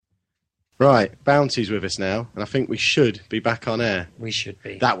Right, Bounty's with us now, and I think we should be back on air. We should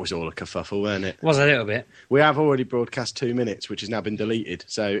be. That was all a kerfuffle, weren't it? It was a little bit. We have already broadcast 2 minutes, which has now been deleted.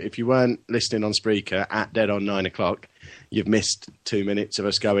 So if you weren't listening on Spreaker at dead on 9 o'clock, you've missed 2 minutes of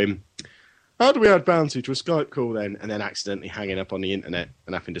us going, how do we add Bounty to a Skype call then? And then accidentally hanging up on the internet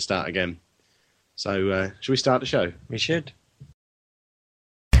and having to start again. So should we start the show? We should.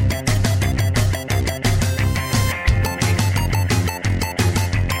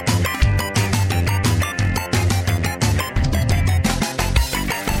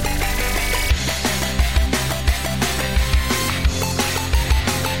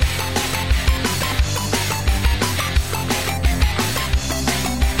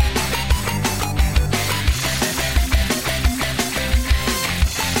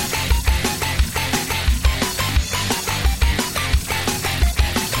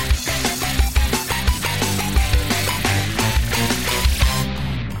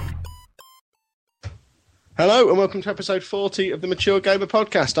 Hello and welcome to episode 40 of the Mature Gamer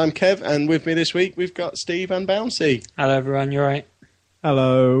Podcast. I'm Kev, and with me this week we've got Steve and Bouncy. Hello everyone, you alright?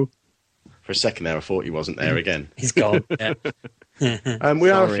 Hello. For a second there I thought he wasn't there again. He's gone. Yeah. We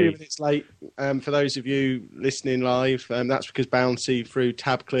are a few minutes late. For those of you listening live, that's because Bouncy threw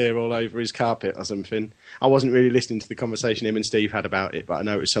tab clear all over his carpet or something. I wasn't really listening to the conversation him and Steve had about it, but I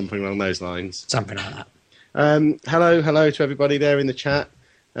know it was something along those lines. Something like that. Hello to everybody there in the chat.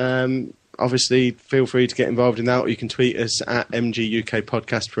 Obviously, feel free to get involved in that, or you can tweet us at MG UK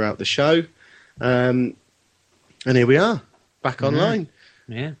Podcast throughout the show. And here we are, back online.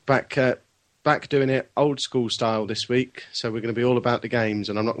 Yeah. Back doing it old school style this week. So we're going to be all about the games,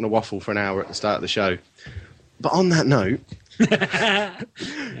 and I'm not going to waffle for an hour at the start of the show. But on that note, the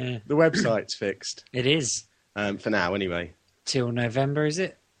website's fixed. It is. For now, anyway. Till November, is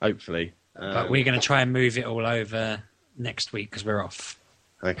it? Hopefully. But we're going to try and move it all over next week because we're off.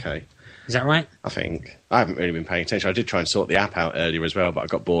 Okay. Is that right? I think. I haven't really been paying attention. I did try and sort the app out earlier as well, but I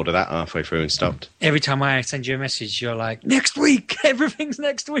got bored of that halfway through and stopped. Every time I send you a message, you're like, next week! Everything's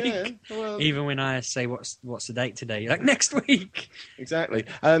next week! Yeah, well, even when I say, what's the date today? You're like, next week! Exactly.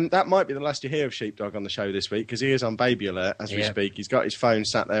 That might be the last you hear of Sheepdog on the show this week, because he is on baby alert as we speak. He's got his phone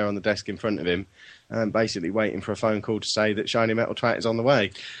sat there on the desk in front of him, basically waiting for a phone call to say that Shiny Metal Twat is on the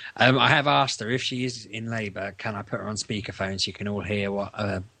way. I have asked her if she is in labour, can I put her on speakerphone so you can all hear what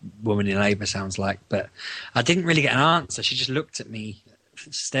a woman in labour sounds like? But I didn't really get an answer. She just looked at me,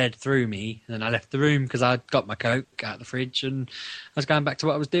 stared through me, and then I left the room because I got my Coke out of the fridge and I was going back to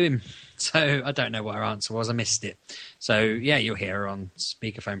what I was doing. So I don't know what her answer was. I missed it. So, yeah, you'll hear her on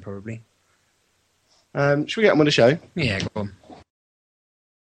speakerphone probably. Should we get on with the show? Yeah, go on.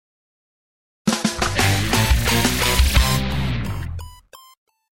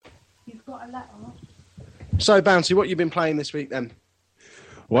 So, Bouncy, what have you been playing this week then?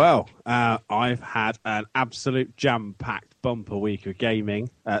 Well, I've had an absolute jam-packed bumper week of gaming,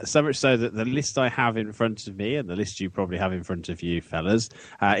 so much so that the list I have in front of me, and the list you probably have in front of you, fellas,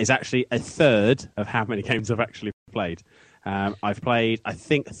 is actually a third of how many games I've actually played. I've played, I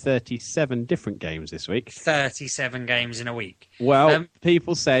think, 37 different games this week. 37 games in a week. Well,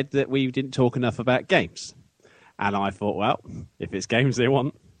 people said that we didn't talk enough about games. And I thought, well, if it's games they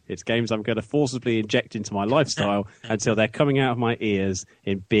want, it's games I'm going to forcibly inject into my lifestyle until they're coming out of my ears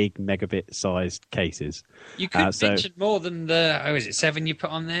in big megabit-sized cases. You could mention more than the, 7 you put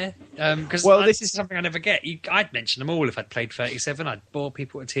on there? Because this is something I never get. I'd mention them all if I'd played 37. I'd bore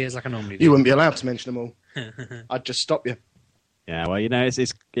people to tears like I normally do. You wouldn't be allowed to mention them all. I'd just stop you. Yeah, well,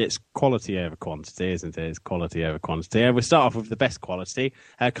 it's quality over quantity, isn't it? It's quality over quantity. And we'll start off with the best quality.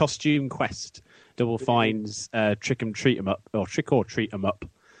 Costume Quest. Double Fine's Trick or Treat 'em Up.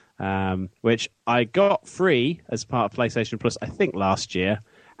 Which I got free as part of PlayStation Plus, I think last year,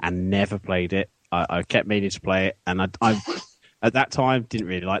 and never played it. I kept meaning to play it, and I at that time didn't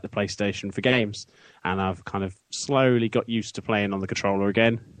really like the PlayStation for games, and I've kind of slowly got used to playing on the controller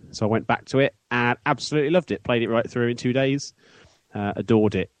again. So I went back to it and absolutely loved it. Played it right through in 2 days.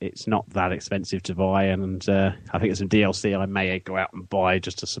 Adored it. It's not that expensive to buy, and I think there's some DLC I may go out and buy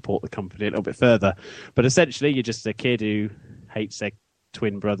just to support the company a little bit further. But essentially, you're just a kid who hates their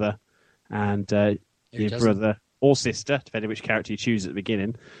twin brother, and your brother or sister, depending which character you choose at the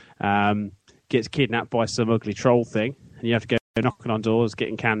beginning, gets kidnapped by some ugly troll thing, and you have to go knocking on doors,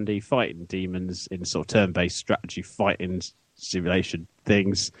 getting candy, fighting demons in sort of turn-based strategy fighting simulation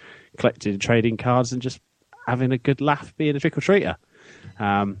things, collecting trading cards, and just having a good laugh being a trick-or-treater,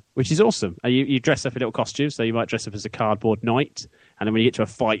 which is awesome. You dress up in little costumes, so you might dress up as a cardboard knight, and then when you get to a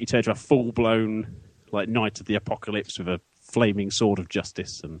fight, you turn to a full-blown like Knight of the Apocalypse with a flaming sword of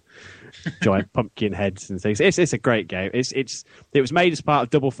justice and giant pumpkin heads and things. It's a great game. It was made as part of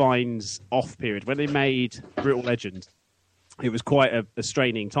Double Fine's off period when they made Brutal Legend. It was quite a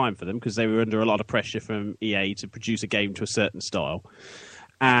straining time for them because they were under a lot of pressure from EA to produce a game to a certain style.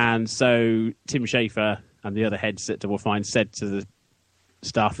 And so Tim Schafer and the other heads at Double Fine said to the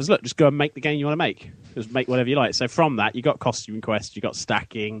staffers, look, just go and make the game you want to make. Just make whatever you like. So from that, you got Costume Quest, you got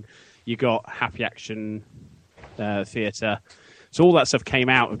stacking, you got Happy Action Theatre. So all that stuff came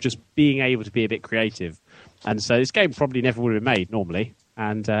out of just being able to be a bit creative. And so this game probably never would have been made normally.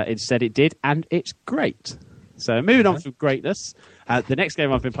 And instead it did, and it's great. So moving on from greatness, the next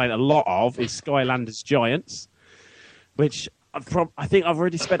game I've been playing a lot of is Skylanders Giants, which I think I've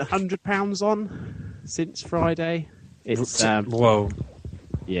already spent £100 on since Friday. It's whoa,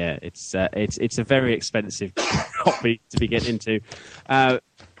 yeah, it's a very expensive hobby to be getting into.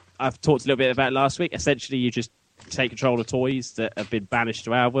 I've talked a little bit about it last week. Essentially, you just take control of toys that have been banished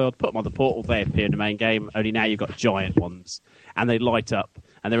to our world, put them on the portal, they appear in the main game. Only now you've got giant ones, and they light up,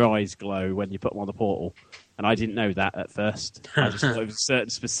 and their eyes glow when you put them on the portal. And I didn't know that at first. I just thought it was a certain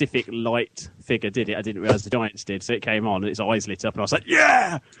specific light figure did it. I didn't realise the Giants did. So it came on and its eyes lit up. And I was like,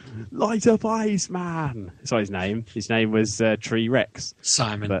 yeah! Light up eyes, man! That's not his name. His name was Tree Rex.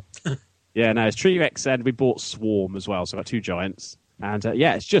 Simon. But, yeah, no, it's Tree Rex, and we bought Swarm as well. So I got 2 giants. And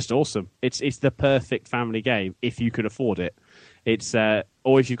yeah, it's just awesome. It's the perfect family game if you can afford it. It's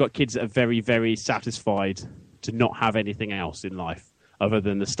or if you've got kids that are very, very satisfied to not have anything else in life other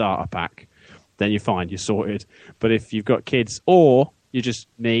than the starter pack, then you're fine, you're sorted. But if you've got kids, or you're just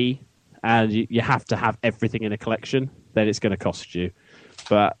me, and you have to have everything in a collection, then it's going to cost you.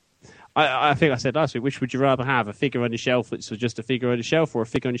 But I think I said last week, which would you rather have, a figure on your shelf that's just a figure on your shelf, or a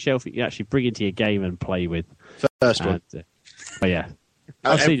figure on your shelf that you actually bring into your game and play with? First one. But yeah.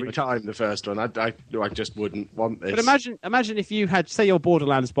 Every time the first one, I just wouldn't want this. But imagine if you had, say, your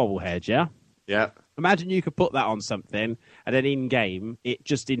Borderlands bobblehead, yeah? Yeah. Imagine you could put that on something, and then in-game, it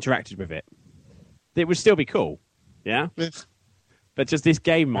just interacted with it. It would still be cool, yeah? Yes. But just this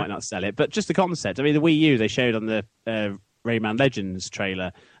game might not sell it. But just the concept. I mean, the Wii U, they showed on the Rayman Legends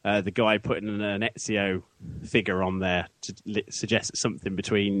trailer, the guy putting an Ezio figure on there to suggest that something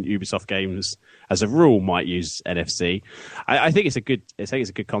between Ubisoft games, as a rule, might use NFC. I think it's a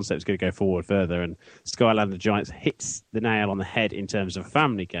good concept. It's going to go forward further. And Skylander Giants hits the nail on the head in terms of a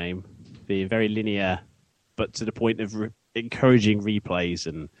family game, being very linear, but to the point of encouraging replays.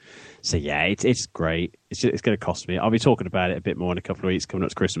 And so yeah, it's great. It's going to cost me. I'll be talking about it a bit more in a couple of weeks coming up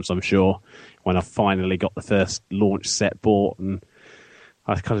to Christmas, I'm sure, when I've finally got the first launch set bought, and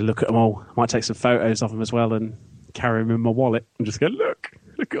I kind of look at them all. I might take some photos of them as well and carry them in my wallet and just go, look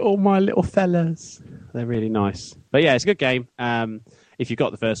at all my little fellas. They're really nice. But yeah, it's a good game. If you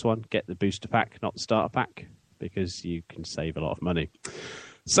got the first one, get the booster pack, not the starter pack, because you can save a lot of money.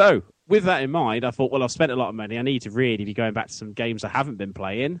 So, with that in mind, I thought, well, I've spent a lot of money. I need to really be going back to some games I haven't been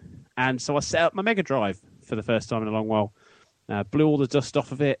playing. And so I set up my Mega Drive for the first time in a long while. Blew all the dust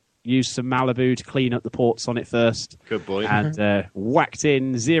off of it, used some Malibu to clean up the ports on it first. Good boy. And whacked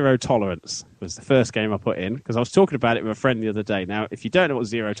in Zero Tolerance was the first game I put in, because I was talking about it with a friend the other day. Now, if you don't know what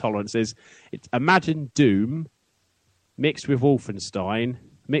Zero Tolerance is, imagine Doom mixed with Wolfenstein,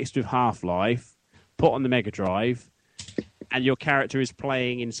 mixed with Half-Life, put on the Mega Drive, and your character is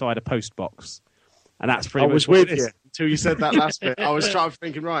playing inside a post box, and that's pretty much what it is. Until you said that last bit. I was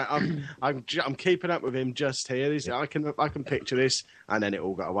thinking, right, I'm keeping up with him just here. I can picture this, and then it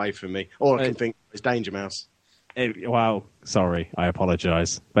all got away from me. All I can think is Danger Mouse. Well, sorry, I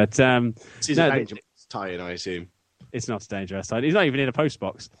apologise, but This is a Danger Mouse tie-in, I assume. It's not a Danger Mouse tie-in. He's not even in a post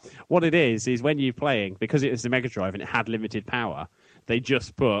box. What it is when you're playing, because it was the Mega Drive and it had limited power, they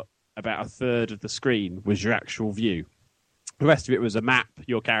just put about a third of the screen was your actual view. The rest of it was a map,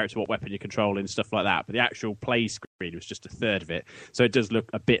 your character, what weapon you're controlling, stuff like that. But the actual play screen was just a third of it. So it does look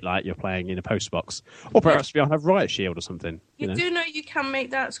a bit like you're playing in a post box. Or perhaps behind a riot shield or something. You do know you can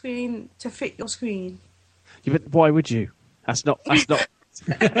make that screen to fit your screen. Yeah, but why would you? That's not...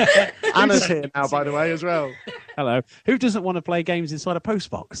 Anna's here now, by the way, as well. Hello. Who doesn't want to play games inside a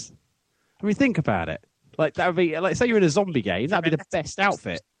post box? I mean, think about it. Like, that would be... Like, say you're in a zombie game, that'd be the best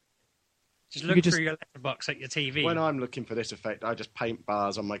outfit. Just look through your letterbox at your TV. When I'm looking for this effect, I just paint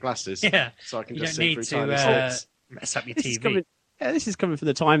bars on my glasses. Yeah. So I can You just don't see need through tiny to slits. mess up your TV. This is coming from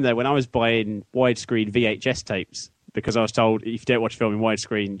the time, though, when I was buying widescreen VHS tapes, because I was told if you don't watch film in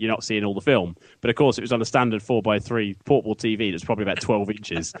widescreen, you're not seeing all the film. But, of course, it was on a standard 4x3 portable TV that's probably about 12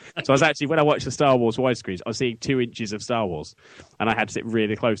 inches. So I was actually, when I watched the Star Wars widescreens, I was seeing 2 inches of Star Wars. And I had to sit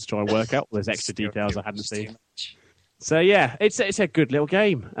really close to try and work out all those extra details I hadn't seen. So yeah, it's a good little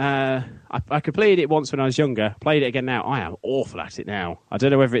game. I completed it once when I was younger. Played it again now. I am awful at it now. I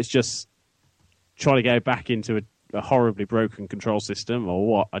don't know whether it's just trying to go back into a horribly broken control system or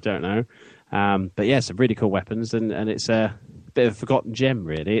what. I don't know. But yeah, some really cool weapons, and it's a bit of a forgotten gem,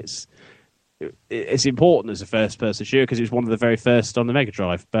 really. It's important as a first-person shooter because it was one of the very first on the Mega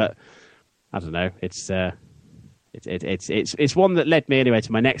Drive. But I don't know. It's one that led me anyway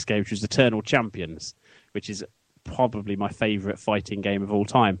to my next game, which was Eternal Champions, which is probably my favourite fighting game of all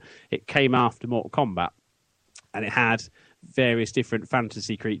time. It came after Mortal Kombat, and it had various different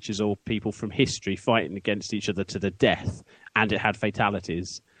fantasy creatures or people from history fighting against each other to the death, and it had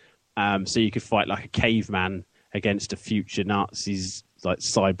fatalities. So you could fight like a caveman against a future Nazis like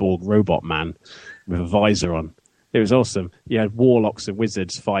cyborg robot man with a visor on. It was awesome. You had warlocks and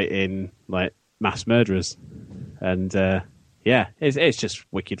wizards fighting like mass murderers, and yeah, it's just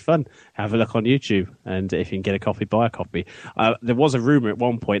wicked fun. Have a look on YouTube, and if you can get a copy, buy a copy. There was a rumor at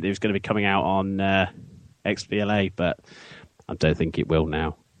one point that it was going to be coming out on XBLA, but I don't think it will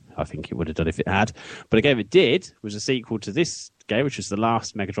now. I think it would have done if it had. But a game it did was a sequel to this game, which was the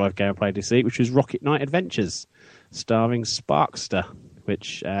last Mega Drive game I played this week, which was Rocket Knight Adventures, starring Sparkster,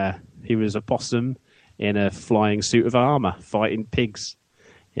 which he was a possum in a flying suit of armour fighting pigs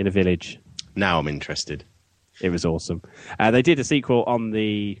in a village. Now I'm interested. It was awesome. They did a sequel on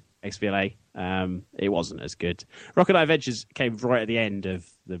the XBLA. It wasn't as good. Rocket Knight Adventures came right at the end of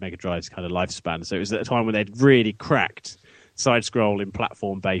the Mega Drive's kind of lifespan, so it was at a time when they'd really cracked side-scrolling,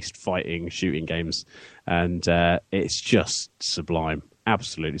 platform-based fighting, shooting games, and it's just sublime,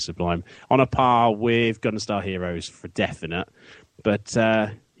 absolutely sublime, on a par with Gunstar Heroes for definite. But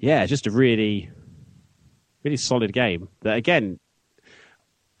yeah, just a really, really solid game. That again,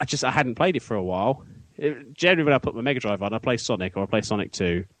 I hadn't played it for a while. Generally, when I put my Mega Drive on, I play Sonic, or I play Sonic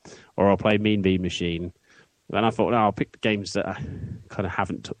 2, or I'll play Mean Bean Machine. And I thought, no, I'll pick the games that I kind of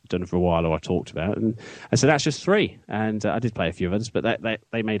haven't done for a while or I talked about. And so that's just 3. And I did play a few others, but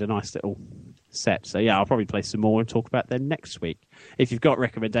they made a nice little set. So yeah, I'll probably play some more and talk about them next week. If you've got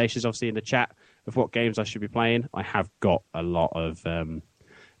recommendations, obviously, in the chat of what games I should be playing, I have got a lot of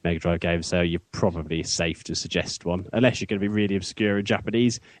Mega Drive games, so you're probably safe to suggest one, unless you're going to be really obscure in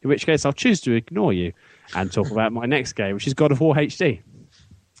Japanese, in which case I'll choose to ignore you and talk about my next game, which is God of War HD.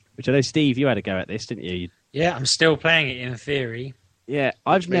 Which I know, Steve, you had a go at this, didn't you? Yeah, I'm still playing it in theory. Yeah,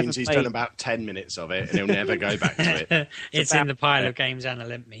 Which means he's done about 10 minutes of it and he'll never go back to it. It's in the pile of games Anna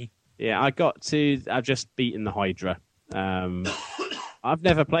lent me. Yeah, I've just beaten the Hydra. I've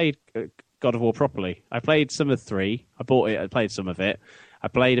never played God of War properly. I played some of 3. I bought it, I played some of it. I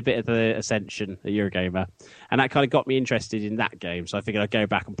played a bit of the Ascension, a Eurogamer, and that kind of got me interested in that game, so I figured I'd go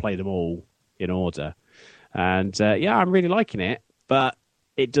back and play them all in order. And yeah, I'm really liking it, but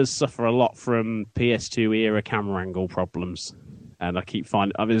it does suffer a lot from PS2 era camera angle problems. And I keep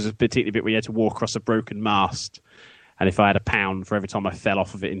finding, there's a particular bit where you had to walk across a broken mast. And if I had £1 for every time I fell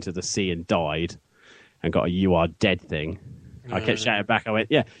off of it into the sea and died and got a "you are dead" thing, I kept shouting back. I went,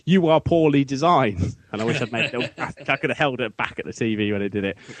 "Yeah, you are poorly designed." And I wish I'd made it. I could have held it back at the TV when it did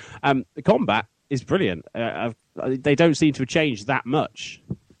it. The combat is brilliant. They don't seem to have changed that much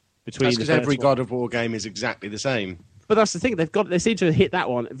between. That's because every God of War game is exactly the same. But that's the thing, they seem to have hit that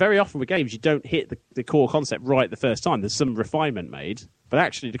one. Very often with games, you don't hit the core concept right the first time. There's some refinement made. But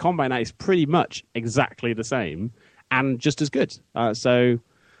actually, the combat now is pretty much exactly the same and just as good. So,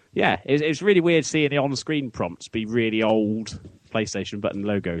 yeah, it's really weird seeing the on-screen prompts be really old PlayStation button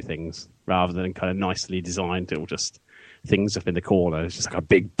logo things rather than kind of nicely designed. It'll just things up in the corner. It's just like a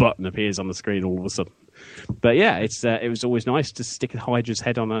big button appears on the screen all of a sudden. But yeah, it was always nice to stick a Hydra's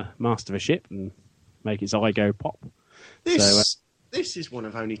head on a mast of a ship and make its eye go pop. This is one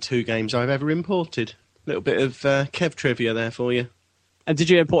of only 2 games I've ever imported. A little bit of Kev trivia there for you. And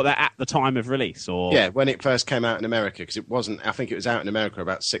did you import that at the time of release, or? Yeah, when it first came out in America, because it wasn't. I think it was out in America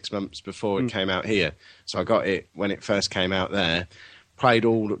about 6 months before it came out here. So I got it when it first came out there. Played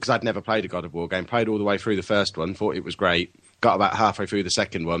all because I'd never played a God of War game. Played all the way through the first one. Thought it was great. Got about halfway through the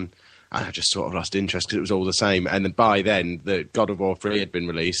second one. And I just sort of lost interest because it was all the same. And then by then, the God of War 3 had been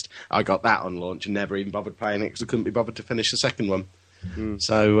released. I got that on launch and never even bothered playing it because I couldn't be bothered to finish the second one.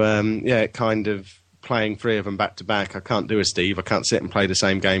 So, yeah, kind of playing 3 of them back to back. I can't do a Steve. I can't sit and play the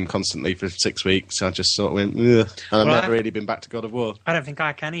same game constantly for 6 weeks. I just sort of went, ugh. And I've never really been back to God of War. I don't think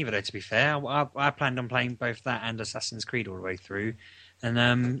I can either, though, to be fair. I planned on playing both that and Assassin's Creed all the way through. And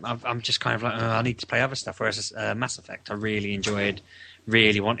I'm just kind of like, I need to play other stuff. Whereas Mass Effect, I really enjoyed,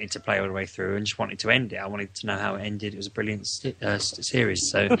 really wanted to play all the way through and just wanted to end it. I wanted to know how it ended. It was a brilliant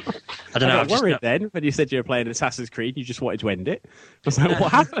series. So I don't know. I got worried then when you said you were playing Assassin's Creed. You just wanted to end it. I was like,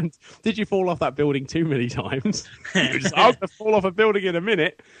 what happened? Did you fall off that building too many times? You were just, I'm going to fall off a building in a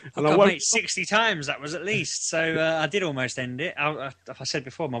minute. And I won't... 60 times, that was at least. So I did almost end it. I said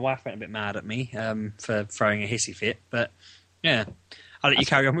before, my wife went a bit mad at me for throwing a hissy fit. But yeah, I'll let you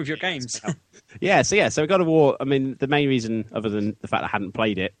carry on with your games. So God of War, I mean, the main reason, other than the fact I hadn't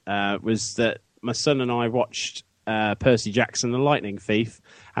played it, was that my son and I watched Percy Jackson, the Lightning Thief,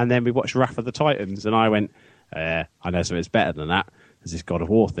 and then we watched Wrath of the Titans, and I went, I know something's better than that. There's this God of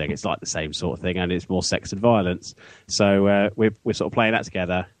War thing. It's like the same sort of thing, and it's more sex and violence. So we're sort of playing that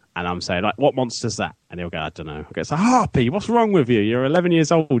together, and I'm saying, like, what monster's that? And he'll go, I don't know. I go, it's a harpy. What's wrong with you? You're 11 years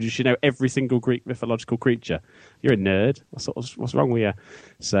old. You should know every single Greek mythological creature. You're a nerd. What's wrong with you?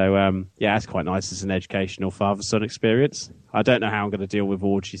 So, it's quite nice as an educational father-son experience. I don't know how I'm going to deal with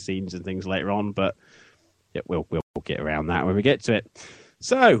orgy scenes and things later on, but yeah, we'll get around that when we get to it.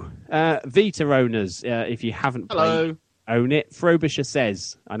 So, Vita owners, if you haven't played, own it. Frobisher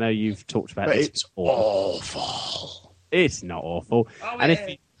says, I know you've talked about this. It's awful. It's not awful.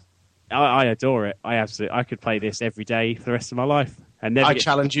 If I adore it. I could play this every day for the rest of my life. And never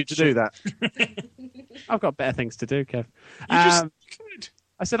challenge you to do that. I've got better things to do, Kev. You just could.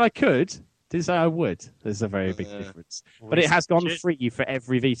 I said I could. Didn't say I would. There's a very big difference. But it has gone free for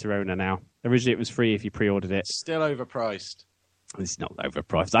every Vita owner now. Originally, it was free if you pre-ordered it. Still overpriced. It's not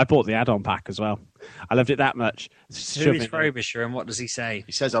overpriced. I bought the add-on pack as well. I loved it that much. Who is Frobisher and what does he say?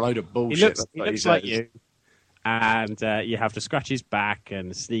 He says a load of bullshit. He looks like you. And you have to scratch his back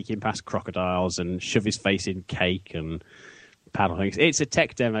and sneak in past crocodiles and shove his face in cake and paddle things. It's a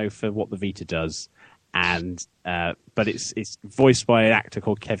tech demo for what the Vita does, and but it's voiced by an actor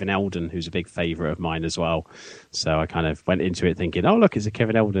called Kevin Eldon, who's a big favourite of mine as well. So I kind of went into it thinking, oh look, it's a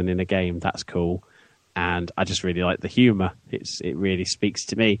Kevin Eldon in a game. That's cool. And I just really like the humour. It really speaks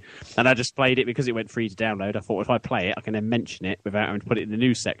to me. And I just played it because it went free to download. I thought if I play it, I can then mention it without having to put it in the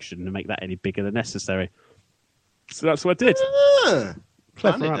news section and make that any bigger than necessary. So that's what I did.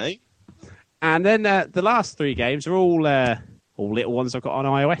 Clever, eh? And then the last three games are all little ones I've got on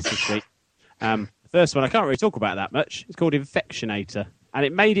iOS this week. The first one I can't really talk about that much. It's called Infectionator, and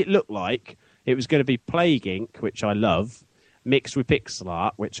it made it look like it was going to be Plague Inc., which I love, mixed with pixel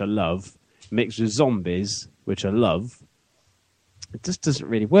art, which I love, mixed with zombies, which I love. It just doesn't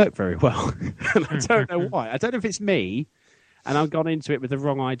really work very well, and I don't know why. I don't know if it's me, and I've gone into it with the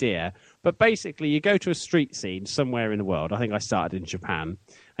wrong idea. But basically, you go to a street scene somewhere in the world. I think I started in Japan.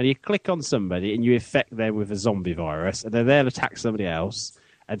 And you click on somebody and you infect them with a zombie virus. And then they'll attack somebody else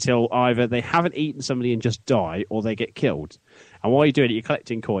until either they haven't eaten somebody and just die or they get killed. And while you're doing it, you're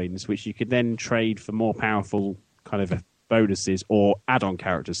collecting coins, which you can then trade for more powerful kind of bonuses or add-on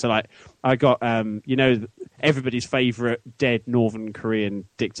characters. So, like, I got, everybody's favourite dead Northern Korean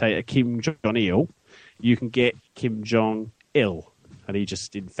dictator, Kim Jong-il. You can get Kim Jong-il. And he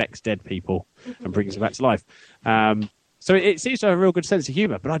just infects dead people and brings them back to life. So it seems to have a real good sense of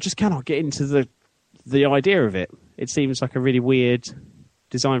humour, but I just cannot get into the idea of it. It seems like a really weird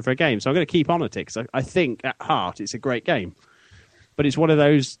design for a game. So I'm going to keep on at it because I think at heart it's a great game. But it's one of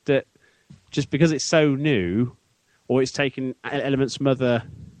those that just because it's so new or it's taken elements from other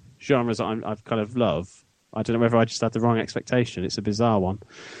genres that I've kind of loved, I don't know whether I just had the wrong expectation. It's a bizarre one.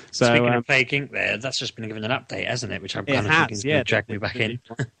 So, speaking of Plague Inc., that's just been given an update, hasn't it? Which I'm kind of thinking is going to drag me back in.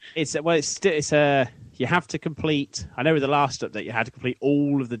 You have to complete. I know with the last update, you had to complete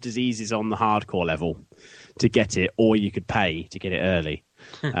all of the diseases on the hardcore level to get it, or you could pay to get it early.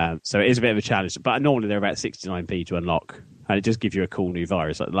 So it is a bit of a challenge. But normally they're about 69p to unlock, and it just gives you a cool new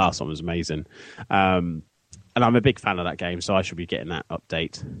virus. Like the last one was amazing. And I'm a big fan of that game, so I should be getting that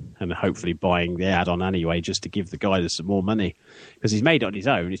update and hopefully buying the add-on anyway, just to give the guy some more money. Because he's made it on his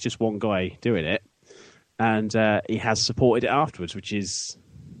own. It's just one guy doing it. And he has supported it afterwards, which is,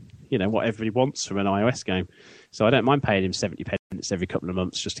 what everybody wants from an iOS game. So I don't mind paying him 70 pence every couple of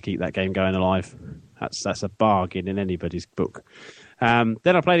months just to keep that game going alive. That's a bargain in anybody's book. Then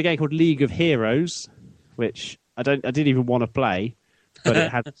I played a game called League of Heroes, which I didn't even want to play, but it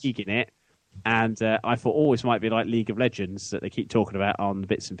had League in it. And I thought, this might be like League of Legends that they keep talking about on the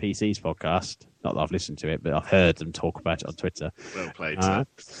Bits and PCs podcast. Not that I've listened to it, but I've heard them talk about it on Twitter. Well played.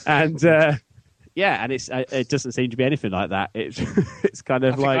 And it doesn't seem to be anything like that. It's kind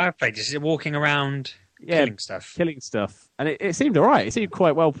of I've played. Is it walking around killing stuff. And it seemed all right. It seemed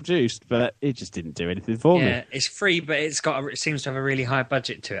quite well produced, but it just didn't do anything for me. Yeah, it's free, but it seems to have a really high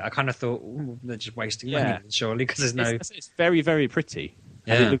budget to it. I kind of thought they're just wasting money, surely, because there's no. It's very, very pretty.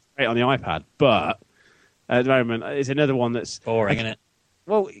 Yeah. And it looks great on the iPad, but at the moment, it's another one that's boring, isn't it?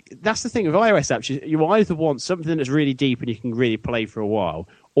 Well, that's the thing with iOS apps. You either want something that's really deep and you can really play for a while,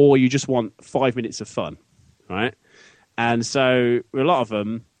 or you just want 5 minutes of fun, right? And so with a lot of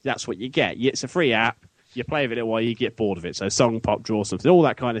them, that's what you get. It's a free app. You play with it while you get bored of it. So song, pop, draw, something, all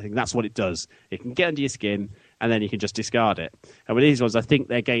that kind of thing. That's what it does. It can get under your skin, and then you can just discard it. And with these ones, I think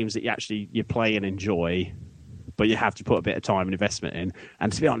they're games that you play and enjoy, but you have to put a bit of time and investment in.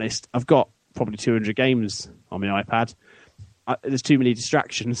 And to be honest, I've got probably 200 games on my iPad. There's too many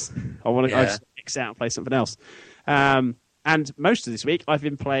distractions. I just X out and play something else. And most of this week, I've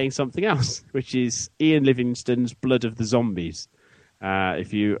been playing something else, which is Ian Livingstone's Blood of the Zombies.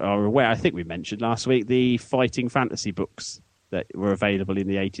 If you are aware, I think we mentioned last week the fighting fantasy books that were available in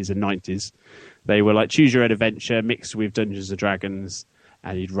the 80s and 90s. They were like choose your own adventure mixed with Dungeons and Dragons,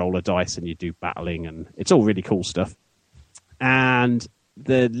 and you'd roll a dice and you'd do battling, and it's all really cool stuff. And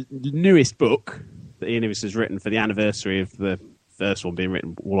the newest book that Ian Livingstone has written for the anniversary of the first one being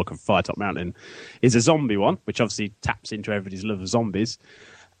written, Warlock of Firetop Mountain, is a zombie one, which obviously taps into everybody's love of zombies.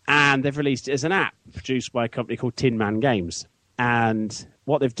 And they've released it as an app produced by a company called Tin Man Games. And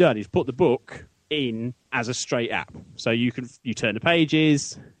what they've done is put the book in as a straight app. So you turn the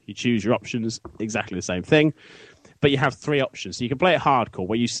pages, you choose your options, exactly the same thing. But you have three options. So you can play it hardcore,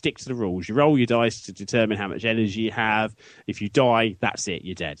 where you stick to the rules. You roll your dice to determine how much energy you have. If you die, that's it,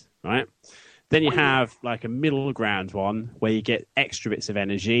 you're dead, right? Then you have like a middle ground one where you get extra bits of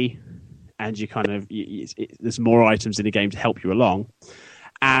energy, and you there's more items in the game to help you along.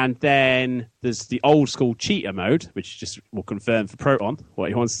 And then there's the old school cheater mode, which just will confirm for Proton what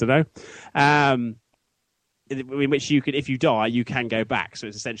he wants to know. In which you can, if you die, you can go back. So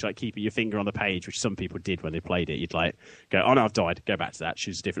it's essentially like keeping your finger on the page, which some people did when they played it. You'd like go, oh no, I've died. Go back to that.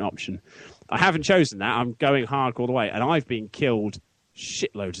 Choose a different option. I haven't chosen that. I'm going hardcore the way, and I've been killed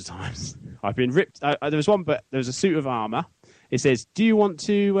shitloads of times. I've been ripped. There was one, but there was a suit of armor. It says, "Do you want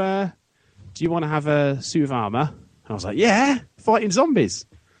to have a suit of armor?" And I was like, "Yeah, fighting zombies.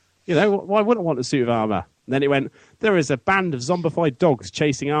 You know, why wouldn't I want a suit of armor?" And then it went, "There is a band of zombified dogs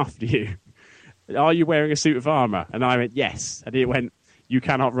chasing after you. Are you wearing a suit of armor?" And I went, "Yes." And it went, "You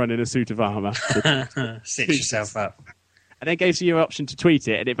cannot run in a suit of armor. Stitch yourself up." And then it gives you an option to tweet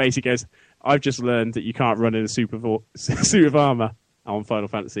it, and it basically goes, "I've just learned that you can't run in a suit of armor on Final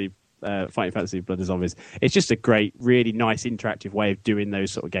Fantasy, Fighting Fantasy Blood of Zombies." It's just a great, really nice interactive way of doing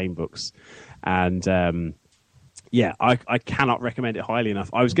those sort of game books. And I cannot recommend it highly enough.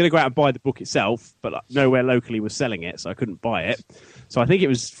 I was going to go out and buy the book itself, but nowhere locally was selling it, so I couldn't buy it. So I think it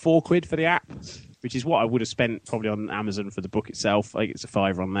was £4 for the app, which is what I would have spent probably on Amazon for the book itself. I think it's a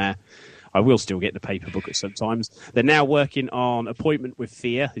 £5 on there. I will still get the paper book at sometimes. They're now working on Appointment with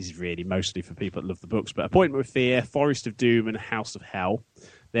Fear. This is really mostly for people that love the books, but Appointment with Fear, Forest of Doom, and House of Hell.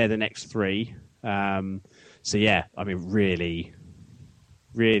 They're the next three. So yeah, I mean, really,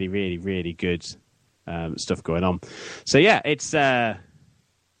 really, really, really good stuff going on. So yeah, it's as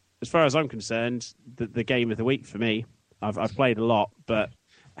far as I'm concerned, the game of the week for me. I've played a lot, but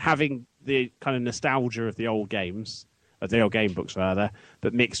having the kind of nostalgia of the old games, of the old game books rather,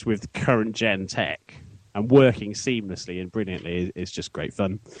 but mixed with current gen tech and working seamlessly and brilliantly is just great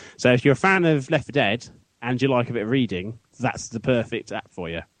fun. So if you're a fan of Left 4 Dead and you like a bit of reading, that's the perfect app for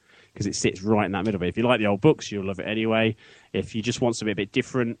you, because it sits right in that middle bit. If you like the old books, you'll love it anyway. If you just want something a bit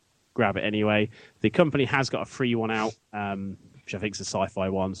different, grab it anyway. The company has got a free one out, which I think is a sci-fi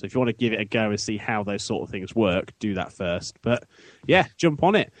one. So if you want to give it a go and see how those sort of things work, do that first. But yeah, jump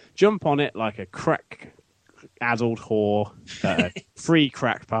on it. Jump on it like a crack addled whore at a free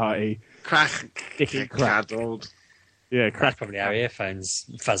crack party. Crack-addled. Yeah, That's probably our earphones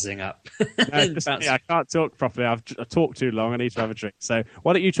fuzzing up. No, I can't talk properly. I talked too long. I need to have a drink. So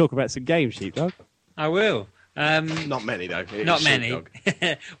why don't you talk about some games, Sheepdog? I will. Not many, though. Not many.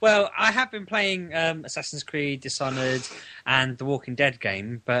 Well, I have been playing Assassin's Creed, Dishonored, and the Walking Dead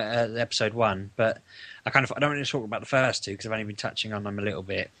game, but episode 1. But I don't really talk about the first two because I've only been touching on them a little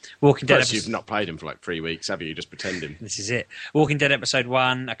bit. Walking Dead. You've not played them for like 3 weeks, have you? You're just pretending. This is it. Walking Dead episode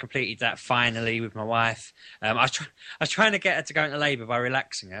 1. I completed that finally with my wife. I was trying to get her to go into labour by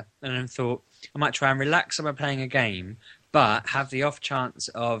relaxing her, and then thought I might try and relax her by playing a game, but have the off chance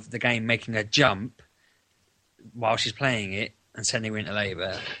of the game making a jump while she's playing it and sending her into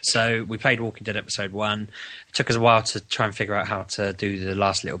labour. So we played Walking Dead episode 1. It took us a while to try and figure out how to do the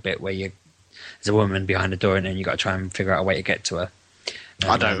last little bit where there's a woman behind the door and then you've got to try and figure out a way to get to her.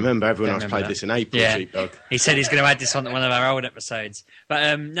 I don't remember. Everyone else don't played remember this in April, Yeah. Sheepdog. He said he's going to add this on one of our old episodes.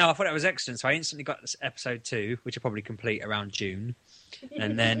 But no, I thought it was excellent. So I instantly got this episode 2, which will probably complete around June.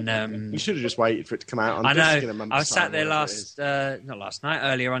 And then... You should have just waited for it to come out on I disc in a know. month's I was sat time, there whatever it is. not last night,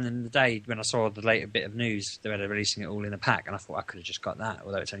 earlier on in the day when I saw the later bit of news. They were releasing it all in a pack, and I thought I could have just got that,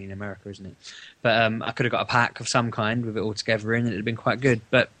 although it's only in America, isn't it? But I could have got a pack of some kind with it all together in, and it would have been quite good.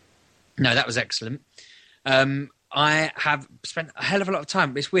 But no, that was excellent. I have spent a hell of a lot of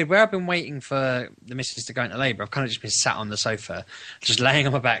time. It's weird. Where I've been waiting for the missus to go into labour, I've kind of just been sat on the sofa, just laying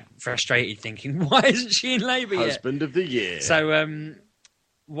on my back, frustrated, thinking, why isn't she in labour yet? Husband of the year. So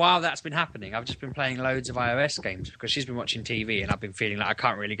while that's been happening, I've just been playing loads of iOS games because she's been watching TV and I've been feeling like I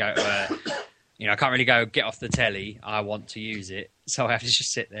can't really go to her. I can't really go get off the telly. I want to use it. So I have to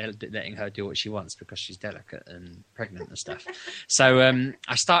just sit there letting her do what she wants because she's delicate and pregnant and stuff. So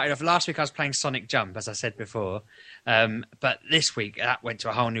I started off last week. I was playing Sonic Jump, as I said before. But this week, that went to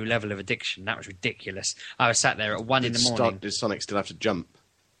a whole new level of addiction. That was ridiculous. I was sat there at 1 in the morning. Did Sonic still have to jump?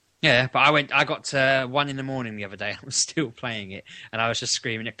 Yeah, but I got to 1 in the morning the other day. I was still playing it, and I was just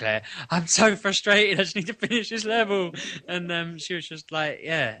screaming at Claire, "I'm so frustrated! I just need to finish this level." And she was just like,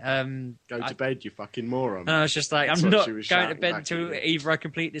 "Yeah, Go to bed, you fucking moron." And I was just like, That's "I'm what not she was going to shouting bed back until at you. either I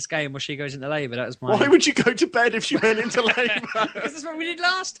complete this game or she goes into labour." That was my. Why would you go to bed if she went into labour? Because that's what we did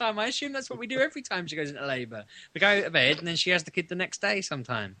last time. I assume that's what we do every time she goes into labour. We go to bed and then she has the kid the next day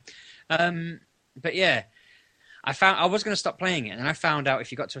sometime. But yeah, I was going to stop playing it, and I found out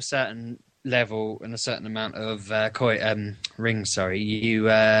if you got to a certain level and a certain amount of rings, you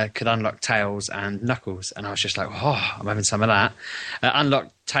could unlock Tails and Knuckles, and I was just like, oh, I'm having some of that.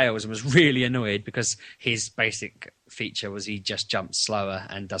 Unlocked Tails and was really annoyed because his basic feature was he just jumps slower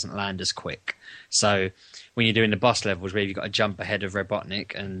and doesn't land as quick. So when you're doing the boss levels where you've got to jump ahead of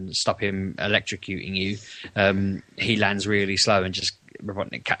Robotnik and stop him electrocuting you, he lands really slow and just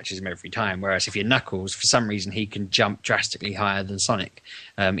Robotnik catches him every time. Whereas if you're Knuckles, for some reason he can jump drastically higher than Sonic.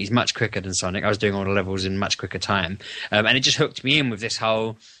 He's much quicker than Sonic. I was doing all the levels in much quicker time, and it just hooked me in with this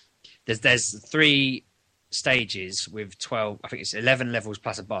whole. There's 3 stages with 12. I think it's 11 levels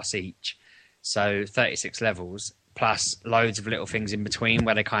plus a boss each, so 36 levels plus loads of little things in between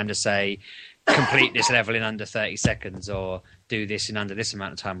where they kind of say, complete this level in under 30 seconds or do this in under this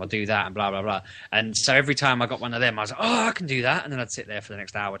amount of time or do that and blah, blah, blah. And so every time I got one of them, I was like, oh, I can do that. And then I'd sit there for the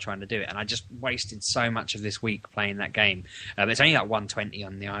next hour trying to do it. And I just wasted so much of this week playing that game. It's only like 120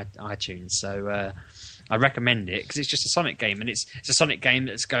 on the iTunes. So I recommend it because it's just a Sonic game, and it's a Sonic game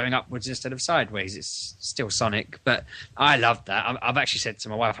that's going upwards instead of sideways. It's still Sonic, but I loved that. I've actually said to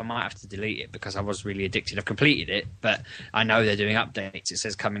my wife I might have to delete it because I was really addicted. I've completed it, but I know they're doing updates. It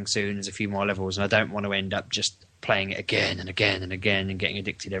says coming soon, there's a few more levels, and I don't want to end up just playing it again and again and again and getting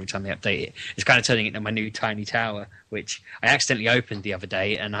addicted every time they update it. It's kind of turning into my new tiny tower, which I accidentally opened the other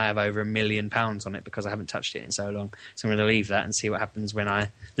day, and I have over £1 million on it because I haven't touched it in so long. So I'm going to leave that and see what happens when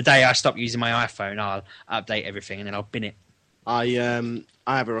the day I stop using my iPhone, I'll update everything and then I'll bin it.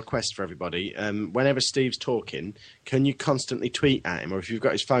 I have a request for everybody. Whenever Steve's talking, can you constantly tweet at him, or if you've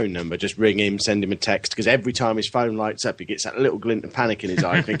got his phone number, just ring him, send him a text, because every time his phone lights up, he gets that little glint of panic in his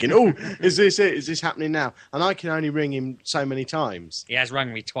eye, thinking, "Oh, is this it? Is this happening now?" And I can only ring him so many times. He has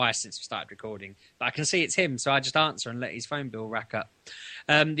rung me twice since we started recording, but I can see it's him, so I just answer and let his phone bill rack up.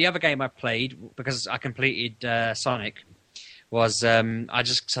 The other game I played, because I completed Sonic, was I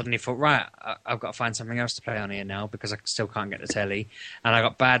just suddenly thought, right, I've got to find something else to play on here now because I still can't get the telly. And I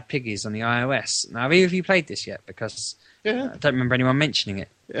got Bad Piggies on the iOS. Now, have either of you played this yet? Because I don't remember anyone mentioning it.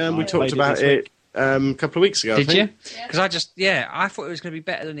 We talked about it a couple of weeks ago. Did I think. you? Because I thought it was going to be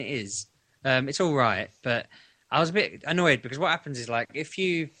better than it is. It's all right, but I was a bit annoyed because what happens is, like,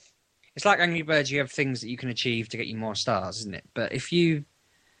 it's like Angry Birds, you have things that you can achieve to get you more stars, isn't it? But if you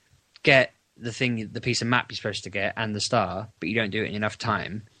get the piece of map you're supposed to get and the star, but you don't do it in enough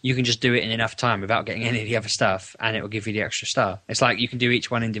time, you can just do it in enough time without getting any of the other stuff, and it will give you the extra star. It's like you can do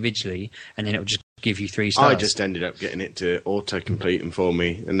each one individually, and then it will just give you 3 stars. I just ended up getting it to auto-complete them for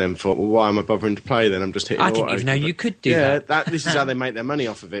me, and then thought, well, why am I bothering to play then? I'm just hitting I auto. didn't even know you could do that. Yeah, this is how they make their money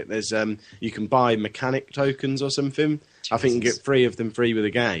off of it. There's you can buy mechanic tokens or something. I think you can get 3 of them free with a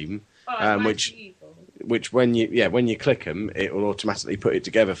game, which when you click them, it will automatically put it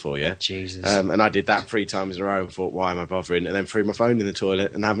together for you. Jesus. And I did that 3 times in a row and thought, why am I bothering? And then threw my phone in the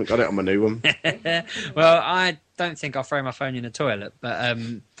toilet and I haven't got it on my new one. Well, I don't think I'll throw my phone in the toilet, but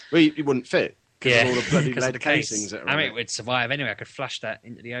well, it wouldn't fit. Yeah, of all the bloody because of lead the case. casings that are I on mean, it. it would survive anyway. I could flush that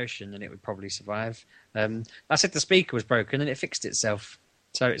into the ocean and it would probably survive. I said the speaker was broken and it fixed itself.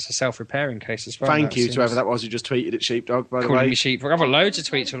 So it's a self-repairing case as well. Thank you to whoever that was who just tweeted at Sheepdog, by the calling way. me sheepdog. I've got loads of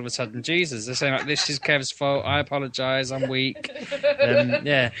tweets all of a sudden. Jesus, they're saying like, this is Kev's fault. I apologise. I'm weak.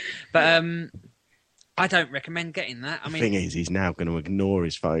 Yeah, but I don't recommend getting that. The thing is, he's now going to ignore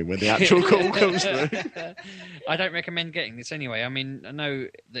his phone when the actual call comes through. I don't recommend getting this anyway. I mean, I know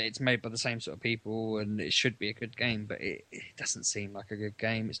that it's made by the same sort of people and it should be a good game, but it doesn't seem like a good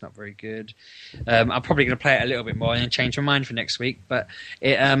game. It's not very good. I'm probably going to play it a little bit more and change my mind for next week, but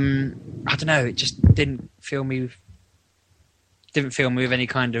I don't know. It just didn't fill me with any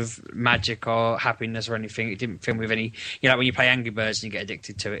kind of magic or happiness or anything. It didn't fill me with any... like when you play Angry Birds and you get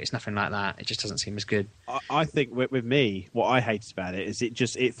addicted to it, it's nothing like that. It just doesn't seem as good. I think with me, what I hated about it is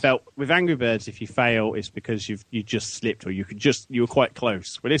it felt... With Angry Birds, if you fail, it's because you just slipped or you were quite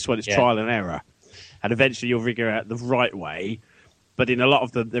close. With this one, it's trial and error. And eventually you'll figure out the right way. But in a lot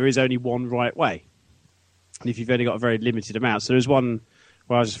of them, there is only one right way. And if you've only got a very limited amount... So there's one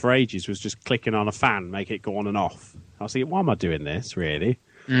where I was for ages was just clicking on a fan, make it go on and off. I was thinking, why am I doing this, really?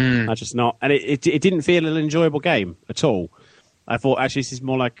 I just not... And it didn't feel an enjoyable game at all. I thought, actually, this is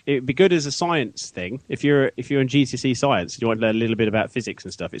more like... It'd be good as a science thing. If you're in GCSE science and you want to learn a little bit about physics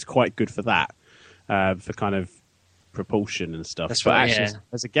and stuff, it's quite good for that, for kind of propulsion and stuff. That's but right, actually,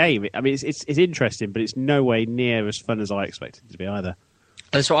 as a game, it's interesting, but it's no way near as fun as I expected it to be either.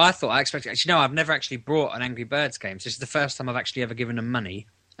 That's what I thought. I expected... Actually, no, I've never actually brought an Angry Birds game. So this is the first time I've actually ever given them money.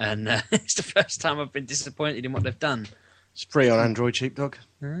 And it's the first time I've been disappointed in what they've done. It's free on Android, Sheepdog.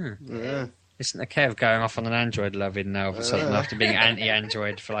 Yeah. Listen to Kev going off on an Android loving now all of a sudden after being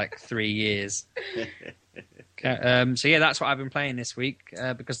anti-Android for like 3 years. So yeah, that's what I've been playing this week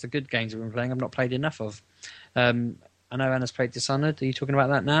because the good games I've been playing I've not played enough of. I know Anna's played Dishonored. Are you talking about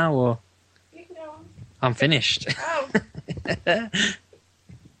that now? Or You can go on. I'm finished. Oh.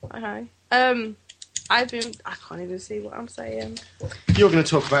 Okay. I can't even see what I'm saying. You're going to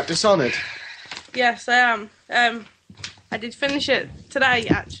talk about Dishonored. Yes, I am. I did finish it today,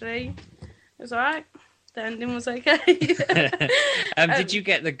 actually. It was alright. The ending was okay. Did you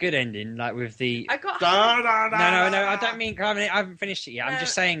get the good ending, like with the... I got... No, I don't mean... I haven't finished it yet. I'm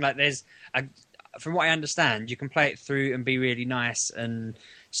just saying, like, from what I understand, you can play it through and be really nice and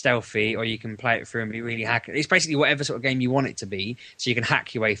stealthy, or you can play it through and be really hack. It's basically whatever sort of game you want it to be. So you can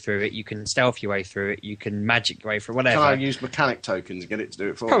hack your way through it, you can stealth your way through it, you can magic your way through whatever. Can I use mechanic tokens and get it to do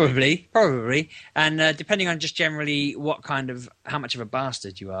it for me? Probably. And depending on just generally how much of a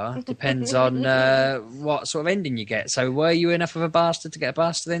bastard you are, depends on what sort of ending you get. So were you enough of a bastard to get a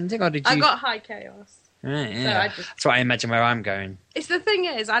bastard ending, or did you? I got high chaos. Right, yeah. So that's what I imagine where I'm going. It's the thing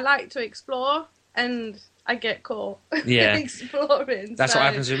is, I like to explore, and I get caught exploring. That's what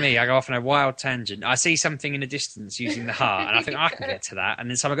happens with me. I go off on a wild tangent. I see something in the distance using the heart, and I think I can get to that. And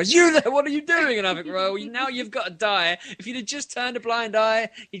then someone goes, "You there? What are you doing?" And I think, "Well, now you've got to die. If you'd have just turned a blind eye,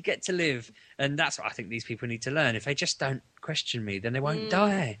 you'd get to live." And that's what I think these people need to learn. If they just don't question me, then they won't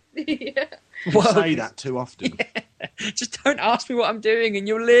die. Yeah. You say that too often. Yeah. Just don't ask me what I'm doing, and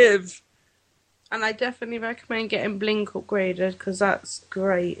you'll live. And I definitely recommend getting Blink upgraded because that's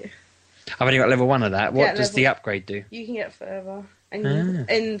great. I've only got level 1 of that. What does the upgrade do? You can get further.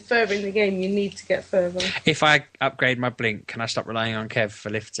 And further in the game, you need to get further. If I upgrade my Blink, can I stop relying on Kev for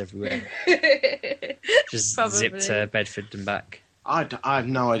lifts everywhere? Just zip to Bedford and back. I have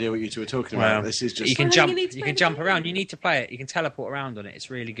no idea what you two are talking about. This is just... You can jump around. You need to play it. You can teleport around on it. It's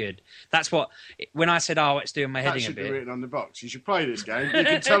really good. That's what... When I said, it's doing my heading a bit... That should be written on the box. You should play this game. You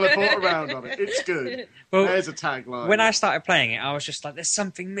can teleport around on it. It's good. Well, there's a tagline. When I started playing it, I was just like, there's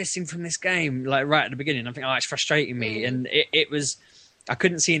something missing from this game, like right at the beginning. I'm thinking, it's frustrating me. And it was... I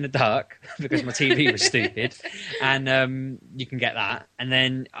couldn't see in the dark because my TV was stupid. And you can get that. And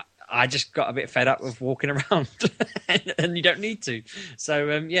then... I just got a bit fed up with walking around, and you don't need to. So,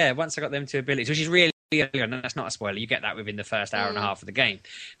 once I got them 2 abilities, which is really early on, that's not a spoiler, you get that within the first hour and a half of the game.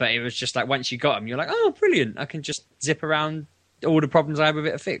 But it was just like, once you got them, you're like, oh, brilliant, I can just zip around, all the problems I had with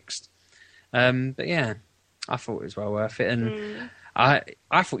it are fixed. But yeah, I thought it was well worth it, and I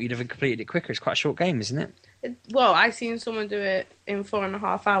thought you'd have completed it quicker. It's quite a short game, isn't it? Well, I've seen someone do it in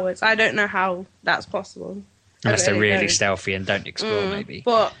 4.5 hours. I don't know how that's possible. Unless they're really stealthy and don't explore, maybe.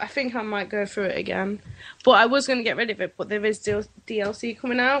 But I think I might go through it again. But I was going to get rid of it, but there is still DLC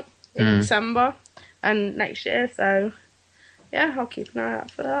coming out in December and next year. So, yeah, I'll keep an eye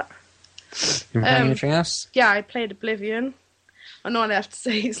out for that. You playing anything else? Yeah, I played Oblivion. I know I have to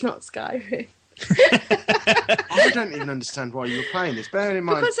say it's not Skyrim. I don't even understand why you were playing this. Bearing in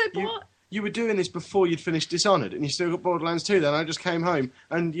mind, because you were doing this before you'd finished Dishonored, and you still got Borderlands 2 then. I just came home,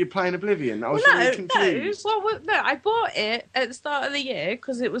 and you're playing Oblivion. I was really confused. No, I bought it at the start of the year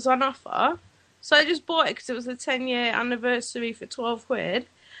because it was on offer, So I just bought it because it was a 10-year anniversary for £12. And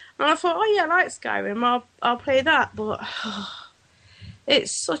I thought, oh yeah, I like Skyrim. I'll play that. But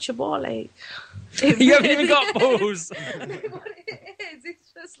it's such a ball ache. You haven't even got balls. What it is,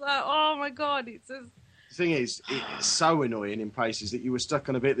 it's just like, oh my god, it's just. The thing is, it's so annoying in places that you were stuck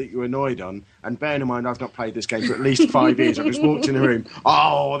on a bit that you were annoyed on. And bearing in mind, I've not played this game for at least 5 years. I've just walked in the room.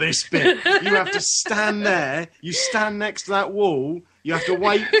 Oh, this bit. You have to stand there. You stand next to that wall. You have to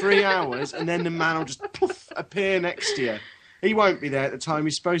wait 3 hours. And then the man will just poof, appear next to you. He won't be there at the time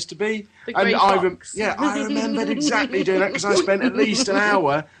he's supposed to be. The grey fox. I remembered exactly doing that because I spent at least an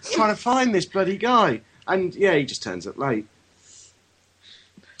hour trying to find this bloody guy. And, yeah, he just turns up late.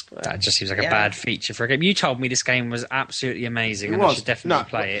 That just seems like a bad feature for a game. You told me this game was absolutely amazing, and I should definitely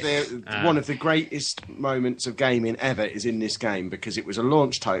play it. One of the greatest moments of gaming ever is in this game because it was a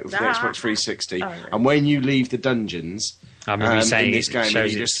launch title for the Xbox 360, and when you leave the dungeons I remember you saying in this game,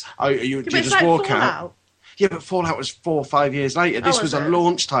 shows you just like walk Fallout. out. Yeah, but Fallout was 4 or 5 years later. This was a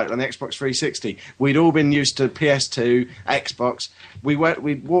launch title on the Xbox 360. We'd all been used to PS2, Xbox. We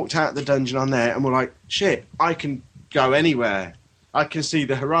walked out the dungeon on there, and we're like, shit, I can go anywhere. I can see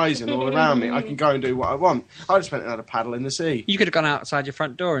the horizon all around me. I can go and do what I want. I just went and had a paddle in the sea. You could have gone outside your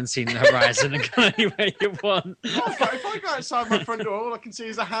front door and seen the horizon and gone anywhere you want. If I go outside my front door, all I can see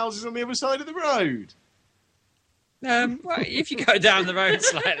is the houses on the other side of the road. Well, if you go down the road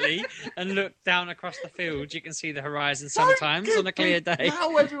slightly and look down across the field, you can see the horizon sometimes on a clear day.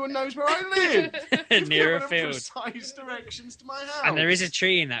 Now everyone knows where I live. Near a Given field. Precise directions to my house. And there is a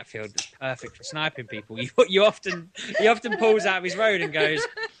tree in that field that's perfect for sniping people. He often pulls out of his road and goes,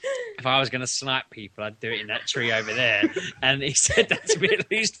 if I was going to snipe people, I'd do it in that tree over there. And he said that to me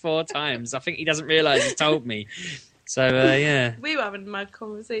at least 4 times. I think he doesn't realise he's told me. So, yeah. We were having a mad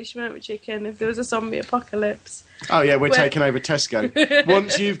conversation, weren't we, Chicken? If there was a zombie apocalypse. Oh, yeah, we're taking over Tesco.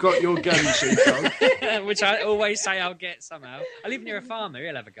 Once you've got your gun suit on. Which I always say I'll get somehow. I live near a farmer,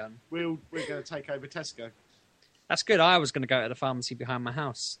 he'll have a gun. We're going to take over Tesco. That's good. I was going to go to the pharmacy behind my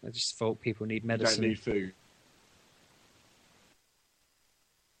house. I just thought people need medicine. Don't need food.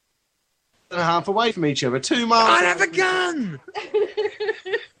 And a half away from each other, 2 miles. I have a gun!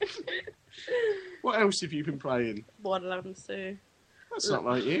 What else have you been playing? Borderlands 2. That's not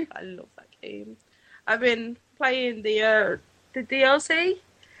like you. I love that game. I've been playing the DLC.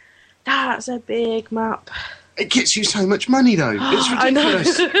 That's a big map. It gets you so much money, though. It's I know.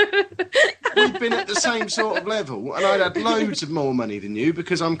 ridiculous. We've been at the same sort of level, and I'd had loads of more money than you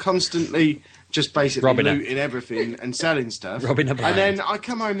because I'm constantly just basically looting everything and selling stuff. Robbing a brand. And then I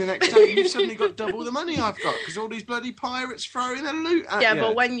come home the next day and you've suddenly got double the money I've got because all these bloody pirates throwing their loot at you.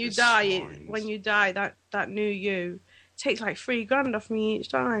 But when you die, that new you takes like $3,000 off me each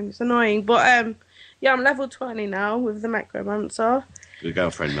time. It's annoying. But I'm level 20 now with the Necromancer. Your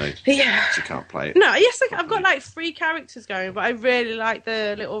girlfriend, mate. Yeah. She can't play it. No, yes, I've got like 3 characters going, but I really like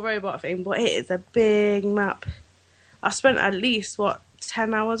the little robot thing. But it is a big map. I spent at least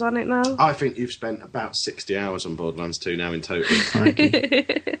 10 hours on it now. I think you've spent about 60 hours on Borderlands 2 now in total.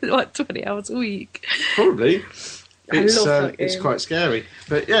 20 hours a week. Probably. It's it's quite scary,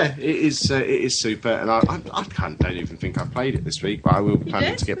 but yeah, it is super. And I don't even think I've played it this week, but I will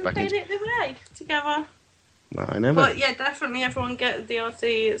plan to get back into it. We played it the other day together. No, I never. But yeah, definitely everyone get the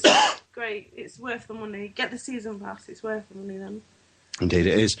DLC. It's great. It's worth the money. Get the season pass. It's worth the money then. Indeed,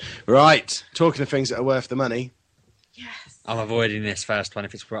 it is. Right, talking of things that are worth the money. Yes. I'm avoiding this first one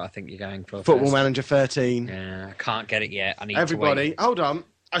if it's what I think you're going for. Football first. Manager 13. Yeah, I can't get it yet. I need Everybody, to wait. hold on.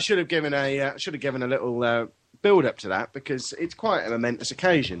 I should have given a little build up to that because it's quite a momentous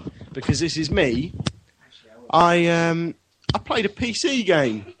occasion. Because this is me. I played a PC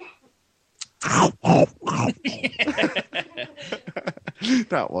game.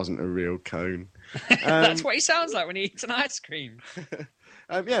 That wasn't a real cone. That's what he sounds like when he eats an ice cream.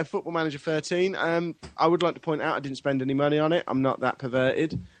 Football Manager 13. I would like to point out I didn't spend any money on it. I'm not that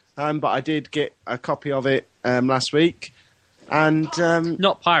perverted. But I did get a copy of it last week. And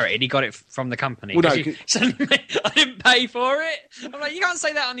not pirated, he got it from the company. Well, no, I didn't pay for it. I'm like, you can't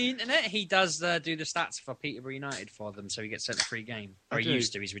say that on the internet. He does do the stats for Peterborough United for them, so he gets sent a free game. Or he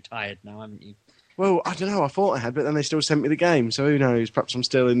used to. He's retired now, haven't you? Well, I don't know. I thought I had, but then they still sent me the game. So who knows? Perhaps I'm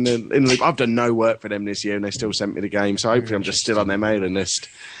still in the loop. I've done no work for them this year, and they still sent me the game. So hopefully, I'm just still on their mailing list.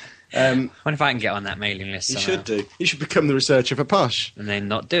 I wonder if I can get on that mailing list. You somehow. should do. You should become the researcher for Posh. And then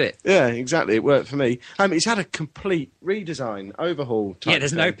not do it. Yeah, exactly. It worked for me. It's had a complete redesign, overhaul. Yeah,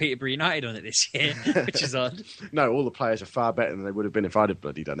 there's no Peterborough United on it this year, which is odd. No, all the players are far better than they would have been if I'd have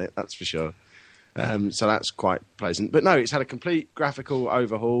bloody done it. That's for sure. So that's quite pleasant. But no, it's had a complete graphical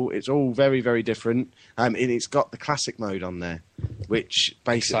overhaul. It's all very, very different. And it's got the classic mode on there, which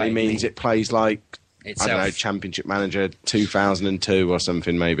basically Exciting. means it plays like, Itself. I don't know, Championship Manager 2002 or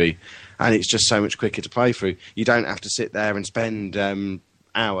something maybe. And it's just so much quicker to play through. You don't have to sit there and spend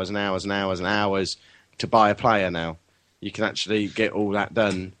hours and hours and hours and hours to buy a player now. You can actually get all that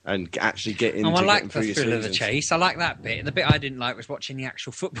done and actually get into I like getting the through your thrill of the seasons. chase. I like that bit. The bit I didn't like was watching the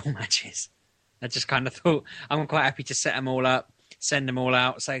actual football matches. I just kind of thought, I'm quite happy to set them all up, send them all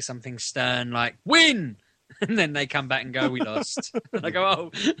out, say something stern like, win! And then they come back and go, we lost. And I go,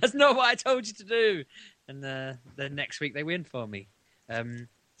 oh, that's not what I told you to do. And the next week they win for me.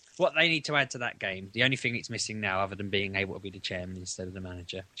 What they need to add to that game, the only thing it's missing now, other than being able to be the chairman instead of the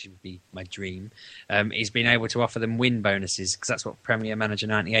manager, which would be my dream, is being able to offer them win bonuses, because that's what Premier Manager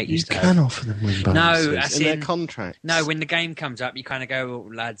 98 You used to have. can offer them win bonuses No, as in their in- contract. No, when the game comes up, you kind of go,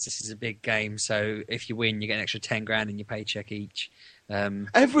 oh, lads, this is a big game, so if you win, you get an extra 10 grand in your paycheck each.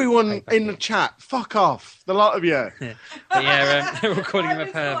 Everyone in the chat, fuck off, the lot of you. But yeah, we're calling him a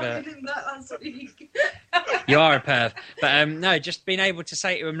pervert. You are a perv. But no, just being able to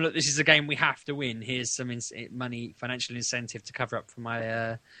say to him, look, this is a game we have to win. Here's some money, financial incentive to cover up for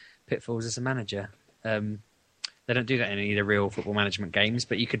my pitfalls as a manager. They don't do that in any of the real football management games,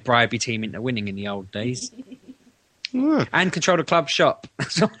 but you could bribe your team into winning in the old days. Yeah. And control the club shop.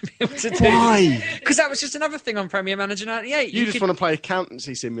 That's what I'd be able to do. Why? Because that was just another thing on Premier Manager 98. You just want to play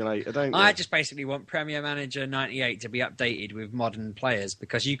accountancy simulator, don't you? I just basically want Premier Manager 98 to be updated with modern players,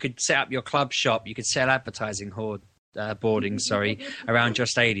 because you could set up your club shop, you could sell advertising boarding, around your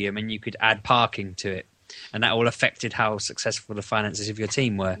stadium, and you could add parking to it. And that all affected how successful the finances of your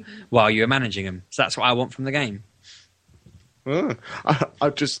team were while you were managing them. So that's what I want from the game. Oh. I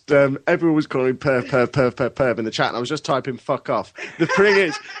just everyone was calling perv in the chat, and I was just typing fuck off. The thing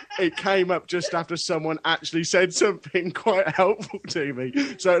is, it came up just after someone actually said something quite helpful to me,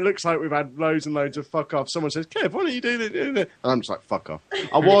 so it looks like we've had loads and loads of fuck off. Someone says, Kev, why don't you do this? And I'm just like, fuck off.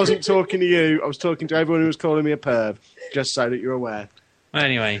 I wasn't talking to you, I was talking to everyone who was calling me a perv, just so that you're aware. Well,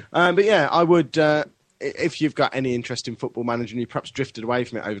 anyway, But yeah, I would, if you've got any interest in football manager and you perhaps drifted away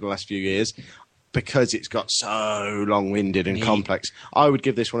from it over the last few years, because it's got so long-winded and complex, I would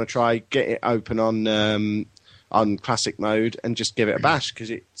give this one a try. Get it open on classic mode and just give it a bash, because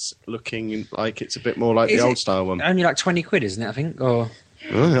it's looking like it's a bit more like the old style one. only like 20 quid, isn't it, I think? Or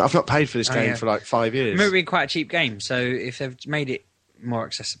I've not paid for this game yeah. for like 5 years. Remember, it being quite a cheap game, so if they've made it more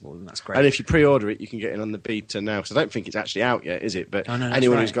accessible, then that's great. And if you pre-order it, you can get it on the beta now, because I don't think it's actually out yet, is it? But Oh, no, that's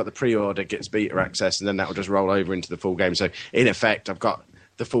anyone right. who's got the pre-order gets beta access, and then that will just roll over into the full game. So in effect, I've got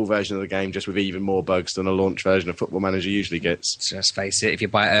the full version of the game, just with even more bugs than a launch version of Football Manager usually gets. So let's face it, if you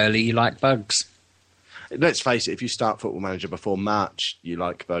buy it early, you like bugs. Let's face it, if you start Football Manager before March, you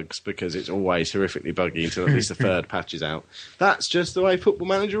like bugs, because it's always horrifically buggy until at least the third patch is out. That's just the way Football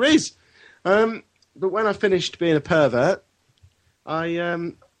Manager is. But when I finished being a pervert,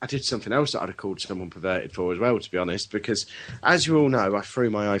 I did something else that I'd have called someone perverted for as well, to be honest, because as you all know, I threw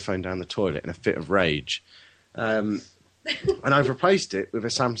my iPhone down the toilet in a fit of rage. And I've replaced it with a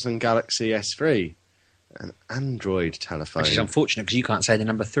Samsung Galaxy S3, an Android telephone. Which is unfortunate, because you can't say the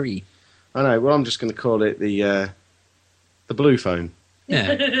number 3. I know. Well, I'm just going to call it the blue phone.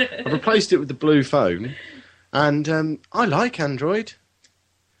 Yeah. I've replaced it with the blue phone, and I like Android.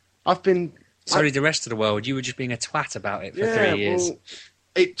 I've been So did the rest of the world. You were just being a twat about it for 3 years. Well,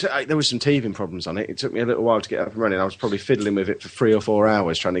 there was some teething problems on it. It took me a little while to get up and running. I was probably fiddling with it for 3 or 4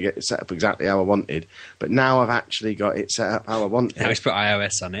 hours trying to get it set up exactly how I wanted. But now I've actually got it set up how I want Now it. he's put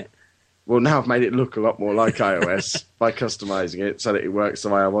iOS on it. Well, now I've made it look a lot more like iOS by customising it so that it works the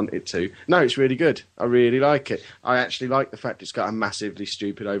way I want it to. No, it's really good. I really like it. I actually like the fact it's got a massively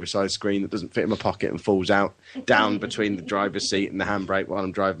stupid oversized screen that doesn't fit in my pocket and falls out down between the driver's seat and the handbrake while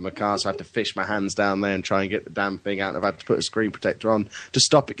I'm driving my car. So I have to fish my hands down there and try and get the damn thing out. And I've had to put a screen protector on to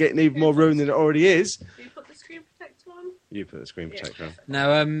stop it getting even more room than it already is. Do you put the screen protector on? You put the screen protector on.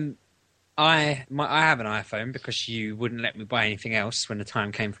 No, I have an iPhone because you wouldn't let me buy anything else when the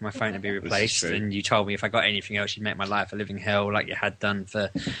time came for my phone to be replaced, true. and you told me if I got anything else, you'd make my life a living hell, like you had done for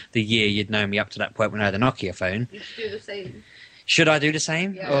the year you'd known me up to that point when I had a Nokia phone. You should do the same. Should I do the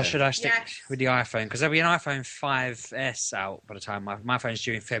same, Yeah. or should I stick Yes. with the iPhone? Because there'll be an iPhone 5S out by the time my phone's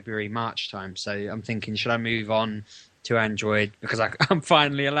due in February, March time. So I'm thinking, should I move on to Android because I'm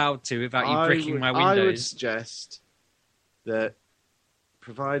finally allowed to without you bricking my I would Windows? suggest that,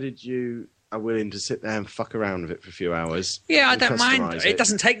 provided you are willing to sit there and fuck around with it for a few hours. Yeah, I and don't mind. customise It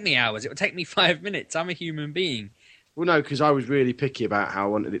doesn't take me hours. It will take me 5 minutes. I'm a human being. Well, no, because I was really picky about how I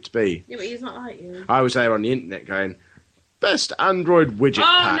wanted it to be. Yeah, but he's not like you. I was there on the internet going, Best Android widget Oh,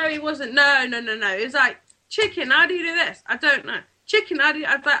 pack. no, he wasn't. No. It was like, chicken, how do you do this? I don't know. Chicken, how do you...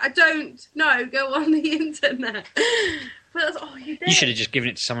 I was like, I don't know. Go on the internet. But that's all you did. You should have just given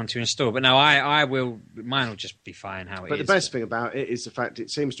it to someone to install. But no, I will. Mine will just be fine how it is. But the best thing about it is the fact it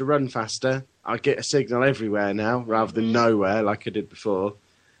seems to run faster. I get a signal everywhere now rather than nowhere like I did before.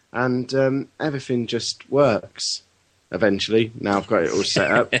 And everything just works eventually. Now I've got it all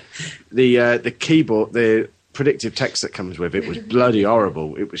set up. The keyboard, the predictive text that comes with it was bloody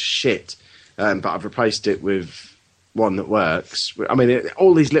horrible. It was shit. But I've replaced it with one that works. I mean,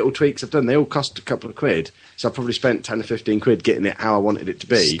 all these little tweaks I've done, they all cost a couple of quid. So I probably spent 10 or 15 quid getting it how I wanted it to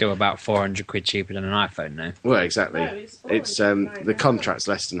be. Still about 400 quid cheaper than an iPhone now. Well, exactly. No, It's the contract's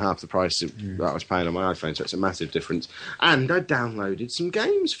less than half the price that I was paying on my iPhone, so it's a massive difference. And I downloaded some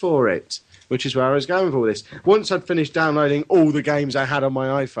games for it, which is where I was going with all this. Once I'd finished downloading all the games I had on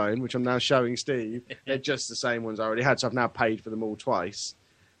my iPhone, which I'm now showing Steve, they're just the same ones I already had, so I've now paid for them all twice.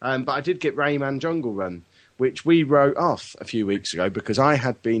 But I did get Rayman Jungle Run, which we wrote off a few weeks ago because I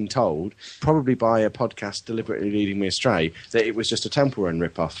had been told, probably by a podcast deliberately leading me astray, that it was just a Temple Run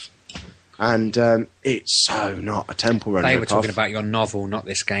rip-off. And it's so not a Temple Run They rip-off. were talking about your novel, not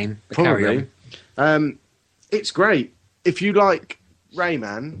this game. But carry Probably. It's great. If you like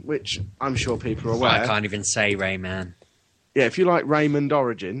Rayman, which I'm sure people are on. aware... I can't even say Rayman. Yeah, if you like Raymond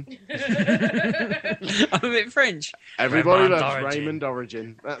Origin... I'm a bit French. Everybody Rayman loves Origin. Raymond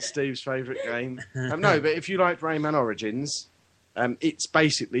Origin. That's Steve's favourite game. No, but if you liked Rayman Origins, it's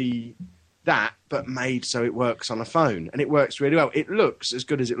basically that, but made so it works on a phone, and it works really well. It looks as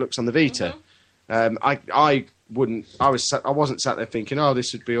good as it looks on the Vita. I wasn't sat there thinking, oh,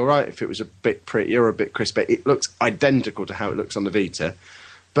 this would be all right if it was a bit prettier or a bit crisper. It looks identical to how it looks on the Vita,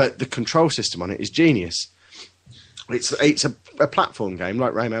 but the control system on it is genius. It's a platform game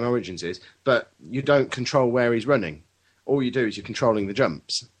like Rayman Origins is, but you don't control where he's running. All you do is you're controlling the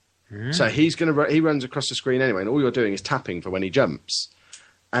jumps. So he runs across the screen anyway, and all you're doing is tapping for when he jumps.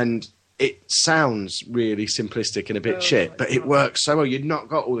 And it sounds really simplistic and a bit shit, but it works so well. You've not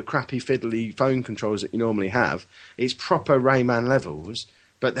got all the crappy fiddly phone controls that you normally have. It's proper Rayman levels,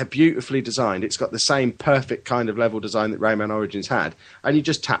 but they're beautifully designed. It's got the same perfect kind of level design that Rayman Origins had, and you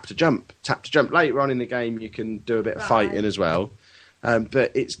just tap to jump. Tap to jump. Later on in the game, you can do a bit of fighting as well.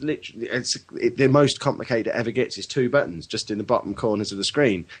 But it's literally the most complicated it ever gets is 2 buttons just in the bottom corners of the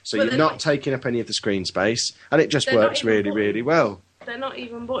screen. So But you're they're not not- taking up any of the screen space, and it just They're not works even really, buttons. really well. They're not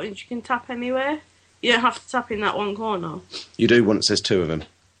even buttons. You can tap anywhere. You don't have to tap in that one corner. You do once there's 2 of them.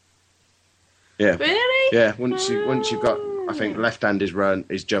 Yeah. Really? Yeah, once you've got, I think left hand is run,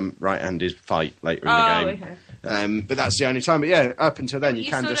 is jump, right hand is fight later in the game. Okay. But that's the only time. But yeah, up until then, you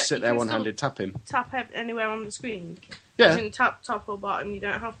You can still just don't- sit you there can one-handed tapping. Tap anywhere on the screen. Yeah. You can tap top or bottom. You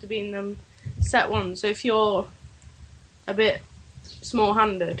don't have to be in them set ones. So if you're a bit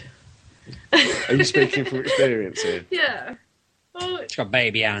small-handed. Are you speaking from experience here? Yeah. Oh, It's got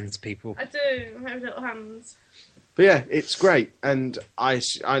baby hands, people. I do. I have little hands. But yeah, it's great, and I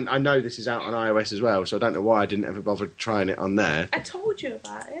know this is out on iOS as well, so I don't know why I didn't ever bother trying it on there. I told you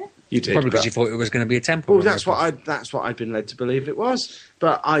about it. You did, Probably because but- you thought it was going to be a Temple Well, Run that's rip-off. what I'd been led to believe it was.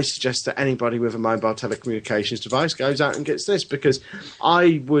 But I suggest that anybody with a mobile telecommunications device goes out and gets this, because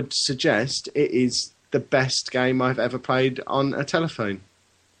I would suggest it is the best game I've ever played on a telephone.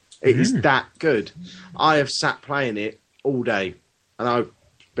 It is that good. I have sat playing it all day, and I've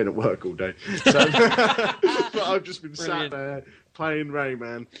been at work all day. So, but I've just been sat there playing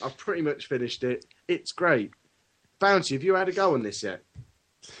Rayman. I've pretty much finished it. It's great. Bouncy, have you had a go on this yet?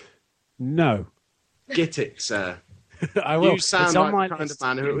 No. Get it, sir. I will. You sound It's on like my the kind list. of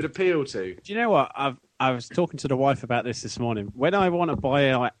man who it would appeal to. Do you know what? I was talking to the wife about this morning. When I want to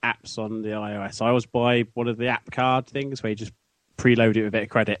buy like, apps on the iOS, I always buy one of the app card things where you just preload it with a bit of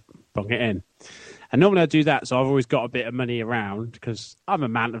credit, bung it in. And normally I do that, so I've always got a bit of money around because I'm a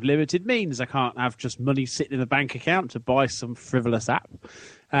man of limited means. I can't have just money sitting in the bank account to buy some frivolous app.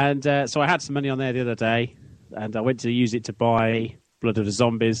 And so I had some money on there the other day, and I went to use it to buy Blood of the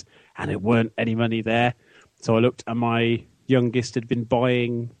Zombies, and there weren't any money there. So I looked, and my youngest had been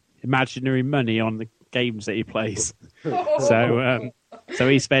buying imaginary money on the games that he plays. So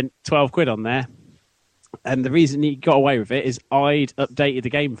he spent 12 quid on there. And the reason he got away with it is I'd updated the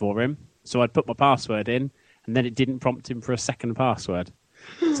game for him. So I'd put my password in, and then it didn't prompt him for a second password.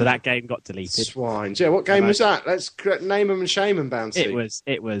 So that game got deleted. Swines. Yeah, what game was that? Let's name them and shame them, Bouncy.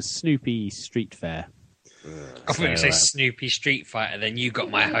 It was Snoopy Street Fair. I thought you were going to say Snoopy Street Fighter, then you got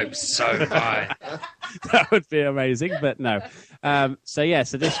my hopes so high. That would be amazing, but no. So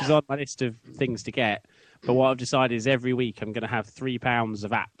this was on my list of things to get. But what I've decided is every week I'm going to have £3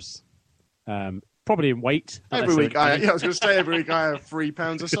 of apps probably in weight. not Every week, necessarily- I was going to say every week I have 3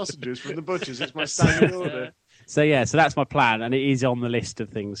 pounds of sausages from the butchers. It's my standard order. So that's my plan, and it is on the list of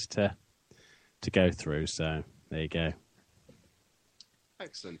things to go through. So there you go.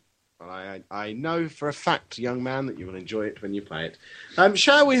 Excellent. Well, I know for a fact, young man, that you will enjoy it when you play it.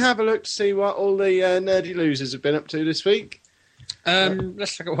 Shall we have a look to see what all the nerdy losers have been up to this week?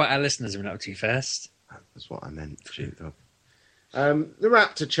 Let's look at what our listeners have been up to first. That's what I meant. Shoot up. The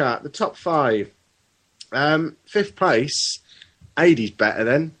Raptor chart, the top 5. 5th place. Adie's better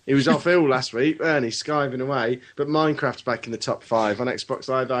then. He was off ill last week, and he's skiving away. But Minecraft's back in the top 5 on Xbox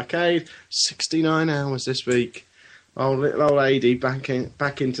Live Arcade. 69 hours this week. Oh, little old AD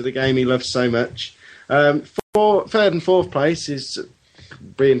back into the game he loves so much. 3rd and 4th place is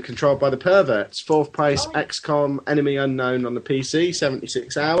being controlled by the perverts. 4th place, XCOM Enemy Unknown on the PC,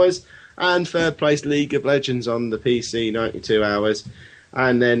 76 hours. And 3rd place, League of Legends on the PC, 92 hours.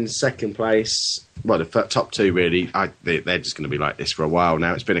 And then 2nd place, well, the top 2 really, they're just going to be like this for a while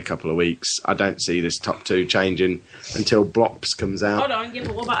now. It's been a couple of weeks. I don't see this top 2 changing until Blops comes out. Hold on,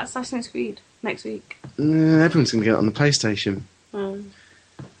 but what about Assassin's Creed next week? Everyone's going to get it on the PlayStation.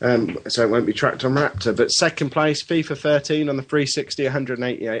 So it won't be tracked on Raptor. But 2nd place, FIFA 13 on the 360,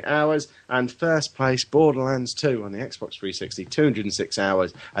 188 hours. And 1st place, Borderlands 2 on the Xbox 360, 206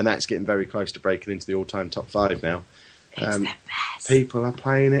 hours. And that's getting very close to breaking into the all-time top 5 now. It's the best. People are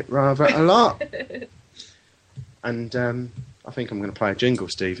playing it rather a lot. And I think I'm going to play a jingle,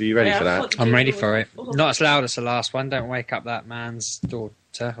 Steve. Are you ready for that? I'm ready for it. Not as loud as the last one. Don't wake up that man's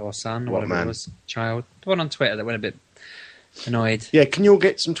daughter or son or What whatever man? it was. Child. The one on Twitter that went a bit annoyed. Yeah, can you all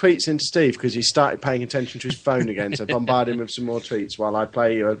get some tweets into Steve? Because he started paying attention to his phone again, so bombard him with some more tweets while I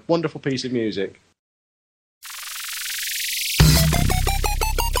play you a wonderful piece of music.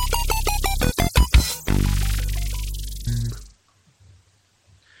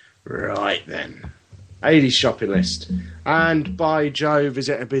 Right then. 80s shopping list. And by Jove, is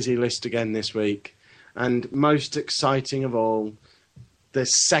it a busy list again this week? And most exciting of all, the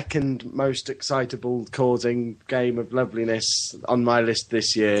second most excitable causing game of loveliness on my list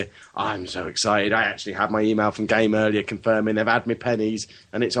this year. I'm so excited. I actually had my email from Game earlier confirming they've had me pennies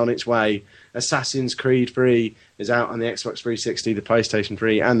and it's on its way. Assassin's Creed 3 is out on the Xbox 360, the PlayStation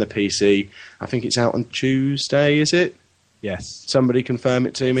 3 and the PC. I think it's out on Tuesday, is it? Yes. Somebody confirm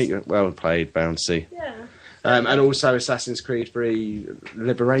it to me. Well played, Bouncy. Yeah. And also Assassin's Creed 3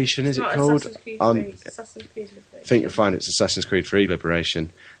 Liberation, is it Not called? Assassin's Creed On, 3, it's Assassin's Creed Liberation. I think you'll find it's Assassin's Creed 3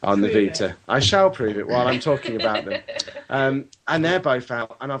 Liberation on the Prove Vita. it. I shall prove it while I'm talking about them. And they're both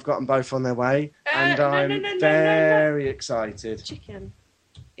out, and I've got them both on their way, and no, I'm no. very excited. Chicken.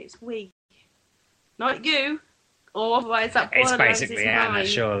 It's we. Not you. Or otherwise that It's Borderlands basically is Anna, mine.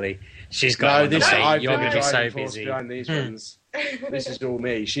 surely. She's No, got this I've You're been going to be so driving force busy. behind these ones. This is all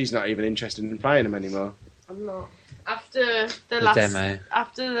me. She's not even interested in playing them anymore. I'm not. After the The last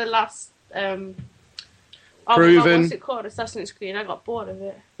demo. Proven. What's it called? Assassin's Creed. I got bored of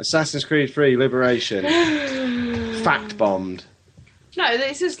it. Assassin's Creed 3 Liberation. Fact bombed. No,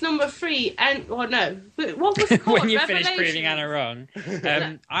 this is number 3. And no, what was it called? When you finish Revelation. proving Anna wrong,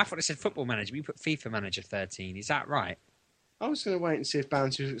 I thought it said Football Manager. We put FIFA Manager 13. Is that right? I was going to wait and see if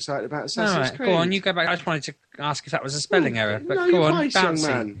Bouncy was excited about All Assassin's right, Creed. go on. You go back. I just wanted to ask if that was a spelling error. But no, go you're on, nice, young Bouncy.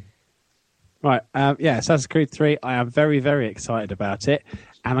 man. Right, Assassin's Creed 3, I am very, very excited about it,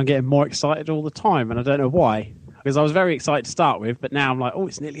 and I'm getting more excited all the time, and I don't know why. Because I was very excited to start with, but now I'm like, oh,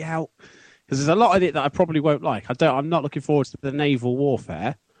 it's nearly out. Because there's a lot of it that I probably won't like. I'm not looking forward to the naval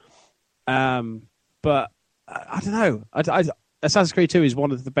warfare, but I don't know. Assassin's Creed 2 is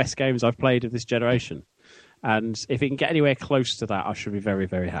one of the best games I've played of this generation, and if it can get anywhere close to that, I should be very,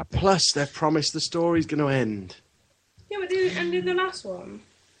 very happy. Plus, they've promised the story's going to end. Yeah, but did it end in the last one?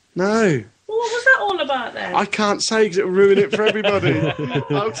 No. Well, what was that all about then? I can't say because it'll ruin it for everybody.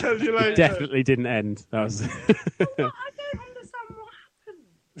 I'll tell you later. Definitely didn't end. That was. I don't understand what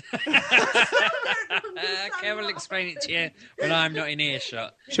happened. Okay, we'll explain it to you when I'm not in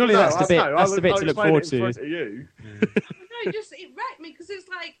earshot. Surely that's the bit. That's the bit to look forward to. You. No, it wrecked me because it's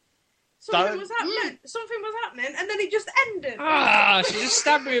like something was happening, and then it just ended. Ah, she just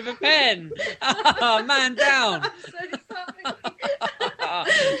stabbed me with a pen. Oh, man down.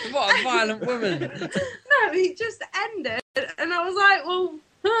 What a violent woman. No, it just ended, and I was like, well,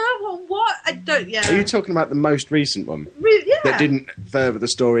 what? I don't. Yeah. Are you talking about the most recent one Yeah. that didn't further the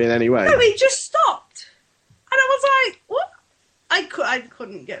story in any way? No, it just stopped, and I was like, what? I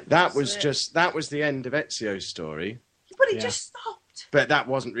couldn't get. That past was it. that was the end of Ezio's story. But it just stopped. But that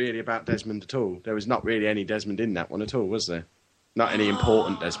wasn't really about Desmond at all. There was not really any Desmond in that one at all, was there? Not any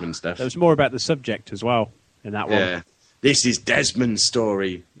important Desmond stuff. There was more about the subject as well in that one. Yeah. This is Desmond's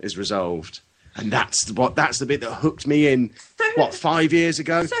story is resolved. And that's the bit that hooked me in. What, 5 years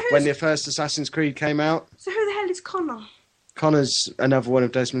ago, when the first Assassin's Creed came out? So who the hell is Connor? Connor's another one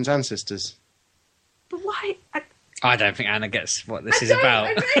of Desmond's ancestors. But why? I don't think Anna gets what this is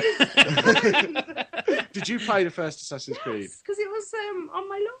about. Did you play the first Assassin's Creed? Because it was on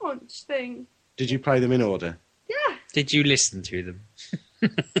my launch thing. Did you play them in order? Yeah. Did you listen to them?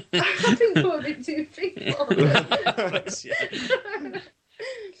 I've been called it to people.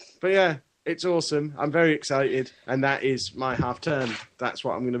 But yeah, it's awesome. I'm very excited, and that is my half term. That's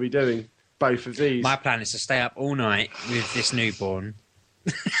what I'm going to be doing. Both of these. My plan is to stay up all night with this newborn.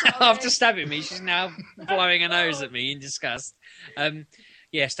 After stabbing me, she's now blowing her nose at me in disgust.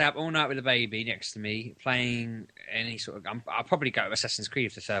 Stay up all night with the baby next to me, playing any sort of... I'll probably go to Assassin's Creed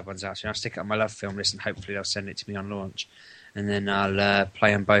if the third one's out. So I'll stick it on my love film list and hopefully they'll send it to me on launch. And then I'll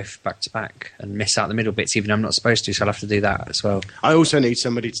play them both back to back and miss out the middle bits, even though I'm not supposed to, so I'll have to do that as well. I also need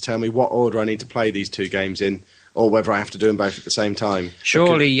somebody to tell me what order I need to play these two games in, or whether I have to do them both at the same time.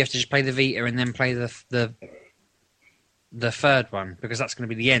 Surely you have to just play the Vita and then play the third one, because that's going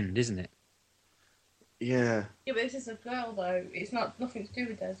to be the end, isn't it? Yeah. Yeah, but this is a girl, though. It's nothing to do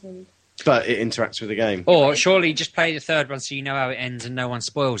with Desmond. But it interacts with the game. Or surely just play the third one so you know how it ends and no one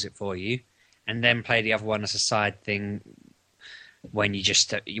spoils it for you, and then play the other one as a side thing when you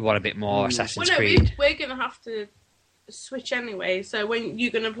want a bit more Assassin's Creed. We're going to have to switch anyway, so when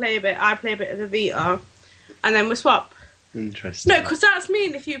you're going to play a bit, I play a bit of the Vita, and then we'll swap. Interesting. No, because that's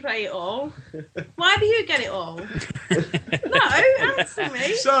mean if you play it all. Why do you get it all? No, answer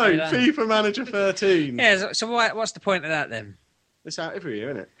me. So, FIFA Manager 13. Yeah, so what's the point of that then? It's out every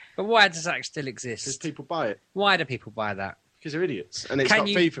year, isn't it? But why does that still Because exist? people buy it. Why do people buy that? Because they're idiots. And it's got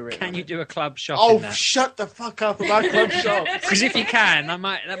FIFA written Can on you it. do a club shop Oh, in that? shut the fuck up about club shop. Because if you can, that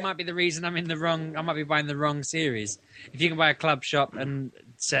might be the reason I'm in the wrong. I might be buying the wrong series. If you can buy a club shop and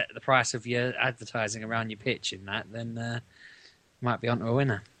set the price of your advertising around your pitch in that, then might be onto a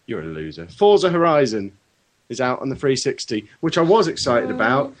winner. You're a loser. Forza Horizon is out on the 360, which I was excited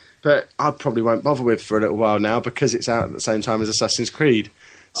about, but I probably won't bother with for a little while now because it's out at the same time as Assassin's Creed.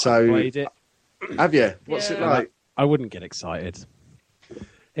 So, I played it. Have you? What's it like? I wouldn't get excited.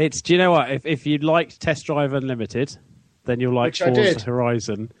 Do you know what? If you liked Test Drive Unlimited, then you'll like Which I Forza did.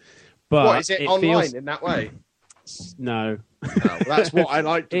 Horizon. But What, is it online feels, in that way? no. Oh, well, that's what I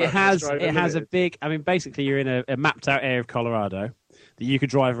liked about It has Test Drive a Unlimited. big. I mean, basically, you're in a mapped out area of Colorado that you could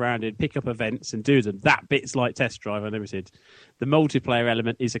drive around in, pick up events, and do them. That bit's like Test Drive Unlimited. The multiplayer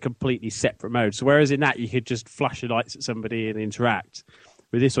element is a completely separate mode. So whereas in that you could just flash your lights at somebody and interact,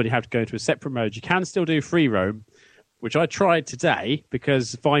 with this one you have to go into a separate mode. You can still do free roam, which I tried today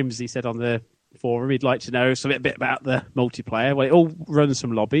because Vimesy said on the forum he'd like to know a bit about the multiplayer. Well, it all runs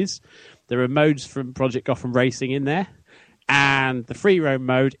from lobbies. There are modes from Project Gotham Racing in there. And the free roam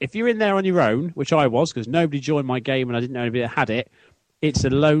mode, if you're in there on your own, which I was because nobody joined my game and I didn't know anybody that had it, it's a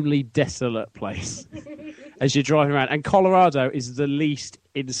lonely, desolate place as you're driving around. And Colorado is the least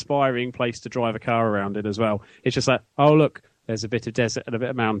inspiring place to drive a car around in as well. It's just like, oh, look, there's a bit of desert and a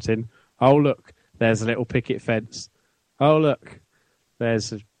bit of mountain. Oh, look, there's a little picket fence. Oh, look,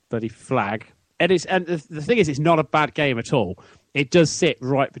 there's a bloody flag. And the thing is, it's not a bad game at all. It does sit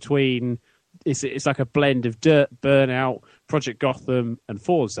right between... It's like a blend of Dirt, Burnout, Project Gotham, and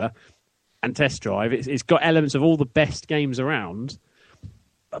Forza, and Test Drive. It's got elements of all the best games around,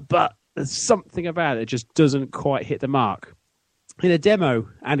 but there's something about it that just doesn't quite hit the mark. In a demo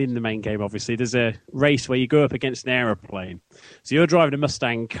and in the main game, obviously, there's a race where you go up against an aeroplane. So you're driving a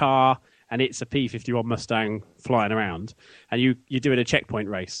Mustang car, and it's a P-51 Mustang flying around, and you're doing a checkpoint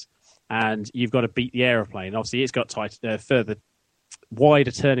race, and you've got to beat the aeroplane. Obviously, it's got further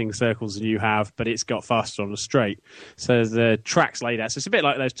wider turning circles than you have, but it's got faster on the straight. So the track's laid out. So it's a bit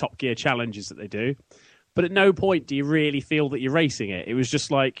like those Top Gear challenges that they do. But at no point do you really feel that you're racing it. It was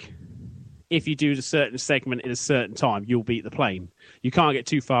just like, if you do a certain segment in a certain time, you'll beat the plane. You can't get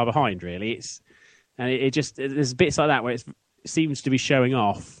too far behind, really. There's bits like that where it seems to be showing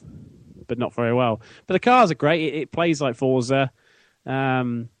off, but not very well. But the cars are great. It plays like Forza.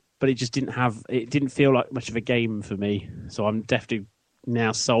 But it just didn't feel like much of a game for me. So I'm definitely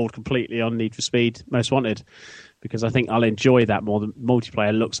now sold completely on Need for Speed Most Wanted because I think I'll enjoy that more. The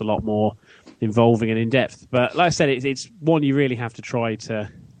multiplayer looks a lot more involving and in-depth. But like I said, it's one you really have to try to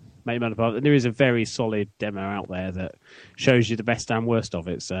make money of. And there is a very solid demo out there that shows you the best and worst of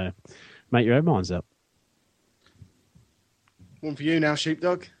it. So make your own minds up. One for you now,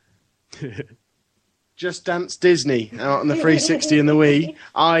 Sheepdog. Just Dance Disney out on the 360 and the Wii.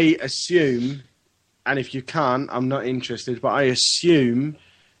 I assume, and if you can't, I'm not interested, but I assume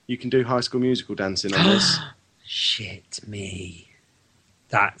you can do High School Musical dancing on this. Shit me.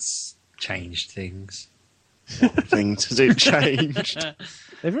 That's changed things. What things has it changed?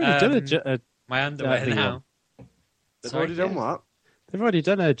 They've already done My underwear thing now. They've Sorry, already done yeah. what? They've already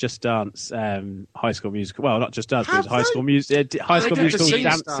done a Just Dance High School Musical. Well, not Just Dance, but Have it was High they? School Music. High School They did the Musical Scene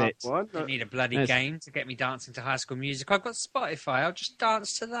Dance Star It. one. I need a bloody Yes. game to get me dancing to High School Music. I've got Spotify. I'll just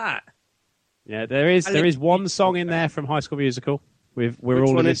dance to that. Yeah, there is one song in there from High School Musical. We're Which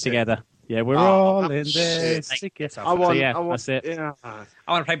all one in this is it? together. Yeah, we're Oh, all in shit. this together. I want, yeah, I want, that's it. Yeah. I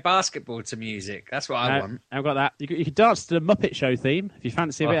want to play basketball to music. That's what I want. I've got that. You can dance to the Muppet Show theme if you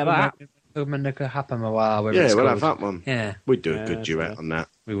fancy a bit of that. Yeah, We'll have that one. Yeah, We'd do a Yeah, good that's duet right. on that.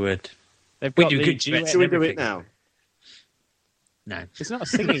 we would. They've We got do the good duets. Should we do everything. it now? No. It's not a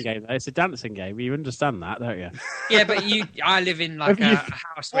singing game, though. It's a dancing game. You understand that, don't you? Yeah, but I live in like Have a you-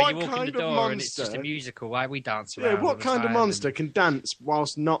 house where What you walk in kind the of door and it's just a monster? musical. Why we dance Yeah, around? what all the kind of time monster can dance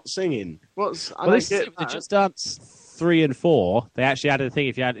whilst not singing? I Well, don't this get the that. Just Dance 3 and 4. They actually added a thing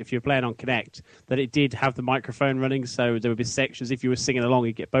if you're playing on Connect that it did have the microphone running, so there would be sections if you were singing along,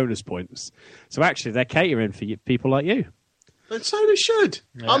 you'd get bonus points. So actually, they're catering for people like you. And so they should.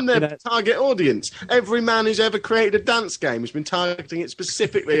 I'm their You know- target audience. Every man who's ever created a dance game has been targeting it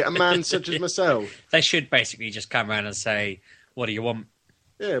specifically at a man such as myself. They should basically just come around and say, "What do you want?"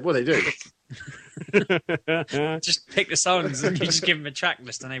 Yeah, well, they do. Just pick the songs and you just give them a track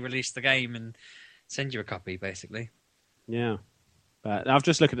list and they release the game and send you a copy, basically. Yeah. But I've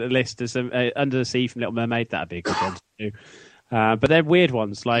just looked at the list. There's some Under the Sea from Little Mermaid. That'd be a good one to do. But they're weird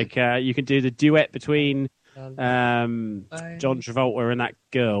ones. Like you can do the duet between John Travolta and that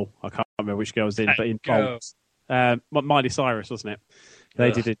girl. I can't remember which girl was in, but in girl. Bolt. Miley Cyrus, wasn't it? They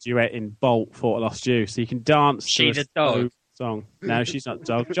Ugh. did a duet in Bolt, Thought I Lost You. So you can dance She to a the dog? slow song. No, she's not the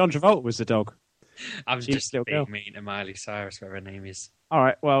dog. John Travolta was the dog. I'm She's just little being girl. mean to Miley Cyrus, whatever her name is. All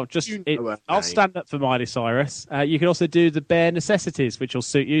right, well, just You know her I'll name. stand up for Miley Cyrus. You can also do the bare necessities, which will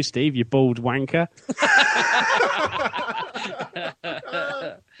suit you, Steve, you bald wanker.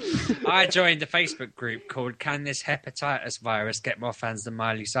 I joined a Facebook group called "Can This Hepatitis Virus Get More Fans Than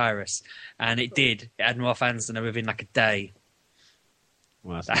Miley Cyrus?" And it did. It had more fans than her within like a day.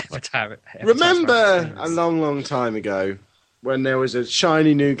 Well, That hepatitis Remember virus. a long, long time ago when there was a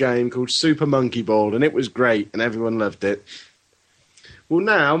shiny new game called Super Monkey Ball and it was great and everyone loved it? Well,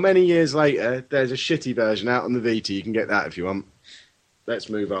 now, many years later, there's a shitty version out on the Vita. You can get that if you want. Let's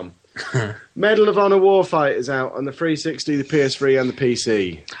move on. Medal of Honor Warfighter's out on the 360, the PS3 and the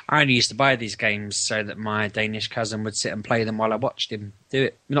PC. I only used to buy these games so that my Danish cousin would sit and play them while I watched him do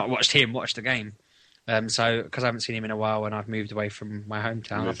it. Not watched him, watched the game. So, because I haven't seen him in a while and I've moved away from my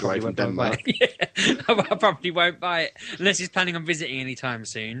hometown, I Moved away probably from won't buy it. Yeah, I probably won't buy it. Unless he's planning on visiting anytime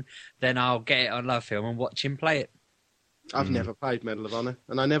soon, then I'll get it on Love Film and watch him play it. I've never played Medal of Honor,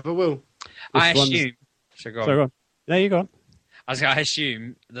 and I never will. I one's- assume... So go on. So go on. There you go. On. I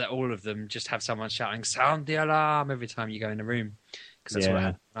assume that all of them just have someone shouting "Sound the alarm" every time you go in the room, because that's what Yeah.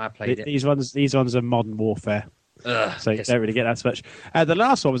 happened when I played it. These ones are modern warfare, Ugh, so you yes. don't really get that so much. The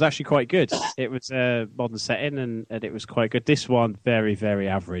last one was actually quite good. It was a modern setting, and it was quite good. This one, very, very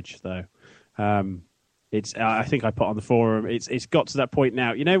average, though. It's I think I put on the forum. It's got to that point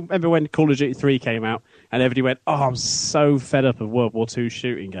now. You know, remember when Call of Duty 3 came out, and everybody went, "Oh, I'm so fed up of World War II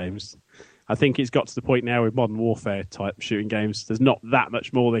shooting games." I think it's got to the point now with modern warfare type shooting games. There's not that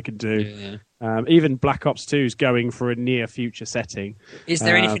much more they can do. Yeah. Even Black Ops 2 is going for a near future setting. Is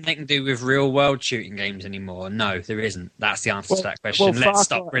there anything they can do with real world shooting games anymore? No, there isn't. That's the answer to that question. Well, Let's Far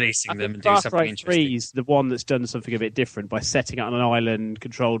stop Cry- releasing I them think and do Far something Cry interesting. 3 is the one that's done something a bit different by setting up on an island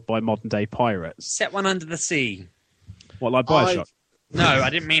controlled by modern day pirates. Set one under the sea. What, like Bioshock? No, I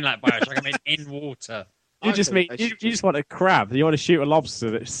didn't mean like Bioshock. I mean in water. You just mean you just want a crab. You want to shoot a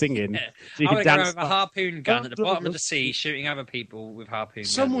lobster that's singing. Yeah. So you I can want to go dance. with a harpoon gun at the bottom of the sea, shooting other people with harpoon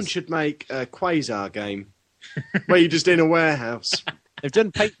Someone guns. should make a Quasar game where you're just in a warehouse. They've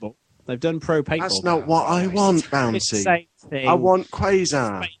done paintball. They've done pro paintball. That's not what I want, It's the Bouncy. same thing. I want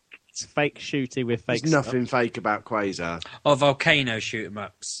Quasar. It's fake shooting with fake There's stuff. nothing fake about Quasar. Or volcano shoot 'em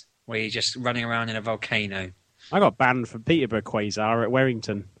ups, where you're just running around in a volcano. I got banned from Peterborough Quasar at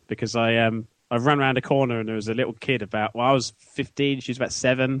Warrington because I ran around a corner and there was a little kid I was 15, she was about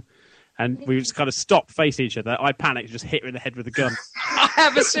 7, and we just kind of stopped facing each other. I panicked, just hit her in the head with a gun. I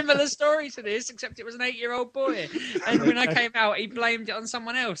have a similar story to this, except it was an 8-year-old boy. And when I came out, he blamed it on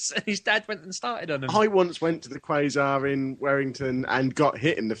someone else, and his dad went and started on him. I once went to the Quasar in Warrington and got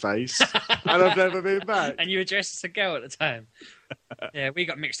hit in the face, and I've never been back. And you were dressed as a girl at the time. Yeah, we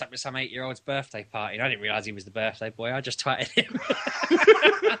got mixed up with some 8-year-old's birthday party, and I didn't realise he was the birthday boy. I just twatted him.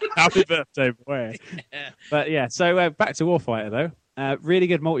 Happy birthday, boy. Yeah. But yeah, so back to Warfighter though. Really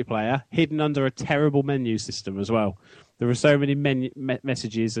good multiplayer, hidden under a terrible menu system as well. There are so many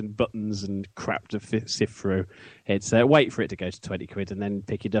messages and buttons and crap to sift through. It's wait for it to go to 20 quid and then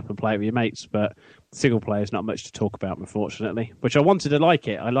pick it up and play it with your mates. But single player is not much to talk about, unfortunately. Which I wanted to like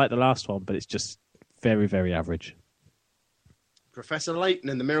it. I like the last one, but it's just very, very average. Professor Layton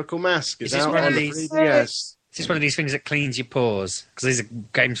and the Miracle Mask is this out one on of the these- 3DS. It's just one of these things that cleans your pores, because these are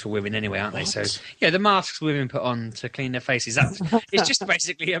games for women anyway, aren't they? So, yeah, the masks women put on to clean their faces. It's just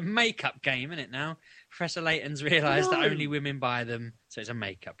basically a makeup game, isn't it now? Professor Layton's realised that only women buy them, so it's a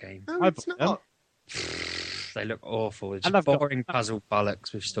makeup game. No, it's not. They look awful. It's And I've got- boring puzzle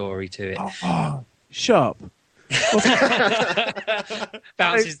bollocks with story to it. Shut up.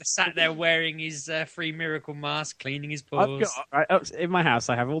 Bouncy's sat there wearing his free miracle mask, cleaning his pores. In my house,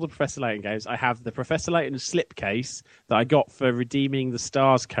 I have all the Professor Layton games. I have the Professor Layton slipcase that I got for redeeming the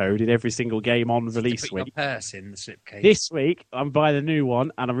stars code in every single game on release Put your week. purse in the slipcase. This week, I'm buying a new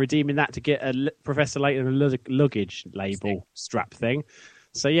one, and I'm redeeming that to get a Professor Layton luggage label strap thing.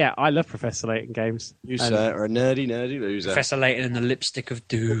 So yeah, I love Professor Layton games. You, And- sir, are a nerdy loser. Professor Layton and the lipstick of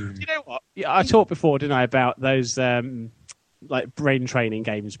doom. You know what? Yeah, I talked before, didn't I, about those like brain training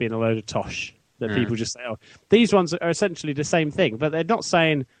games being a load of tosh that people just say, oh, these ones are essentially the same thing, but they're not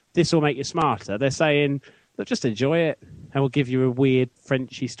saying this will make you smarter. They're saying, look, just enjoy it, and we'll give you a weird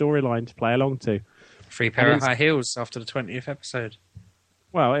Frenchy storyline to play along to. Free pair of high heels after the 20th episode.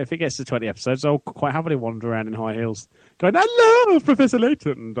 Well, if it gets to 20 episodes, I'll quite happily wander around in high heels going, I love Professor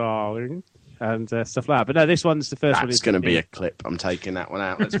Layton, darling, and stuff like that. But no, this one's the first one. That's going to be a clip. I'm taking that one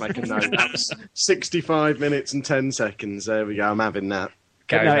out. Let's make a note. That was 65 minutes and 10 seconds. There we go. I'm having that.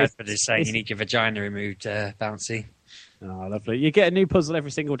 Gary no, Radford is saying you need your vagina removed, Bouncy. Oh, lovely. You get a new puzzle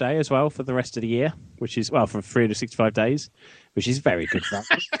every single day as well for the rest of the year, which is, well, for 365 days, which is very good fun.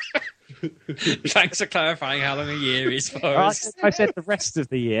 Thanks for clarifying how long a year is for I us. said the rest of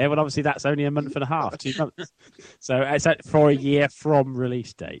the year, well, obviously that's only a month and a half, 2 months. So it's for a year from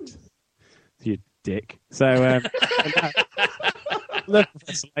release date. You dick. So, look,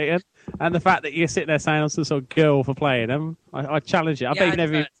 Professor Layton, and the fact that you're sitting there saying I'm some sort of girl for playing them, I challenge you. I bet you've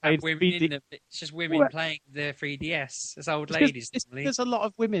never even played women 3D. in them. It's just women What? playing the 3DS. It's old Because ladies, normally. there's a lot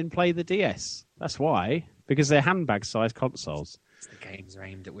of women play the DS. That's why. Because they're handbag-sized consoles. The games are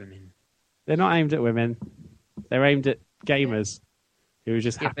aimed at women. They're not aimed at women. They're aimed at gamers who are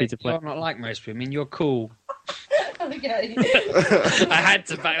just happy to play. You're not like most women. You're cool. Okay. I had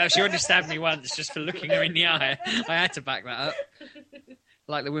to back that up. She already stabbed me once just for looking her in the eye. I had to back that up.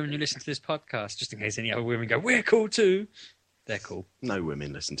 Like the women who listen to this podcast, just in case any other women go, we're cool too. They're cool. No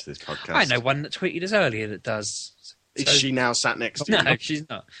women listen to this podcast. I know one that tweeted us earlier that does. Is So- she now sat next to you? No, she's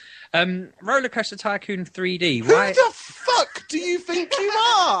not. Roller Coaster Tycoon 3D. Who Why? the fuck do you think you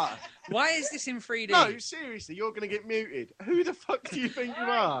are? Why is this in 3D? No, seriously, you're going to get muted. Who the fuck do you think you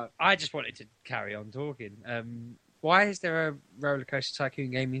are? I just wanted to carry on talking. Why is there a Roller Coaster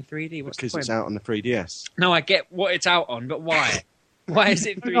Tycoon game in 3D? What's Because the it's point? out on the 3DS. No, I get what it's out on, but why? Why is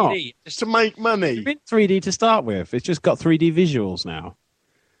it Why not? 3D? Just to make money. It's been 3D to start with. It's just got 3D visuals now.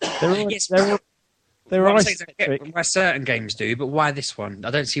 They're all, Yes, they're What I'm all saying is I get isometric. why certain games do, but why this one? I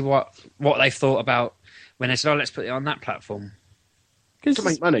don't see what they thought about when they said, "Oh, let's put it on that platform." To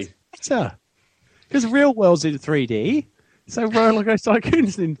make money. Because real world's in 3D, so Roller Coaster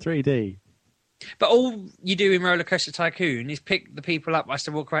Tycoon's in 3D. But all you do in Roller Coaster Tycoon is pick the people up as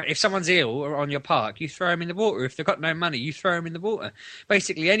to walk around. If someone's ill or on your park, you throw them in the water. If they've got no money, you throw them in the water.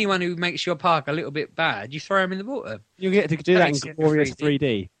 Basically, anyone who makes your park a little bit bad, you throw them in the water. You get to do That that in makes it glorious 3D.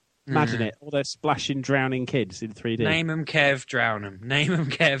 3D. Imagine it, all those splashing, drowning kids in 3D. Name them, Kev, drown them. Name them,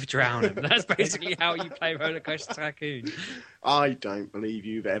 Kev, drown them. That's basically how you play Roller Coaster Tycoon. I don't believe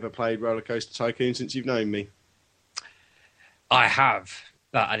you've ever played Roller Coaster Tycoon since you've known me. I have,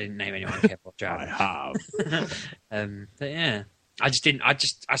 but I didn't name anyone Kev or drown. I have. But yeah, I just didn't.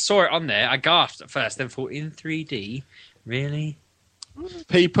 I saw it on there. I gasped at first, then thought in 3D. Really?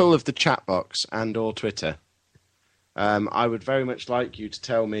 People of the chat box and or Twitter, I would very much like you to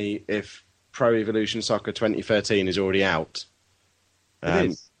tell me if Pro Evolution Soccer 2013 is already out. It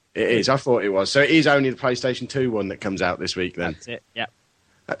is. It is. I thought it was. So it is only the PlayStation 2 one that comes out this week then. That's it, yeah.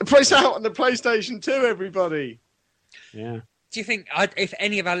 It's out on the PlayStation 2, everybody. Yeah. Do you think if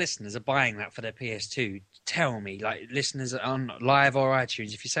any of our listeners are buying that for their PS2, tell me, like listeners on live or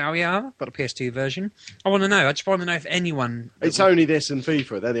iTunes, if you say, "Oh yeah, I've got a PS2 version," I want to know. I just want to know if anyone. It's only this and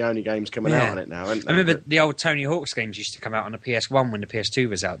FIFA. They're the only games coming out on it now, aren't they? I remember the old Tony Hawk's games used to come out on the PS1 when the PS2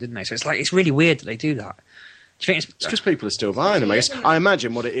 was out, didn't they? So it's really weird that they do that. Do you think It's because people are still buying them, I guess. I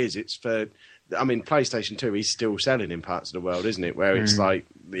imagine what it is, it's for... I mean, PlayStation 2 is still selling in parts of the world, isn't it? Where it's like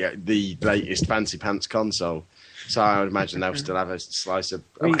the latest fancy pants console. So I would imagine they'll still have a slice of.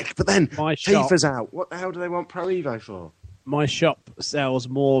 But then FIFA's out. What the hell do they want Pro Evo for? My shop sells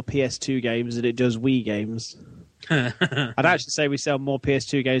more PS2 games than it does Wii games. I'd actually say we sell more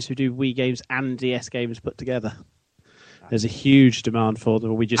PS2 games who do Wii games and DS games put together. There's a huge demand for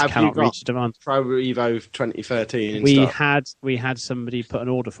them. We just cannot reach the demand. Pro Evo 2013 in stock? We had somebody put an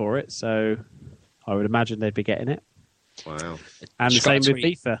order for it, so I would imagine they'd be getting it. Wow. And the same with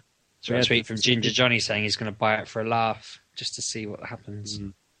FIFA. So a tweet from Ginger Johnny saying he's going to buy it for a laugh just to see what happens.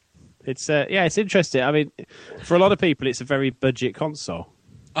 It's it's interesting. I mean, for a lot of people, it's a very budget console.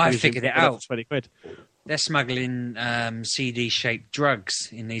 I figured it out. 20 quid. They're smuggling CD-shaped drugs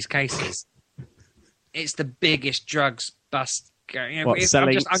in these cases. It's the biggest drugs bust.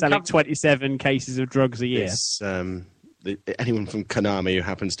 Selling 27 cases of drugs a year? Anyone from Konami who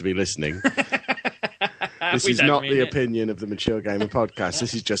happens to be listening... This is not the opinion of the Mature Gamer podcast.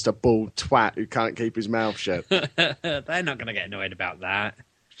 This is just a bald twat who can't keep his mouth shut. They're not going to get annoyed about that.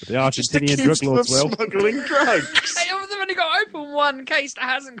 The Argentinian drug lords will. Smuggling drugs. They've only got to open one case that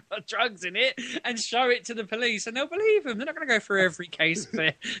hasn't got drugs in it and show it to the police, and they'll believe them. They're not going to go through every case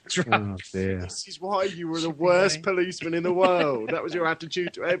for drugs. Oh, dear. This is why you were the worst policeman in the world. That was your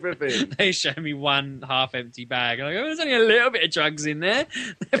attitude to everything. They show me one half-empty bag. I'm like, there's only a little bit of drugs in there.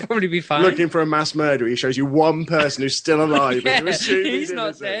 They'll probably be fine. Looking for a mass murderer, he shows you one person who's still alive. Yeah, and you assume he's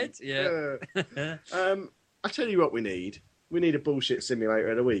not dead. Yeah. I tell you what we need. We need a bullshit simulator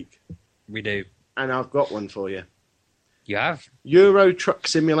of the week. We do. And I've got one for you. You have? Euro Truck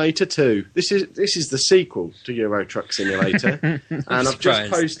Simulator 2. This is the sequel to Euro Truck Simulator. And I've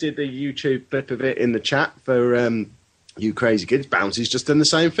just posted the YouTube clip of it in the chat for you crazy kids. Bouncy's just done the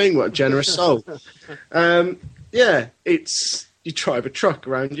same thing. What a generous soul. It's you drive a truck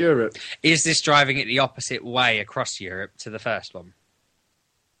around Europe. Is this driving it the opposite way across Europe to the first one?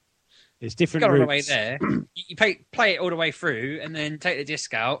 It's different all routes. the way there. You play it all the way through, and then take the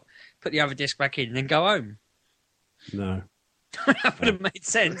disc out, put the other disc back in, and then go home. No. That would have made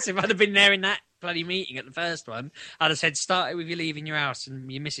sense if I'd have been there in that bloody meeting at the first one. I'd have said, start it with you leaving your house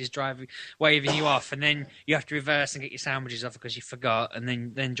and your missus waving you off, and then you have to reverse and get your sandwiches off because you forgot, and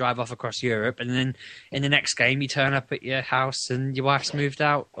then drive off across Europe, and then in the next game you turn up at your house and your wife's moved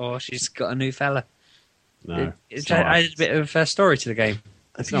out or she's got a new fella. No. It added a bit of a story to the game.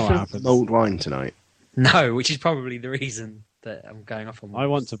 Have you had mulled wine tonight? No, which is probably the reason that I'm going off on. I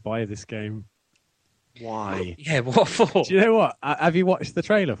want to buy this game. Why? Yeah, what for? Do you know what? Have you watched the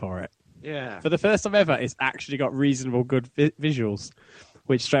trailer for it? Yeah. For the first time ever, it's actually got reasonable good visuals,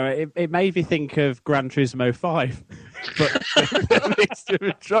 which it made me think of Gran Turismo 5, but mixed with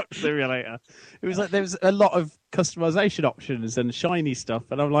a truck simulator. It was like there was a lot of customization options and shiny stuff,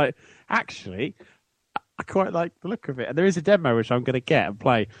 and I'm like, actually, I quite like the look of it. And there is a demo which I'm going to get and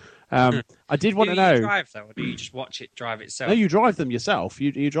play. I did want to know. Do you drive though, or do you just watch it drive itself? No, you drive them yourself.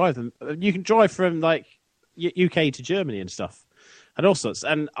 You drive them. You can drive from like UK to Germany and stuff, and all sorts.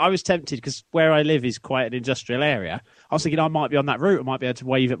 And I was tempted because where I live is quite an industrial area. I was thinking I might be on that route. I might be able to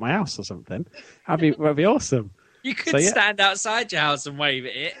wave at my house or something. That'd be awesome. You could stand outside your house and wave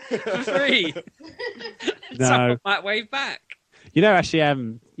at it for free. No, someone might wave back. You know,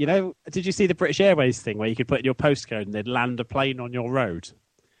 actually, did you see the British Airways thing where you could put in your postcode and they'd land a plane on your road?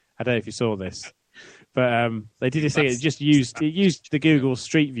 I don't know if you saw this, but they did this thing. It just used the Google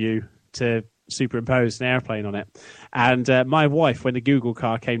Street View to superimpose an airplane on it. And my wife, when the Google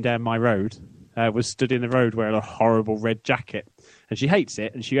car came down my road, was stood in the road wearing a horrible red jacket. And she hates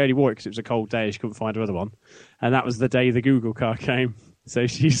it, and she only wore it because it was a cold day and she couldn't find her other one. And that was the day the Google car came. So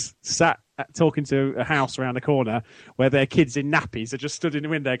she's sat talking to a house around the corner where their kids in nappies are just stood in the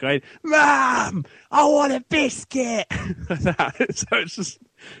window going, "Mum, I want a biscuit." So it just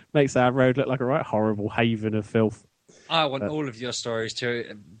makes our road look like a right horrible haven of filth. I want all of your stories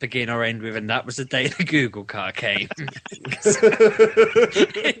to begin or end with, and that was the day the Google car came.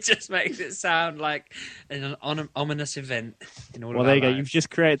 It just makes it sound like an ominous event. Well, there you go. You've just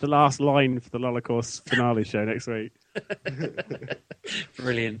created the last line for the Holocaust finale show next week.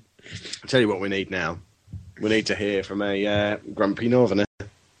 Brilliant. I'll tell you what we need now. We need to hear from a grumpy northerner.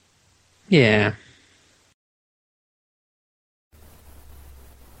 Yeah.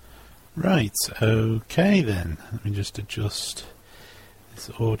 Right, okay then. Let me just adjust this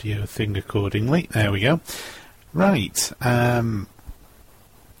audio thing accordingly. There we go. Right, I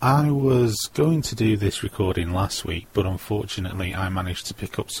was going to do this recording last week, but unfortunately I managed to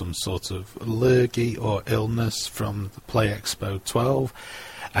pick up some sort of lurgy or illness from the Play Expo 12,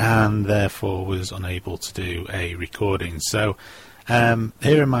 and therefore was unable to do a recording. So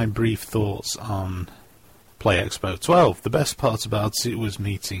here are my brief thoughts on Play Expo 12. The best part about it was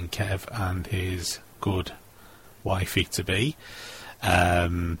meeting Kev and his good wifey-to-be.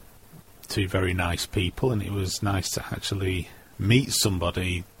 Two very nice people, and it was nice to actually meet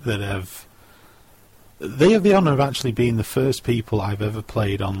somebody that they have the honour of actually being the first people I've ever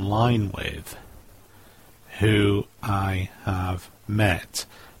played online with who I have met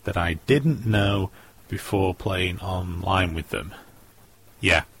that I didn't know before playing online with them.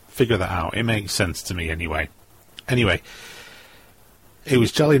 Yeah, figure that out. It makes sense to me anyway. Anyway, it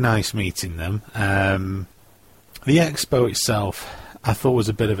was jolly nice meeting them. The expo itself, I thought, was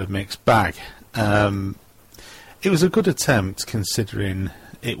a bit of a mixed bag. It was a good attempt, considering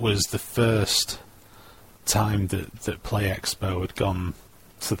it was the first time that Play Expo had gone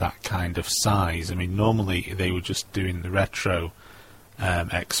to that kind of size. I mean, normally they were just doing the retro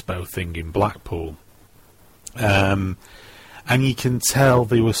expo thing in Blackpool. And you can tell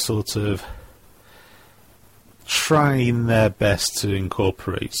they were sort of trying their best to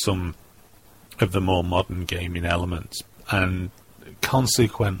incorporate some of the more modern gaming elements, and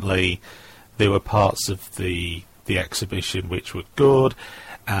consequently there were parts of the exhibition which were good,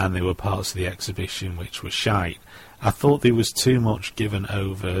 and there were parts of the exhibition which were shite. I thought there was too much given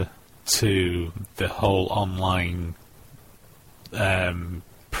over to the whole online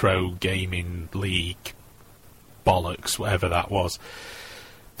pro gaming league bollocks, whatever that was.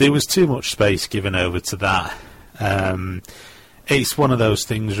 There was too much space given over to that. It's one of those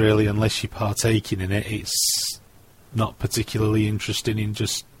things, really, unless you're partaking in it, it's not particularly interesting in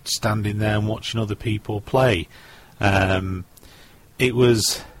just standing there and watching other people play. It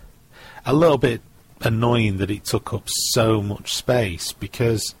was a little bit annoying that it took up so much space,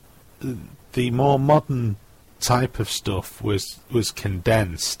 because the more modern type of stuff was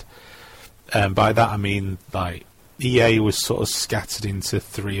condensed. By that I mean, like, EA was sort of scattered into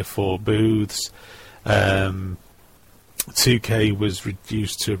 3 or 4 booths. 2K was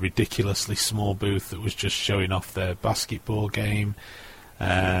reduced to a ridiculously small booth that was just showing off their basketball game.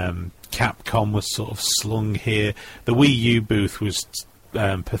 Capcom was sort of slung here. The Wii U booth was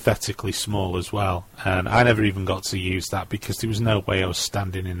pathetically small as well, and I never even got to use that because there was no way I was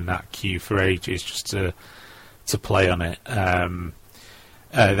standing in that queue for ages just to play on it.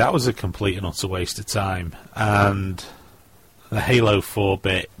 That was a complete and utter waste of time. And the Halo 4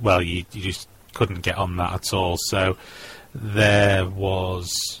 bit, well, you just couldn't get on that at all, so there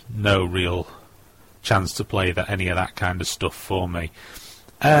was no real chance to play any of that kind of stuff for me.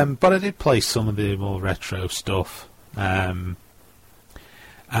 But I did play some of the more retro stuff, and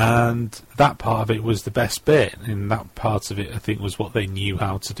that part of it was the best bit, and that part of it I think was what they knew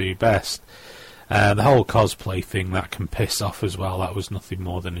how to do best. The whole cosplay thing, that can piss off as well. That was nothing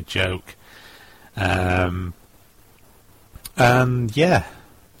more than a joke. And yeah,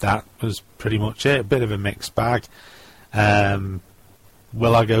 that was pretty much it. A bit of a mixed bag.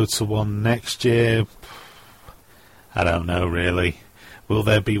 Will I go to one next year? I don't know, really. Will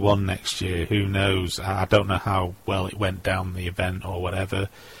there be one next year? Who knows? I don't know how well it went down the event or whatever,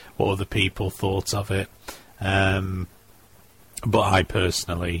 what other people thought of it. But I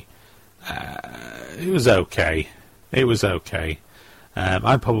personally, it was okay. It was okay.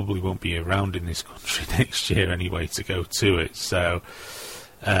 I probably won't be around in this country next year anyway to go to it, so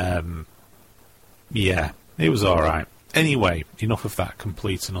yeah, it was alright. Anyway, enough of that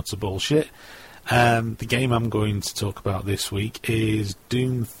complete and utter bullshit. The game I'm going to talk about this week is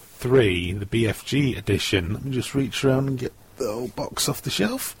Doom 3, the BFG edition. Let me just reach around and get the old box off the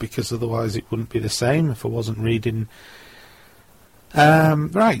shelf, because otherwise it wouldn't be the same if I wasn't reading.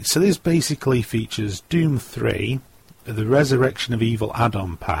 Right, so this basically features Doom 3, the Resurrection of Evil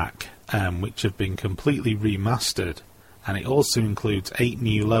add-on pack, which have been completely remastered, and it also includes 8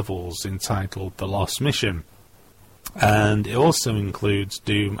 new levels entitled The Lost Mission, and it also includes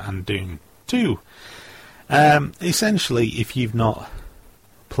Doom and Doom 2. Essentially, if you've not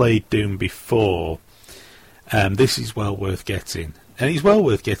played Doom before, this is well worth getting. And it's well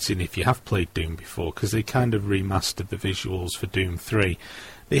worth getting if you have played Doom before, because they kind of remastered the visuals for Doom 3.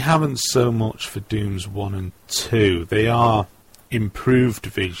 They haven't so much for Dooms 1 and 2. They are improved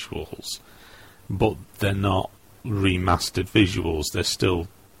visuals, but they're not remastered visuals. They're still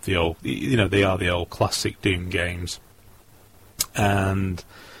the old, they are the old classic Doom games. And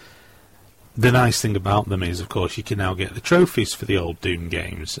the nice thing about them is, of course, you can now get the trophies for the old Doom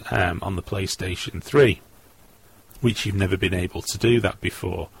games on the PlayStation 3. Which you've never been able to do that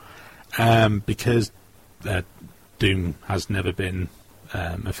before, because Doom has never been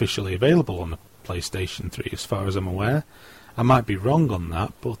officially available on the PlayStation 3, as far as I'm aware. I might be wrong on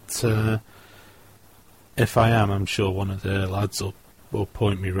that, but if I am, I'm sure one of the lads will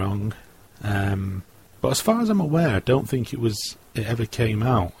point me wrong. But as far as I'm aware, I don't think it ever came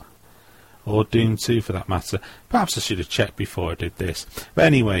out. Or Doom 2 for that matter. Perhaps I should have checked before I did this. But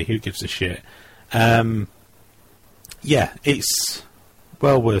anyway, who gives a shit? Yeah, it's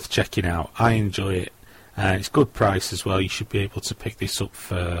well worth checking out. I enjoy it. It's good price as well. You should be able to pick this up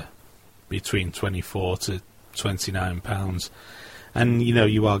for between £24 to £29. And, you know,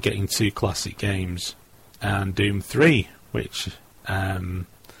 you are getting 2 classic games. And Doom 3, which, you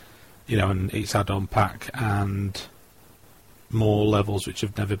know, and its add-on pack and more levels which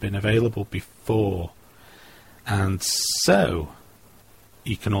have never been available before. And so,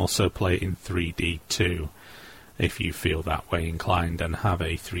 you can also play it in 3D too, if you feel that way inclined and have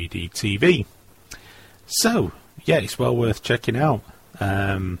a 3D TV. So, yeah, it's well worth checking out.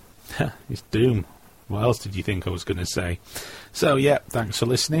 It's Doom. What else did you think I was going to say? So, yeah, thanks for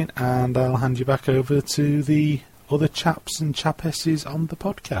listening, and I'll hand you back over to the other chaps and chapesses on the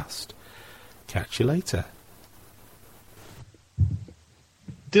podcast. Catch you later.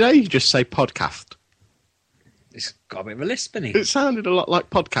 Did I just say podcast? It's got a bit of a lisp, hasn't It sounded a lot like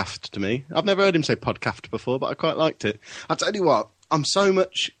podcast to me. I've never heard him say podcast before, but I quite liked it. I'll tell you what, I'm so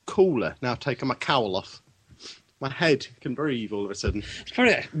much cooler now taking my cowl off. My head can breathe all of a sudden. It's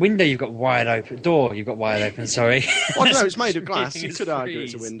probably a window you've got wide open. Door you've got wide open, sorry. Well, I don't know, it's made of glass. You could argue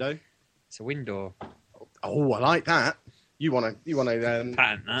it's a window. It's a window. Oh, I like that. You want to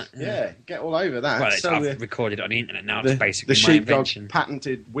Patent that. yeah, get all over that. Well, So, I've recorded it on the internet now. It's basically the my sheepdog invention.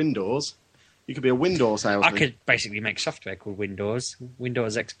 patented Windows. You could be a Windows salesman. I could basically make software called Windows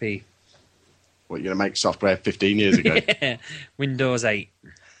XP. What, you're going to make software 15 years ago? Yeah, Windows 8.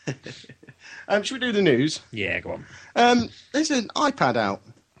 Should we do the news? Yeah, go on. There's an iPad out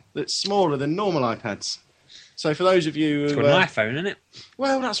that's smaller than normal iPads. So for those of you It's who... got an iPhone, isn't it?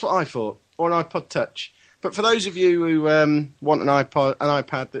 Well, that's what I thought. Or an iPod Touch. But for those of you who want an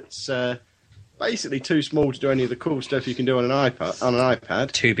iPad that's basically too small to do any of the cool stuff you can do on an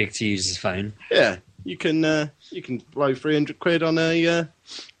iPad. Too big to use as a phone. Yeah, you can blow £300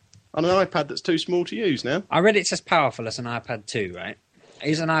 on an iPad that's too small to use now. I read it's as powerful as an iPad 2, right?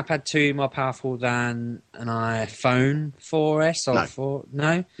 Is an iPad 2 more powerful than an iPhone 4S or No. 4?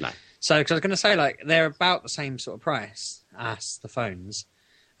 No? No. So, because I was going to say, like, they're about the same sort of price as the phones.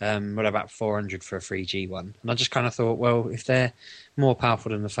 What about 400 for a 3G one? And I just kind of thought, well, if they're more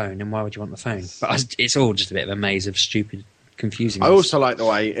powerful than the phone, then why would you want the phone? But it's all just a bit of a maze of stupid, confusing. I also like the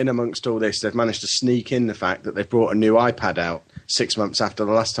way, in amongst all this, they've managed to sneak in the fact that they've brought a new iPad out 6 months after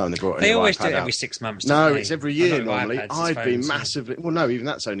the last time they brought a new iPad out. They always do it every 6 months. No, don't they? it's every I year know normally. iPads, it's I'd be phones, massively... Well, no, even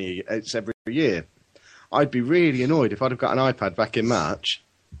that's it's every year. I'd be really annoyed if I'd have got an iPad back in March,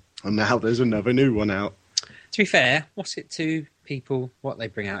 and now there's another new one out. To be fair, what's it to people what they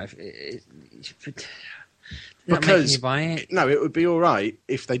bring out? Because you buy it. No, it would be all right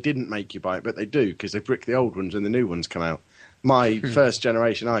if they didn't make you buy it, but they do, because they brick the old ones and the new ones come out. My first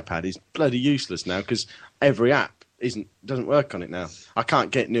generation iPad is bloody useless now because every app doesn't work on it now. I can't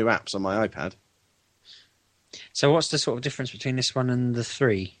get new apps on my iPad. So what's the sort of difference between this one and the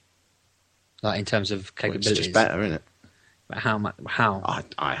 3? Like in terms of Well, capabilities? it's just better, isn't it? But how much? How?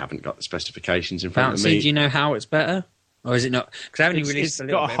 I haven't got the specifications in front of Bouncy, me. do you know how it's better? Or is it not? Because I only released It's a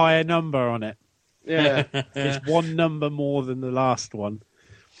little got a bit. higher number on it. Yeah. It's one number more than the last one.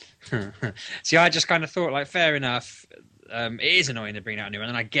 See, I just kind of thought, like, fair enough. It is annoying to bring out a new one,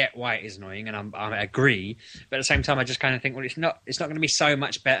 and I get why it is annoying, and I agree. But at the same time, I just kind of think, well, it's not going to be so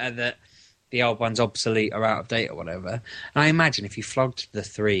much better that the old one's obsolete or out of date or whatever. And I imagine if you flogged the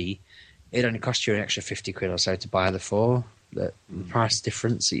 3, it'd only cost you an extra £50 or so to buy the 4. The price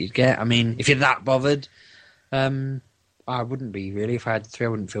difference that you'd get. I mean, if you're that bothered, I wouldn't be really. If I had 3, I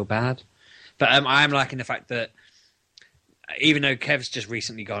wouldn't feel bad. But I am liking the fact that even though Kev's just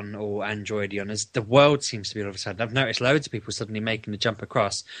recently gone all Android-y on us, the world seems to be all of a sudden. I've noticed loads of people suddenly making the jump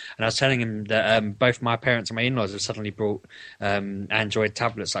across. And I was telling him that both my parents and my in-laws have suddenly brought Android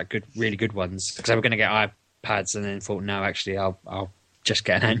tablets, like really good ones, because they were going to get iPads and then thought, no, actually, I'll just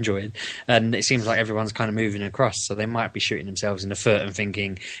get an Android. And it seems like everyone's kind of moving across, so they might be shooting themselves in the foot and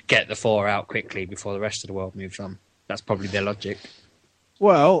thinking, get the 4 out quickly before the rest of the world moves on. That's probably their logic.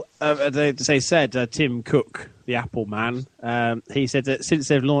 Well, they said, Tim Cook, the Apple man, he said that since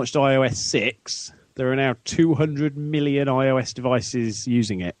they've launched iOS 6, there are now 200 million iOS devices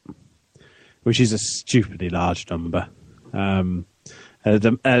using it, which is a stupidly large number. To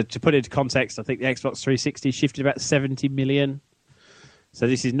put it into context, I think the Xbox 360 shifted about 70 million. So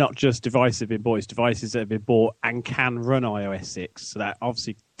this is not just devices that have been bought, it's devices that have been bought and can run iOS 6. So that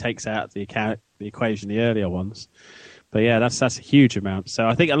obviously takes out the equation, the earlier ones. But yeah, that's a huge amount. So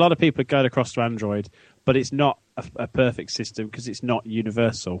I think a lot of people are going across to Android, but it's not a perfect system because it's not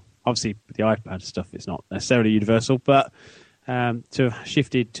universal. Obviously, with the iPad stuff, it's not necessarily universal, but to have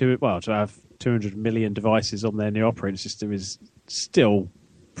shifted to have 200 million devices on their new operating system is still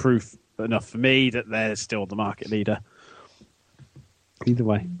proof enough for me that they're still the market leader. Either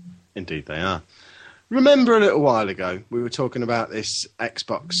way. Indeed they are. Remember a little while ago, we were talking about this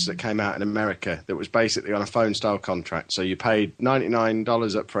Xbox that came out in America that was basically on a phone-style contract. So you paid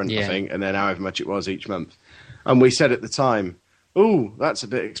 $99 up front, I think, and then however much it was each month. And we said at the time, "Ooh, that's a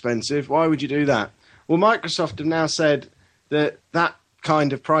bit expensive. Why would you do that?" Well, Microsoft have now said that that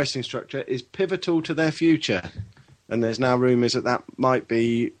kind of pricing structure is pivotal to their future. And there's now rumours that that might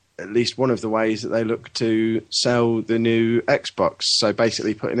be at least one of the ways that they look to sell the new Xbox. So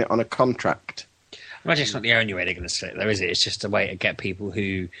basically putting it on a contract. Well, it's not the only way they're going to sell it, though, is it? It's just a way to get people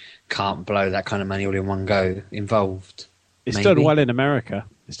who can't blow that kind of money all in one go involved. It's done well in America.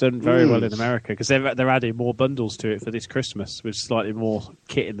 It's done very well in America because they're adding more bundles to it for this Christmas with slightly more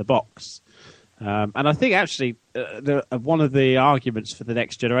kit in the box. And I think actually one of the arguments for the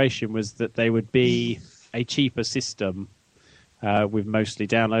next generation was that they would be a cheaper system with mostly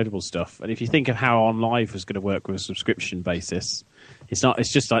downloadable stuff. And if you think of how OnLive was going to work with a subscription basis,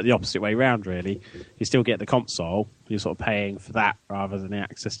 it's just like the opposite way round, really. You still get the console, you're sort of paying for that rather than the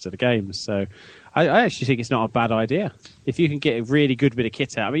access to the games. So I actually think it's not a bad idea. If you can get a really good bit of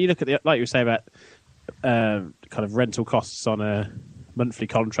kit out. I mean, you look at like you were saying about kind of rental costs on a monthly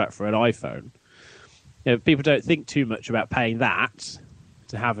contract for an iPhone. You know, people don't think too much about paying that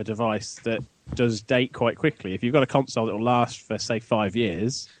to have a device that does date quite quickly. If you've got a console that will last for, say, 5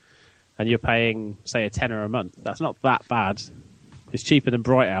 years, and you're paying, say, a tenner a month, that's not that bad. It's cheaper than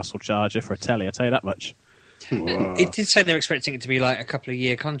Bright House will charge you for a telly, I'll tell you that much. It did say they're expecting it to be like a couple of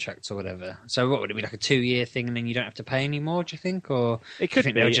year contracts or whatever. So what would it be, like a 2-year thing and then you don't have to pay anymore, do you think? Or it could do you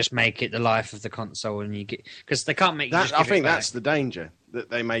think be. they'll just make it the life of the console and you get... Because they can't make you just I give think it back. that's the danger, that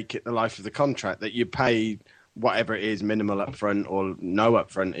they make it the life of the contract, that you pay whatever it is, minimal upfront or no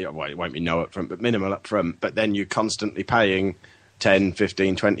upfront. Well, it won't be no upfront, but minimal upfront. But then you're constantly paying 10,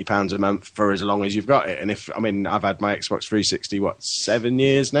 15, 20 pounds a month for as long as you've got it. And I've had my Xbox 360, 7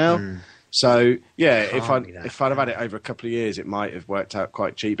 years now? So yeah, if I'd have had it over a couple of years, it might have worked out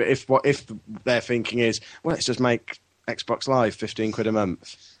quite cheap. But if their thinking is, well, let's just make Xbox Live 15 quid a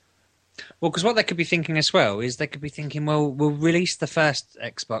month. Well, because what they could be thinking as well is they could be thinking, well, we'll release the first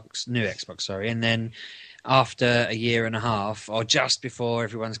new Xbox, and then after a year and a half, or just before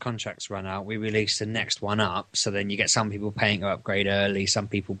everyone's contracts run out, we release the next one up. So then you get some people paying to upgrade early, some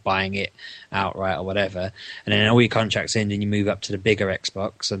people buying it outright or whatever. And then all your contracts end and you move up to the bigger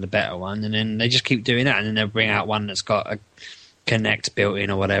Xbox and the better one. And then they just keep doing that. And then they'll bring out one that's got a Kinect built in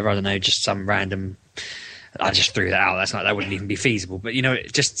or whatever. I don't know, just some random... I just threw that out. That wouldn't even be feasible. But,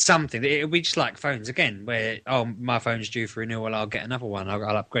 just something. It would be just like phones again, where, my phone's due for renewal, I'll get another one.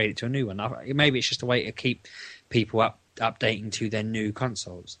 I'll upgrade it to a new one. Maybe it's just a way to keep people updating to their new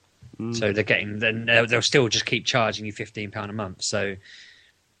consoles. So they'll still just keep charging you £15 a month. So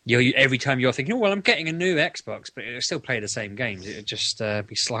every time you're thinking, I'm getting a new Xbox, but it'll still play the same games. It'll just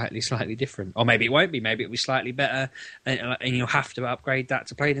be slightly different. Or maybe it won't be. Maybe it'll be slightly better, and you'll have to upgrade that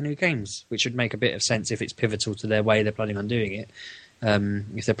to play the new games, which would make a bit of sense if it's pivotal to their way they're planning on doing it.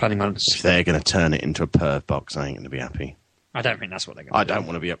 If they're planning on... If they're going to turn it into a perv box, I ain't going to be happy. I don't think that's what they're going to do. I don't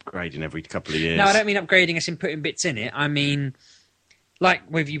want to be upgrading every couple of years. No, I don't mean upgrading as in putting bits in it. I mean... Like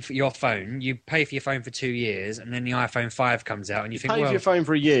with your phone, you pay for your phone for 2 years, and then the iPhone 5 comes out, and you think, pay for your phone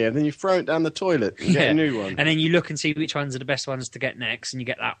for a year, and then you throw it down the toilet and get a new one. And then you look and see which ones are the best ones to get next, and you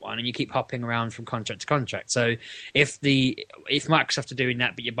get that one, and you keep hopping around from contract to contract. So if Microsoft are doing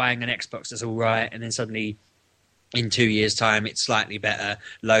that, but you're buying an Xbox that's all right, and then suddenly in 2 years' time it's slightly better,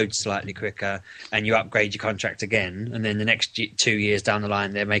 loads slightly quicker, and you upgrade your contract again, and then the next 2 years down the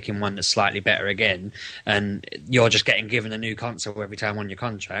line they're making one that's slightly better again, and you're just getting given a new console every time on your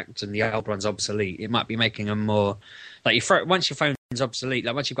contract, and the old one's obsolete, it might be making them more... Like once your phone's obsolete,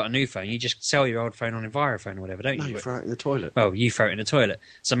 like once you've got a new phone, you just sell your old phone on Envirophone or whatever, don't you? No, you throw it in the toilet. Well, you throw it in the toilet.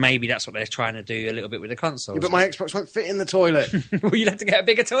 So maybe that's what they're trying to do a little bit with the consoles. Yeah, but my Xbox won't fit in the toilet. Well, you'd have to get a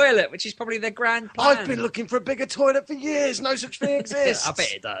bigger toilet, which is probably their grand plan. I've been looking for a bigger toilet for years. No such thing exists. I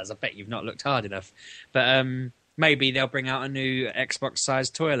bet it does. I bet you've not looked hard enough. But maybe they'll bring out a new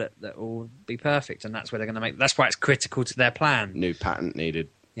Xbox-sized toilet that will be perfect, and that's where they're going to make... That's why it's critical to their plan. New patent needed.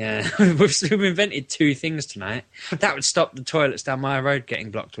 Yeah, we've invented 2 things tonight. That would stop the toilets down my road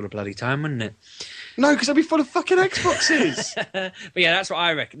getting blocked all the bloody time, wouldn't it? No, because they'd be full of fucking Xboxes. But yeah, that's what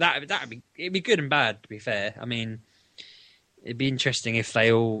I reckon. It'd be good and bad, to be fair. I mean, It'd be interesting if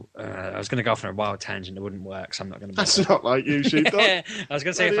they all. I was going to go off on a wild tangent. It wouldn't work, so I'm not going to. That's not like you, Sheepdog. I was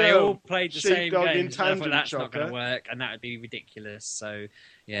going to say if Bloody they hell. all played the same Sheepdog in games, I thought tangent that's not going chocker. to work, and that would be ridiculous. So,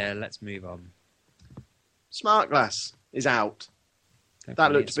 yeah, let's move on. Smart Glass is out. Don't That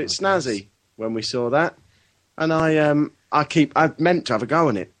play looked a bit Smart snazzy when we saw that, and I meant to have a go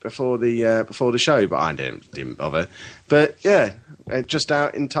on it before the show, but I didn't bother. But yeah, just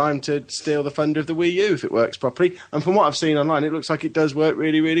out in time to steal the thunder of the Wii U if it works properly. And from what I've seen online, it looks like it does work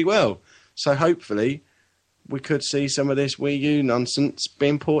really, really well. So hopefully, we could see some of this Wii U nonsense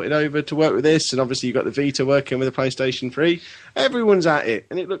being ported over to work with this. And obviously, you've got the Vita working with the PlayStation 3. Everyone's at it,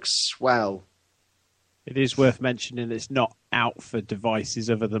 and it looks swell. It is worth mentioning that it's not out for devices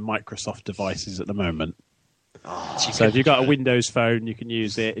other than Microsoft devices at the moment. So if you've got a Windows phone, you can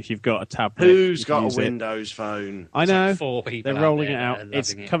use it. If you've got a tablet, Who's you can got use a it. Windows phone? I know. like 4 people They're out rolling there it out. that are It's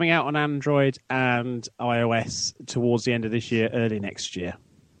loving it. coming out on Android and iOS towards the end of this year, early next year.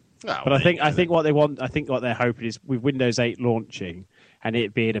 Oh, But I think what they want, I think what they're hoping is with Windows 8 launching and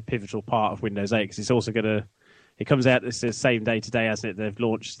it being a pivotal part of Windows 8, because it's also going to, it comes out the same day today, hasn't it? They've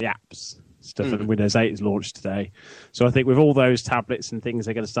launched the apps stuff, and Windows 8 is launched today. So I think with all those tablets and things,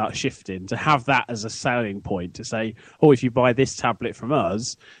 they're going to start shifting to have that as a selling point to say, oh, if you buy this tablet from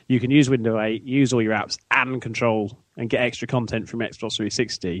us, you can use Windows 8, use all your apps and control and get extra content from Xbox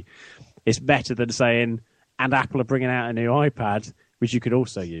 360. It's better than saying, and Apple are bringing out a new iPad, which you could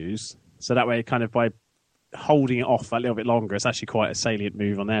also use. So that way, kind of by holding it off a little bit longer, it's actually quite a salient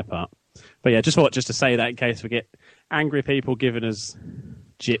move on their part. But yeah, just to say that in case we get angry people giving us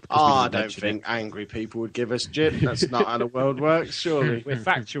jip. 'cause we I didn't don't mention think angry people would give us jip. That's not how the world works, surely. it. We're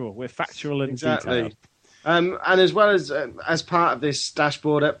factual. We're factual and Exactly. detailed. And as well as part of this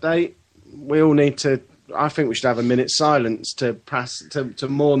dashboard update, we all need to. I think we should have a minute's silence to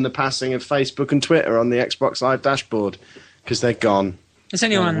mourn the passing of Facebook and Twitter on the Xbox Live dashboard because they're gone. Does They're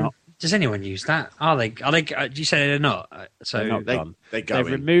anyone not. use that? Are they? You say they're not. So They're not They gone. they're They've going.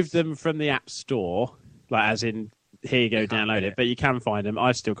 removed them from the App Store, like as in here you go, download it. But you can find them.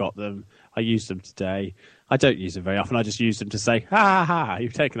 I've still got them. I used them today. I don't use them very often. I just use them to say, ha ha ha,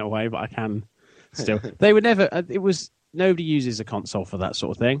 you've taken it away, but I can still. They would never. It was nobody uses a console for that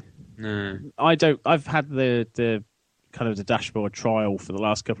sort of thing. no. I don't. I've had the kind of the dashboard trial for the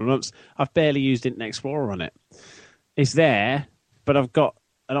last couple of months. I've barely used Internet Explorer on it. It's there, but I've got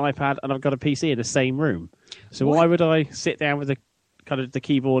an iPad and I've got a PC in the same room. So why would I sit down with the kind of the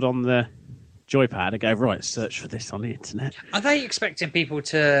keyboard on the joypad and go, right, search for this on the internet? Are they expecting people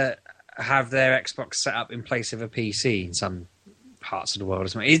to have their Xbox set up in place of a PC in some parts of the world or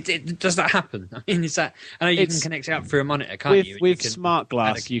something? Does that happen? I mean, is that? I know you can It's- connect it up through a monitor, can't with you? And with you can Smart add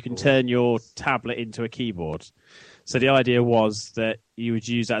Glass, a you can keyboard. turn your tablet into a keyboard. So the idea was that you would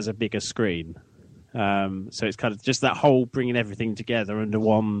use that as a bigger screen. So it's kind of just that whole bringing everything together under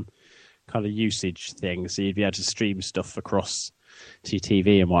one kind of usage thing. So you'd be able to stream stuff across to your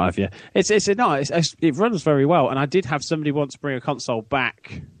TV and what have you. It runs very well. And I did have somebody once bring a console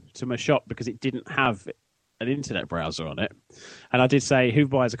back to my shop because it didn't have an internet browser on it. And I did say, who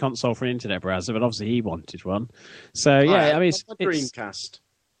buys a console for an internet browser? But obviously he wanted one. So yeah, I mean, it's a Dreamcast.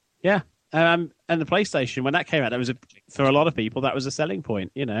 yeah. And the PlayStation, when that came out, for a lot of people, that was a selling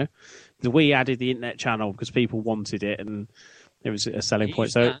point. You know, the Wii added the internet channel because people wanted it, and it was a selling I point.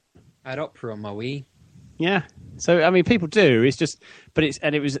 used So that. I had Opera on my Wii. yeah, so I mean, people do. It's just, but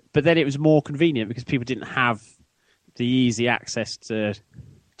then it was more convenient because people didn't have the easy access to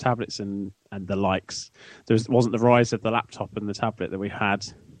tablets and the likes. Wasn't the rise of the laptop and the tablet that we had.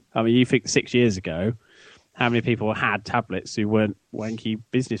 I mean, you think 6 years ago, how many people had tablets who weren't wanky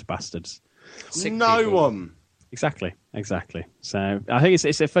business bastards? Sick No people. one. Exactly. So I think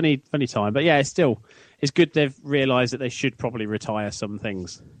it's a funny time, but yeah, it's good they've realised that they should probably retire some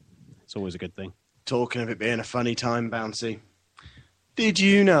things. It's always a good thing. Talking of it being a funny time, Bouncy. Did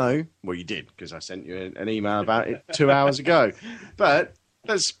you know? Well, you did because I sent you an email about it 2 hours ago. But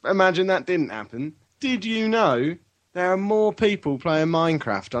let's imagine that didn't happen. Did you know there are more people playing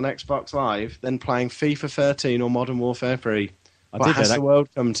Minecraft on Xbox Live than playing FIFA 13 or Modern Warfare 3? I What did know has that. the world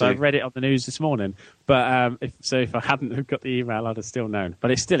come So I to? read it on the news this morning, but if I hadn't have got the email, I'd have still known.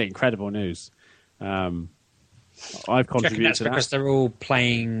 But it's still incredible news. I've Do you reckon contributed that's to that. because they're all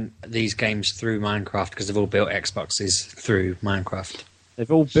playing these games through Minecraft because they've all built Xboxes through Minecraft.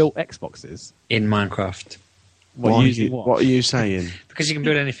 They've all built Xboxes. In Minecraft. Using what? What are you saying? Because you can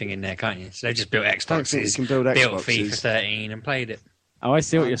build anything in there, can't you? So they've just built don't think you Xboxes, can build built Xboxes. FIFA 13 and played it. Oh, I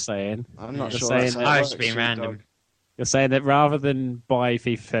see what you're saying. I'm not You're sure saying that's how that- it I was works, just being Sheepdog. random. You're saying that rather than buy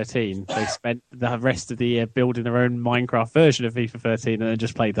FIFA 13, they spent the rest of the year building their own Minecraft version of FIFA 13 and then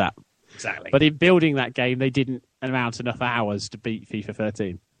just played that. Exactly. But in building that game, they didn't amount enough hours to beat FIFA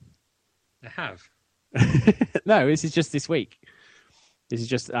 13. They have. No, this is just this week. This is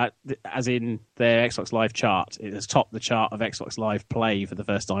just as in their Xbox Live chart. It has topped the chart of Xbox Live play for the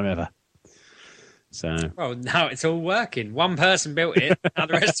first time ever. So, Well, now it's all working. One person built it, now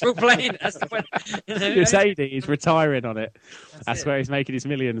the rest are all playing. That's the point. Sadie, he's retiring on it. That's where he's making his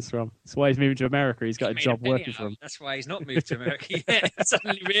millions from. That's why he's moving to America. He's got a job working for him. That's why he's not moved to America yet. I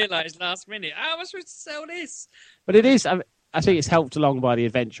suddenly realised last minute, how am I supposed to sell this? But it is. I think it's helped along by the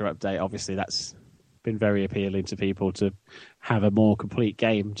adventure update. Obviously, that's been very appealing to people to have a more complete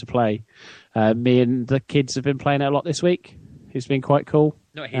game to play. Me and the kids have been playing it a lot this week. It's been quite cool.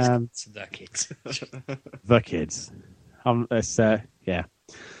 Not his kids, the kids. The kids. Yeah.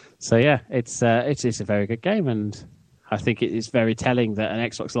 So yeah, it's a very good game, and I think it is very telling that an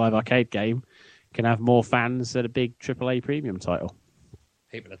Xbox Live Arcade game can have more fans than a big AAA premium title.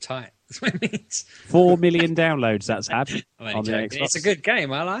 People are tight. That's what it means. 4 million downloads that's had I'm on the only Xbox. joking. It's a good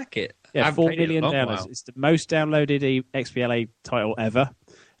game. I like it. Yeah, I've 4 played it a million long downloads. while. It's the most downloaded XBLA title ever,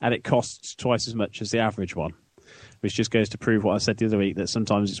 and it costs twice as much as the average one, which just goes to prove what I said the other week, that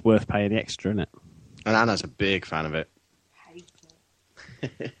sometimes it's worth paying the extra, isn't it? And Anna's a big fan of it.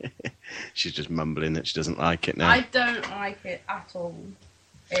 She's just mumbling that she doesn't like it now. I don't like it at all.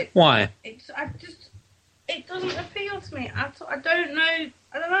 Why? It doesn't appeal to me at all. I don't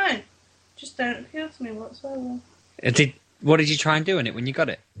know. Just don't appeal to me whatsoever. What did you try and do in it when you got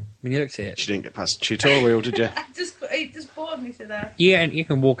it? When you looked at it? She didn't get past the tutorial, did you? It just bored me to death. Yeah, you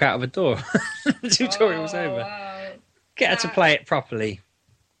can walk out of a door. The tutorial's over. Wow. Get her to play it properly.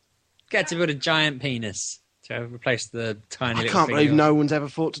 Get her to build a giant penis to replace the tiny I little can't believe finger. no one's ever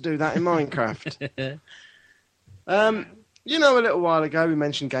thought to do that in Minecraft. You know, a little while ago we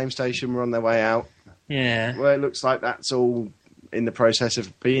mentioned GameStation were on their way out. Yeah. Well, it looks like that's all in the process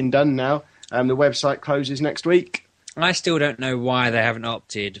of being done now. The website closes next week. I still don't know why they haven't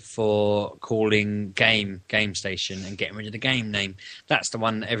opted for calling Game Station and getting rid of the game name. That's the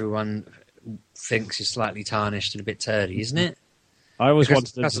one that everyone thinks is slightly tarnished and a bit turdy, isn't it? I always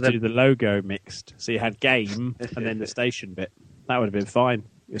Because- wanted them to do the logo mixed, so you had game and then the station bit. That would have been fine.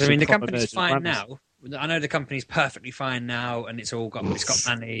 I mean, the company's fine now. I know the company's perfectly fine now, and it's got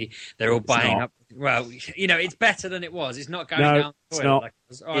money. They're all buying not. up. Well, you know, it's better than it was. It's not going No, down the it's toilet not. like it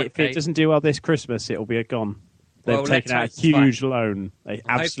was. If it doesn't do well this Christmas, it'll be gone. They've Well, taken out let's a hope it's huge loan, a it's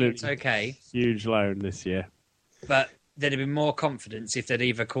absolutely okay. huge loan this year. But there'd have been more confidence if they'd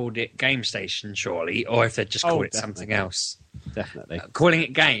either called it Game Station, surely, or if they'd just called it definitely. something else. Definitely. Calling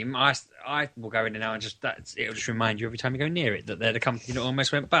it Game, I will go in there now and it'll just remind you every time you go near it that they're the company that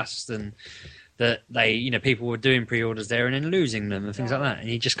almost went bust, and that people were doing pre-orders there and then losing them and things like that. And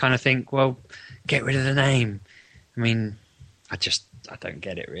you just kind of think, well, get rid of the name. I mean, I don't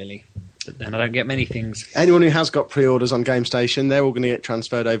get it really. But then I don't get many things. Anyone who has got pre-orders on GameStation, they're all going to get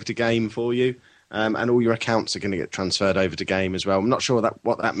transferred over to Game for you. And all your accounts are going to get transferred over to Game as well. I'm not sure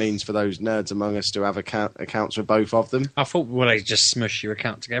what that means for those nerds among us to have accounts with both of them. I thought, well, they just smush your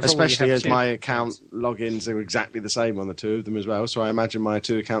account together. Especially Well, as you have my two account logins are exactly the same on the two of them as well. So I imagine my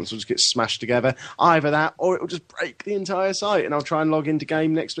two accounts will just get smashed together. Either that, or it will just break the entire site, and I'll try and log into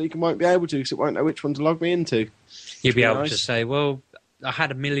Game next week and won't be able to because it won't know which one to log me into. You'd be able nice. to say, well, I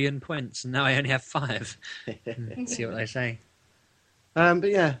had 1 million points and now I only have 5. See what they say. But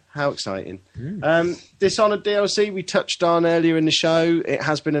yeah, how exciting. Dishonored DLC we touched on earlier in the show. It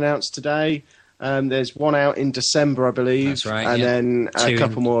has been announced today. There's one out in December, I believe. That's right, And yeah. then a Two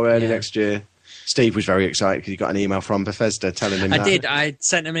couple in- more early yeah. next year. Steve was very excited because he got an email from Bethesda telling him I that. did. I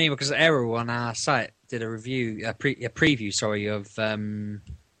sent them an email because Arrow on our site did a review, a preview, of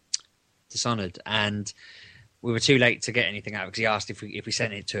Dishonored, and we were too late to get anything out because he asked if we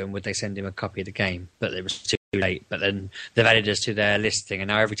sent it to him, would they send him a copy of the game? But it was too late. But then they've added us to their listing, and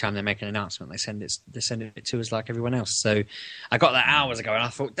now every time they make an announcement, they send it to us like everyone else. So I got that hours ago, and I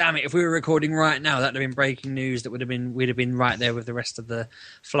thought, damn it, if we were recording right now, that'd have been breaking news. We'd have been right there with the rest of the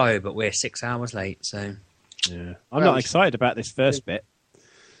flow. But we're 6 hours late, so. Yeah. I'm not excited about this first bit.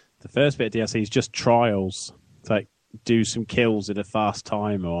 The first bit of DLC is just trials. It's like do some kills in a fast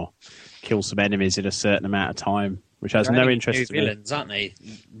time or kill some enemies in a certain amount of time, which has no interest New to me. villains, aren't they?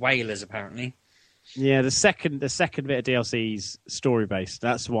 Whalers, apparently. Yeah, the second bit of DLC is story based.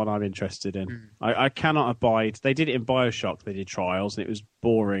 That's the one I'm interested in. I cannot abide. They did it in BioShock. They did trials, and it was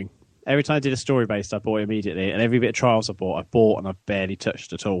boring. Every time I did a story based, I bought it immediately, and every bit of trials I bought, and I've barely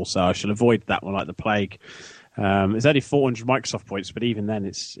touched at all. So I shall avoid that one like the plague. It's only 400 Microsoft points, but even then,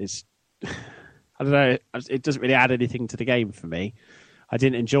 it's I don't know. It doesn't really add anything to the game for me. I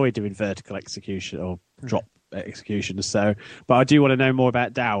didn't enjoy doing vertical execution or drop execution. So, but I do want to know more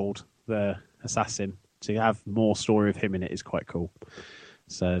about Dowd, the assassin. To have more story of him in it is quite cool.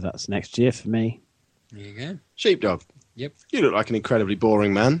 So that's next year for me. There you go. Sheepdog. Yep. You look like an incredibly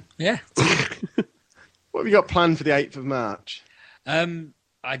boring man. Yeah. What have you got planned for the 8th of March?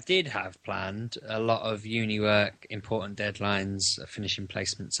 I did have planned a lot of uni work, important deadlines, finishing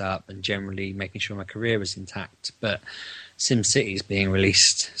placements up, and generally making sure my career was intact. But SimCity is being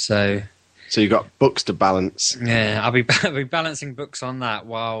released, so you've got books to balance. yeah, I'll be balancing books on that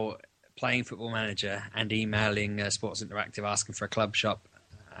while playing Football Manager and emailing Sports Interactive asking for a club shop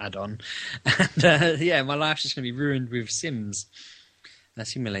add-on. And yeah, my life's just going to be ruined with Sims.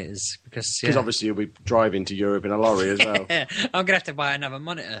 Simulators because Obviously you'll be driving to Europe in a lorry as well. Yeah, I'm gonna have to buy another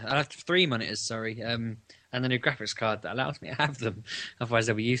monitor. I'll have 3 monitors, and then a graphics card that allows me to have them. Otherwise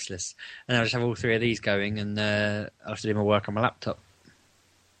they'll be useless. And I'll just have all 3 of these going, and I'll have to do my work on my laptop.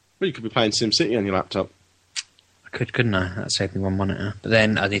 Well, you could be playing SimCity on your laptop. I could, couldn't I? That'd save me 1 monitor. But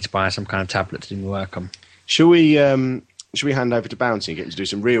then I need to buy some kind of tablet to do my work on. Should we hand over to Bouncy and get him to do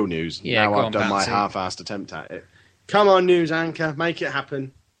some real news? Yeah, now go I've on, done my Bouncy. half-assed attempt at it. Come on, news anchor, make it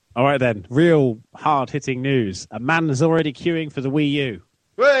happen. All right then, real hard-hitting news. A man is already queuing for the Wii U.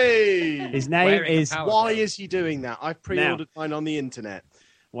 Hey! His name Wearing a is... power Why glove. is he doing that? I've pre-ordered mine on the internet.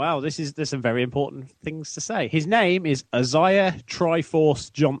 Wow, there's some very important things to say. His name is Isaiah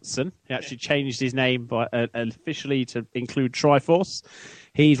Triforce Johnson. He actually changed his name officially to include Triforce.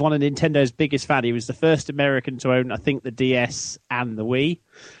 He's one of Nintendo's biggest fans. He was the first American to own, I think, the DS and the Wii.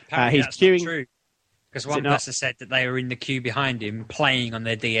 Apparently He's that's queuing. not true. Because Is one it not? person said that they were in the queue behind him playing on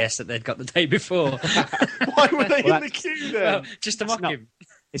their DS that they'd got the day before. Why were they Well, in the queue then? Well, just to That's mock him.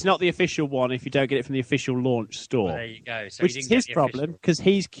 It's not the official one if you don't get it from the official launch store, Well, there you go. So which he is didn't his get the official. problem because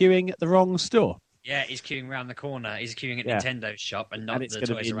he's queuing at the wrong store. Yeah, he's queuing around the corner. He's queuing at Yeah. Nintendo shop and not And it's the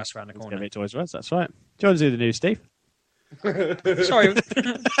gonna Toys be- R Us around the It's going to corner. be Toys R Us, that's right. Do you want to do the news, Steve? Sorry,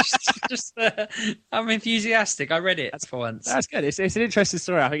 I'm enthusiastic. I read it for once. That's good. It's an interesting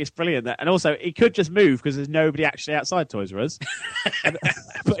story. I think it's brilliant. And also, he could just move because there's nobody actually outside Toys R Us.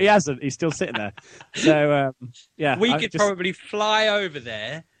 But he hasn't. He's still sitting there. So, yeah. We I could just- probably fly over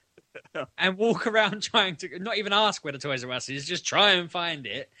there and walk around trying to not even ask where the Toys R Us is, just try and find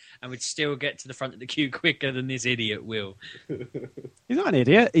it, and we'd still get to the front of the queue quicker than this idiot will. He's not an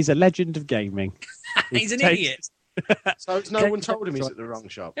idiot. He's a legend of gaming. He's an takes- idiot. So no one told him he's at the wrong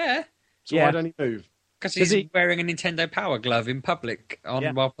shop. Yeah, So Yeah. why don't he move? because Does he's he- wearing a Nintendo Power Glove in public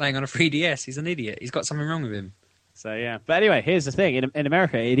Yeah. while playing on a 3DS. He's an idiot. He's got something wrong with him. So, yeah. But anyway, here's the thing. In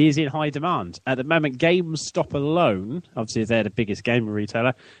America, it is in high demand. At the moment, GameStop alone, obviously they're the biggest gamer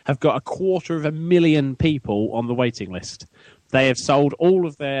retailer, have got 250,000 people on the waiting list. They have sold all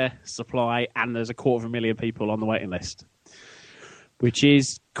of their supply, and there's 250,000 people on the waiting list, which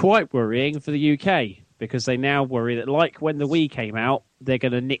is quite worrying for the UK, because they now worry that, like when the Wii came out, they're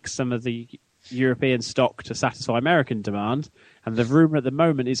going to nick some of the European stock to satisfy American demand. And the rumour at the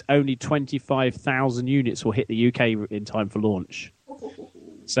moment is only 25,000 units will hit the UK in time for launch.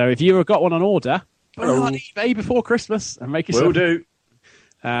 So if you've got one on order, put it on eBay before Christmas and make yourself... Will do.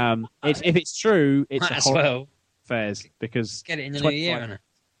 If it's true, it's Might a as horrible well affairs because get it in the new 25 year. Isn't it?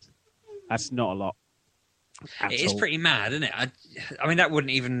 that's not a lot. at It is all. pretty mad, isn't it? I mean, that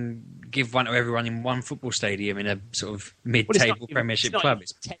wouldn't even give one to everyone in one football stadium in a sort of Well, it's not mid-table even- Premiership it's not club.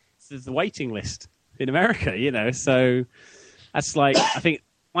 even 10th of the waiting list in America, so that's like, I think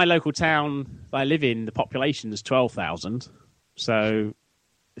my local town that I live in, the population is 12,000, so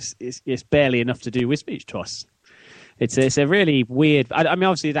it's barely enough to do with speech to us. It's a really weird. I mean,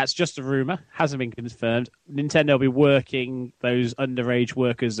 obviously that's just a rumor, hasn't been confirmed. Nintendo will be working those underage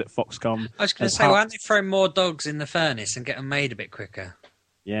workers at Foxconn. I was going as to say, why part- don't they throw more dogs in the furnace and get them made a bit quicker?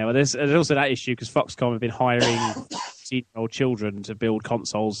 Yeah, well, there's also that issue because Foxconn have been hiring 16-year-old children to build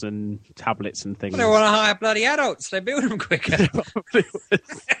consoles and tablets and things. Well, they want to hire bloody adults. They build them quicker.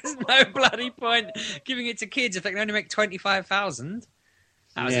 There's no bloody point giving it to kids if they can only make 25,000.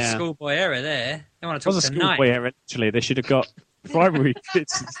 That was a Yeah. schoolboy error there. They want to It was talk a to night. schoolboy error, actually. They should have got primary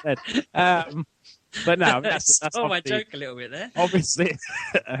kids instead. But no, that's Stole my obviously, joke a little bit there. obviously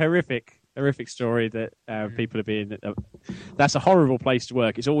a horrific story that people are being. That's a horrible place to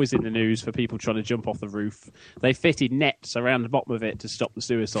work. It's always in the news for people trying to jump off the roof. They fitted nets around the bottom of it to stop the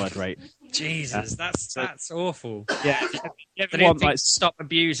suicide rate. Jesus, that's awful. Yeah, if They you ever didn't want think like to stop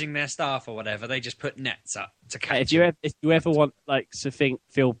abusing their staff or whatever. They just put nets up to catch if you ever want like to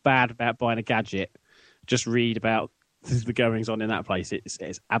feel bad about buying a gadget, just read about the goings on in that place.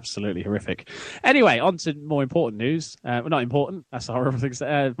 It's absolutely horrific. Anyway, on to more important news. Well, not important. That's a horrible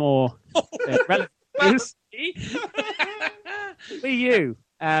thing. More relevant news. Wii U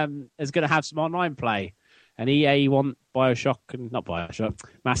is going to have some online play. and EA want Bioshock and not Bioshock,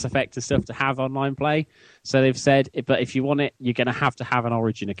 Mass Effect and stuff to have online play. So they've said, but if you want it, you're going to have an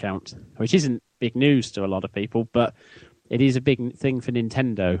Origin account, which isn't big news to a lot of people, but it is a big thing for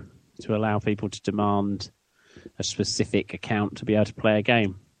Nintendo to allow people to demand a specific account to be able to play a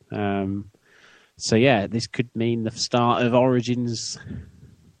game. So yeah, this could mean the start of Origin's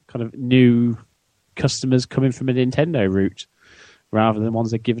kind of new customers coming from a Nintendo route, rather than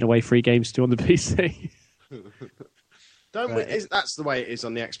ones that are giving away free games to on the PC. That's the way it is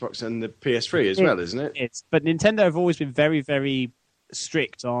on the Xbox and the PS3 as well, isn't it? But Nintendo have always been very, very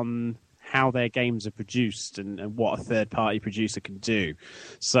strict on how their games are produced and what a third-party producer can do.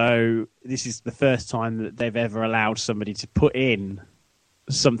 So this is the first time that they've ever allowed somebody to put in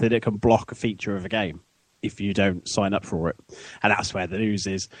something that can block a feature of a game if you don't sign up for it. And that's where the news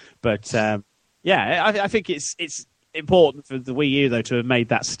is. But I think it's important for the Wii U, though, to have made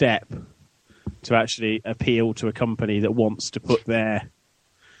that step to actually appeal to a company that wants to put their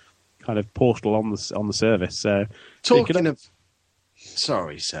kind of portal on the service. So, talking of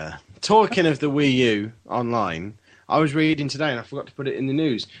the Wii U online, I was reading today and I forgot to put it in the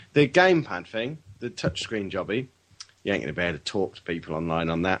news. The gamepad thing, the touchscreen jobby, you ain't going to be able to talk to people online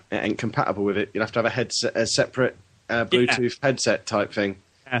on that. It ain't compatible with it. You'll have to have a headset, a separate Bluetooth headset type thing.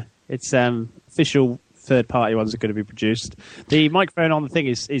 Yeah, it's official. Third-party ones are going to be produced. The microphone on the thing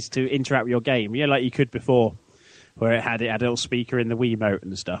is to interact with your game, like you could before, where it had a little speaker in the Wiimote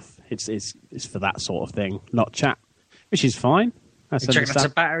and stuff. It's for that sort of thing, not chat, which is fine. Do you think that's a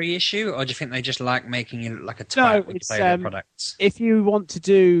battery issue, or do you think they just like making it like a twat when you play their products? If you want to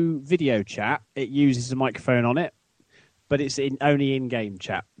do video chat, it uses a microphone on it, but it's only in-game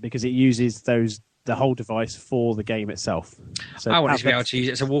chat because it uses the whole device for the game itself. So I want to be able to use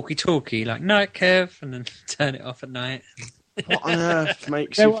it as a walkie-talkie, like, night, Kev, and then turn it off at night. What on earth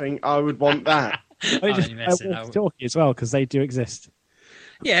makes you think I would want that? Walkie-talkie as well, because they do exist.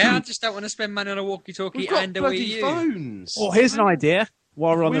 Yeah, I just don't want to spend money on a walkie-talkie and a Wii U. Phones. Well, here's an idea.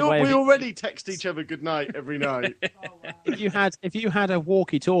 While we're on the way, we already text each other good night every night. If you had a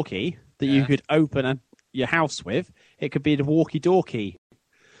walkie-talkie that you could open your house with, it could be the walkie-talkie.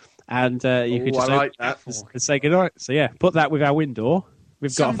 And you could just like that. And say goodnight. So yeah, put that with our window.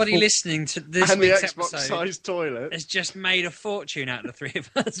 We've got somebody listening to this and the week's Xbox-sized toilet has just made a fortune out of the three of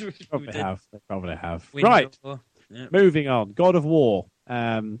us. They probably have. Window. Right. Yep. Moving on. God of War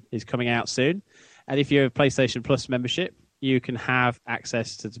is coming out soon, and if you have a PlayStation Plus membership, you can have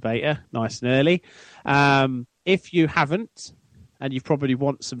access to the beta nice and early. If you haven't, and you probably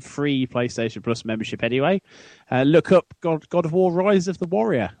want some free PlayStation Plus membership anyway, look up God of War Rise of the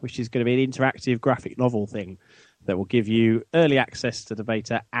Warrior, which is going to be an interactive graphic novel thing that will give you early access to the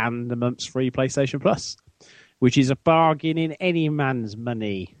beta and a month's free PlayStation Plus, which is a bargain in any man's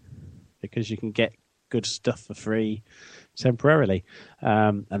money because you can get good stuff for free temporarily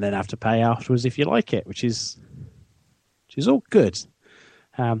and then have to pay afterwards if you like it, which is all good.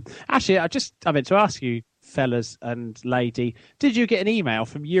 Actually, I meant to ask you, fellas and lady, did you get an email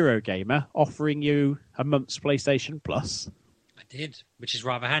from Eurogamer offering you a month's PlayStation Plus? I did, which is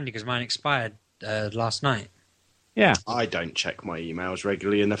rather handy because mine expired last night. Yeah. I don't check my emails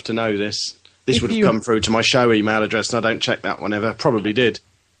regularly enough to know this. This would have come through to my show email address, and I don't check that one ever. Probably did.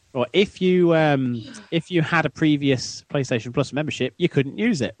 Well, if you had a previous PlayStation Plus membership, you couldn't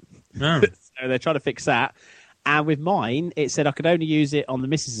use it. No. So they're trying to fix that. And with mine, it said I could only use it on the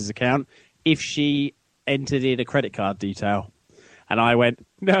missus's account if she entered in a credit card detail. And I went,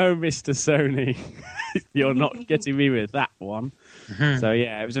 no, Mr. Sony, you're not getting me with that one. Mm-hmm. So,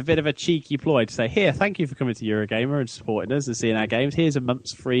 yeah, it was a bit of a cheeky ploy to say, here, thank you for coming to Eurogamer and supporting us and seeing our games. Here's a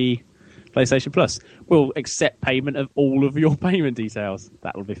month's free PlayStation Plus. We'll accept payment of all of your payment details.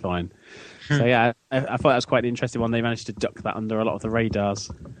 That'll be fine. So, yeah, I thought that was quite an interesting one. They managed to duck that under a lot of the radars.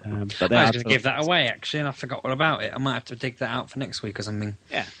 But I was going to give that away, actually, and I forgot all about it. I might have to dig that out for next week or something.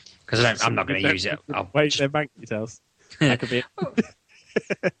 Yeah. Because I'm not going to use it. Wait, their bank details. That could be it.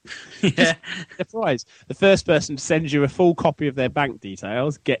 Yeah. Surprise. The first person to send you a full copy of their bank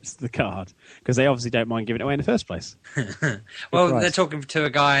details gets the card. Because they obviously don't mind giving it away in the first place. Well, they're talking to a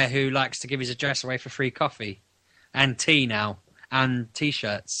guy who likes to give his address away for free coffee. And tea now. And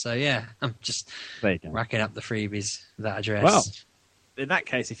T-shirts. So, yeah, I'm just racking up the freebies with that address. Well, in that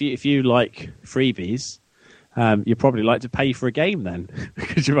case, if you like freebies, you'd probably like to pay for a game then.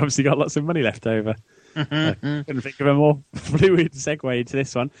 Because you've obviously got lots of money left over. I couldn't think of a more fluid segue into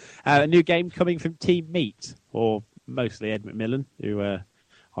this one. A new game coming from Team Meat, or mostly Ed McMillan, who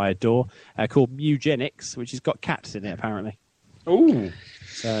I adore, called Mugenics, which has got cats in it, apparently. Ooh.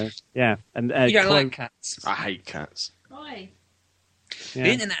 So, yeah. And you don't like cats? I hate cats. Why? Yeah. The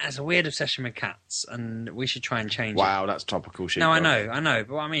internet has a weird obsession with cats, and we should try and change it. Wow, that's topical shit. No, I know. But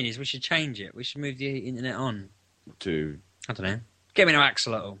what I mean is we should change it. We should move the internet on. To I don't know. Get me no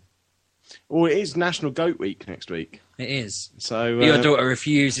axolotl. well, it is National Goat Week next week, It is. so But your daughter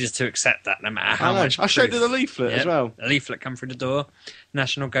refuses to accept that, no matter how I know. much. I showed her proof. the leaflet as Yep. well. A leaflet come through the door.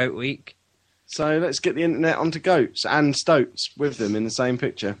 National Goat Week. So let's get the internet onto goats and stoats with them in the same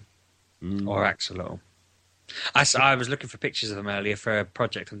picture. Or axolotl. I was looking for pictures of them earlier for a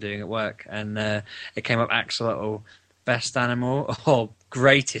project I'm doing at work, and it came up axolotl, best animal or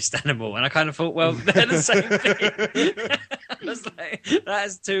greatest animal, and I kind of thought, well, they're the same thing. I was like,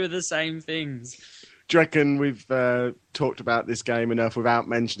 that's two of the same things. Do you reckon we've talked about this game enough without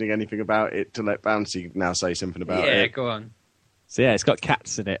mentioning anything about it to let Bouncy now say something about Yeah, it? go on. So yeah, it's got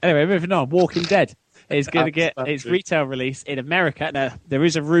cats in it. Anyway, moving on. Walking Dead is going to get its Absolutely. retail release in America. Now, there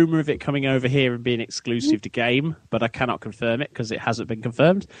is a rumor of it coming over here and being exclusive to game, but I cannot confirm it because it hasn't been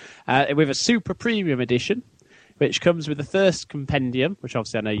confirmed. With a super premium edition, which comes with the first compendium, which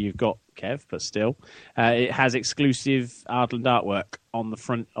obviously I know you've got, Kev, but still. It has exclusive Ardland artwork on the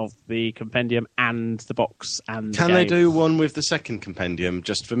front of the compendium and the box and Can the they game. do one with the second compendium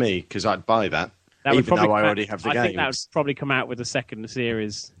just for me? Because I'd buy that, That would even though probably I come already out- have the I think that would games. probably come out with the second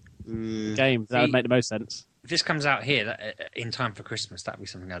series game. That would See- make the most sense. If this comes out here in time for Christmas, that'd be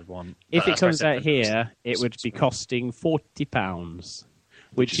something I'd want. If But it that's why I comes said out here, it would be costing £40,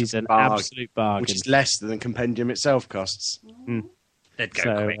 which is an bargain. absolute bargain. which is less than the compendium itself costs. they'd go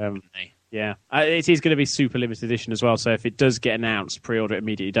So, quick, wouldn't they? Yeah, it is going to be super limited edition as well. So if it does get announced, pre-order it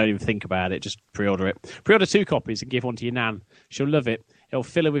immediately. Don't even think about it. Just pre-order it. Pre-order 2 copies and give one to your nan. She'll love it. It'll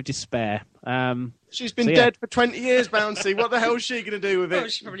fill her with despair. She's been So, yeah. dead for 20 years, Bouncy. What the hell is she going to do with Oh,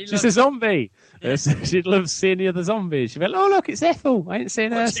 it? she probably She's loves a zombie. She'd love seeing the other zombies. She'd be like, "Oh look, it's Ethel. I ain't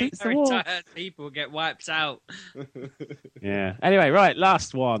seen her watching since the her war." entire people get wiped out. Yeah. Anyway, right,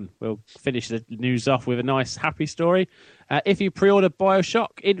 last one. We'll finish the news off with a nice, happy story. If you pre-order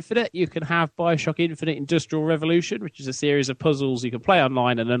Bioshock Infinite, you can have Bioshock Infinite Industrial Revolution, which is a series of puzzles you can play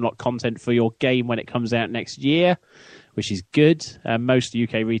online and unlock content for your game when it comes out next year, which is good. Most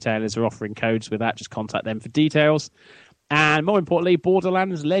UK retailers are offering codes with that. Just contact them for details. And more importantly,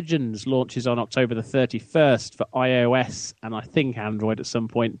 Borderlands Legends launches on October the 31st for iOS and I think Android at some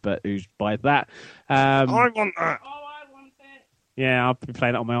point, but who's buys that? I want that. Oh, I want it. Yeah, I'll be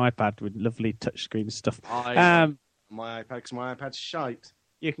playing it on my iPad with lovely touchscreen stuff. My iPad, because my iPad's shite.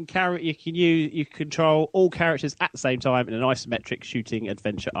 You can control all characters at the same time in an isometric shooting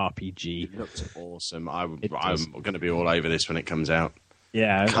adventure RPG. It looks awesome. It does. I'm going to be all over this when it comes out.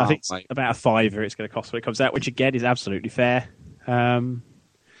 Yeah, I Can't think it's wait. about $5 it's going to cost when it comes out, which again is absolutely fair. And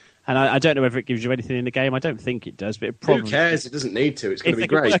I don't know whether it gives you anything in the game. I don't think it does, but it probably Who cares? It doesn't need to. It's going If to be they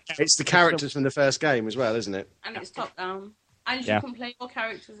can great. work out- It's the characters from the first game as well, isn't it? And it's top down. And you Yeah. can play all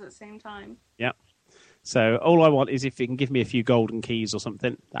characters at the same time. Yeah. So all I want is if you can give me a few golden keys or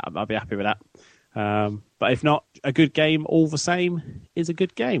something, I'll be happy with that. But if not, a good game all the same is a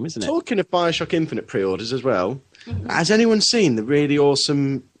good game, isn't it? Talking of Bioshock Infinite pre-orders as well, has anyone seen the really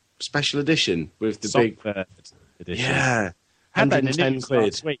awesome special edition with the big... Songbird edition. Yeah. Had that in the 110 news quid.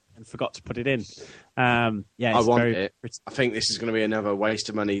 last week and forgot to put it in. Yeah, I it's want very it. I think this is going to be another waste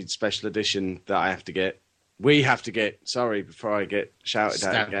of money special edition that I have to get. We have to get. Sorry, before I get shouted at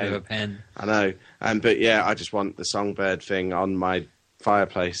Stabbed with a again. pen. I know. But yeah, I just want the Songbird thing on my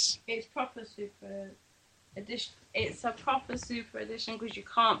fireplace. It's proper super edition. It's a proper super edition because you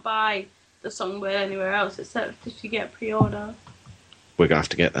can't buy the Songbird anywhere else except if you get pre-order. We're going to have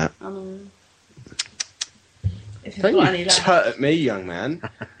to get that. I know. If you've Don't got you any left. tut at me, young man.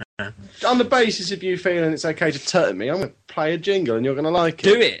 On the basis of you feeling it's okay to tut at me, I'm going to play a jingle and you're going to like it.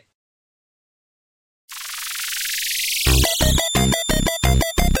 Do it.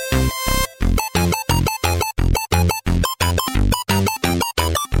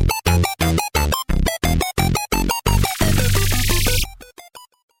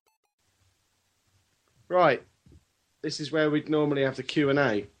 Right. This is where we'd normally have the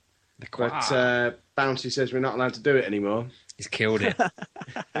Q&A. But Bouncy says we're not allowed to do it anymore. He's killed it.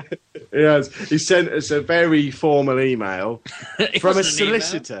 Yes, he sent us a very formal email It from a wasn't an email.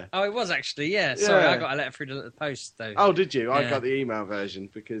 solicitor. Oh, it was actually, yeah. Sorry, Yeah. I got a letter through the post, though. Oh, did you? I Yeah. got the email version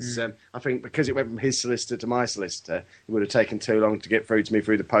because I think because it went from his solicitor to my solicitor, it would have taken too long to get through to me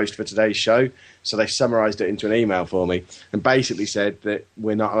through the post for today's show. So they summarised it into an email for me and basically said that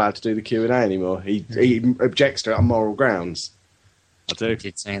we're not allowed to do the Q&A anymore. He objects to it on moral grounds. I do. He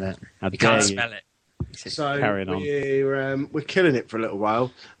did say that. How You can't dare you. spell it. He said, So Carrying on. we're killing it for a little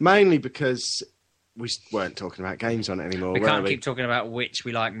while, mainly because we weren't talking about games on it anymore. We were can't we? keep talking about which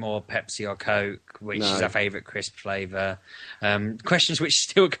we like more, Pepsi or Coke, which is our favourite crisp flavour. Questions which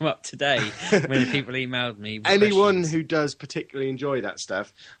still come up today when people emailed me. with Anyone questions. who does particularly enjoy that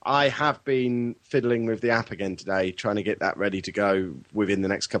stuff, I have been fiddling with the app again today, trying to get that ready to go within the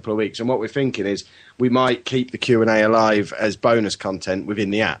next couple of weeks. And what we're thinking is we might keep the Q&A alive as bonus content within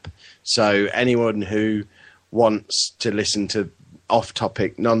the app. So anyone who wants to listen to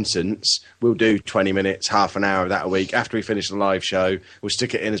off-topic nonsense, we'll do 20 minutes, half an hour of that a week. After we finish the live show, we'll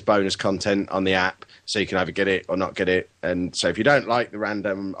stick it in as bonus content on the app, so you can either get it or not get it. And so if you don't like the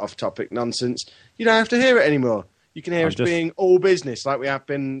random off-topic nonsense, you don't have to hear it anymore. You can hear us being all business like we have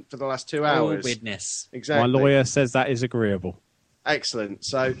been for the last 2 hours. All business. Exactly. My lawyer says that is agreeable. Excellent.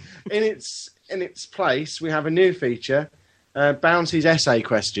 So in its place, we have a new feature, Bouncy's essay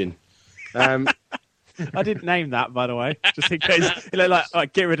question. I didn't name that, by the way, just in case.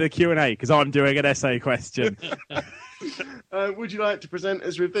 Like get rid of the Q&A because I'm doing an essay question. Would you like to present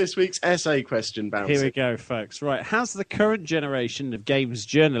us with this week's essay question, Bouncy? Here we go, folks. Right, has the current generation of games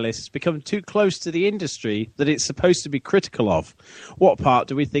journalists become too close to the industry that it's supposed to be critical of? What part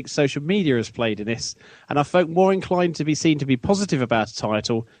do we think social media has played in this? And are folk more inclined to be seen to be positive about a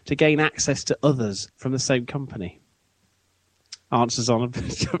title to gain access to others from the same company? Answers on a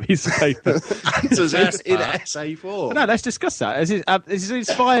piece of paper. Answers in essay form. No, let's discuss that. It's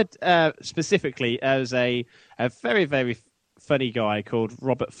inspired specifically as a very, very funny guy called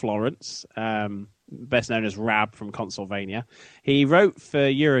Robert Florence, best known as Rab from Consolvania. He wrote for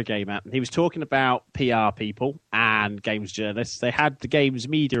Eurogamer. He was talking about PR people and games journalists. They had the Games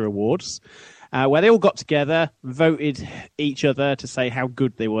Media Awards, where they all got together, voted each other to say how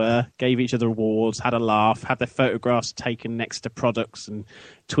good they were, gave each other awards, had a laugh, had their photographs taken next to products and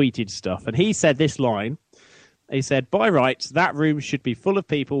tweeted stuff. And he said this line. He said, by rights, that room should be full of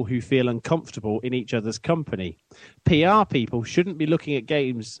people who feel uncomfortable in each other's company. PR people shouldn't be looking at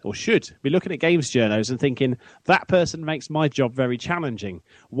games, or should be looking at games journos and thinking, that person makes my job very challenging.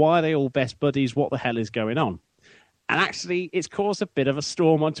 Why are they all best buddies? What the hell is going on? And actually, it's caused a bit of a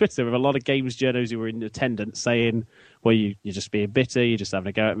storm on Twitter with a lot of games journos who were in attendance saying, well, you're just being bitter, you're just having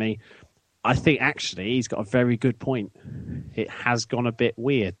a go at me. I think, actually, he's got a very good point. It has gone a bit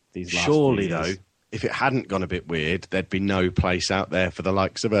weird these last Surely, few years. though, if it hadn't gone a bit weird, there'd be no place out there for the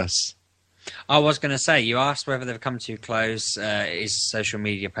likes of us. I was going to say, you asked whether they've come too close. Is social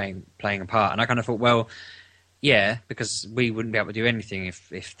media playing a part? And I kind of thought, well, yeah, because we wouldn't be able to do anything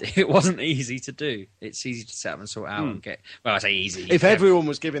if it wasn't easy to do. It's easy to set up and sort out and get... Well, I say easy. If everyone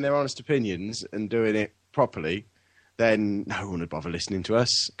was giving their honest opinions and doing it properly, then no one would bother listening to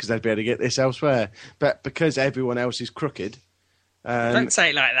us because they'd be able to get this elsewhere. But because everyone else is crooked... Don't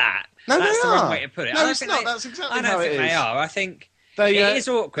say it like that. No, that's they the are. wrong way to put it. No, it's not. That's exactly how it I don't think is. they are. I think It is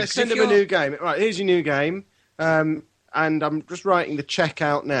awkward. Let's send them a new game. Right, here's your new game. And I'm just writing the check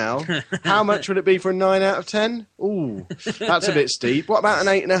out now. How much would it be for a 9 out of 10? Ooh, that's a bit steep. What about an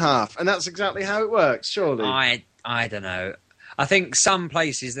 8.5? And that's exactly how it works, surely. I don't know. I think some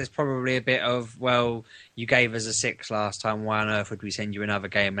places there's probably a bit of, well, you gave us a 6 last time. Why on earth would we send you another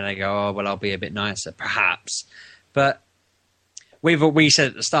game? And they go, oh, well, I'll be a bit nicer, perhaps. But we said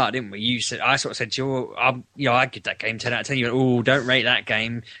at the start, didn't we? You said, I sort of said to you, I'd give that game 10 out of 10. You went, oh, don't rate that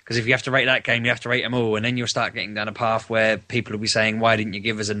game, because if you have to rate that game, you have to rate them all. And then you'll start getting down a path where people will be saying, why didn't you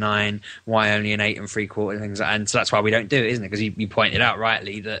give us a 9? Why only an 8 3/4? And things like that. And so that's why we don't do it, isn't it? Because you pointed out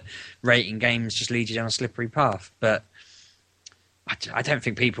rightly that rating games just leads you down a slippery path. But I don't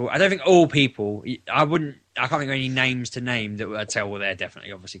think all people, I can't think of any names to name that would tell, well, they're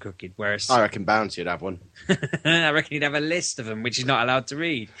definitely obviously crooked. Whereas I reckon Bouncy would have one. I reckon he'd have a list of them, which he's not allowed to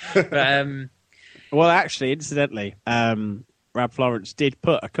read. But, Well, actually, incidentally, Rab Florence did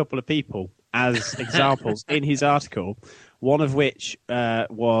put a couple of people as examples in his article, one of which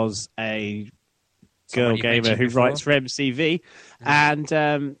was a girl gamer who writes for MCV,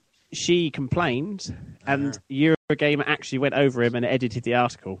 and she complained, and Eurogamer actually went over him and edited the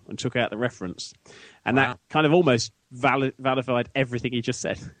article and took out the reference. And that kind of almost validated everything he just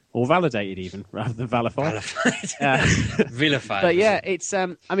said. Or validated even, rather than vilified. Vilified. But yeah, it's... I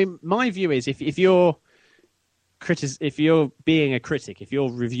mean, my view is if you're being a critic, if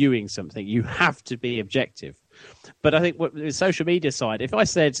you're reviewing something, you have to be objective. But I think the social media side, if I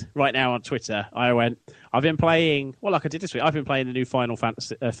said right now on Twitter, I've been playing, well, like I did this week, I've been playing the new Final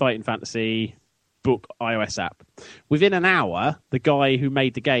Fantasy, Fighting Fantasy book iOS app. Within an hour, the guy who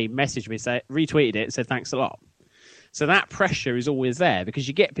made the game messaged me, retweeted it and said, thanks a lot. So that pressure is always there because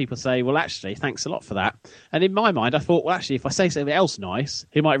you get people say, well, actually, thanks a lot for that. And in my mind, I thought, well, actually, if I say something else nice,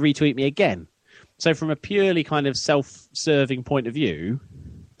 he might retweet me again. So from a purely kind of self-serving point of view,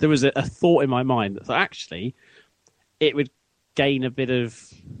 there was a thought in my mind that thought, actually, it would gain a bit of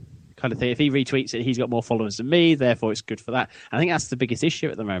kind of thing. If he retweets it, he's got more followers than me, therefore it's good for that. I think that's the biggest issue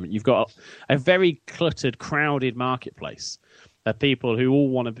at the moment. You've got a very cluttered, crowded marketplace of people who all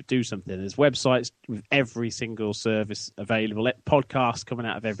want to do something. There's websites with every single service available, podcasts coming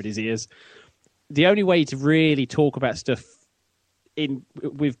out of everybody's ears. The only way to really talk about stuff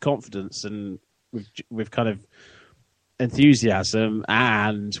with confidence and with kind of enthusiasm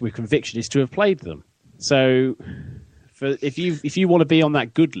and with conviction is to have played them. So if you want to be on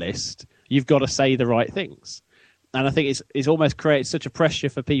that good list, you've got to say the right things. And I think it's almost created such a pressure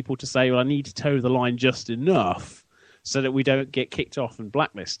for people to say, well, I need to toe the line just enough so that we don't get kicked off and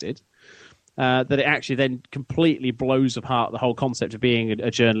blacklisted, that it actually then completely blows apart the whole concept of being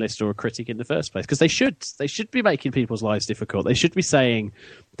a journalist or a critic in the first place. Because they should be making people's lives difficult. They should be saying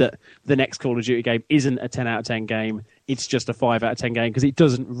that the next Call of Duty game isn't a 10 out of 10 game. It's just a 5 out of 10 game because it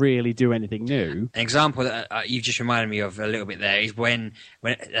doesn't really do anything new. An example that you've just reminded me of a little bit there is when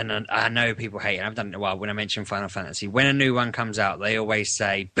and I know people hate it, I've done it a while, when I mention Final Fantasy, when a new one comes out, they always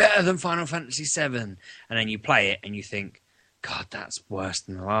say, better than Final Fantasy 7. And then you play it and you think, God, that's worse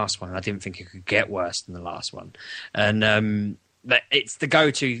than the last one. I didn't think it could get worse than the last one. And it's the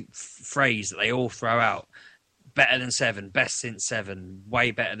go-to phrase that they all throw out. Better than 7, best since 7,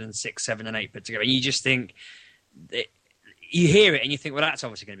 way better than 6, 7, and 8 put together. And you just think, you hear it and you think, well, that's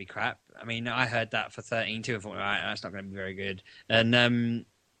obviously going to be crap. I mean, I heard that for 13 too and thought, right, that's not going to be very good. And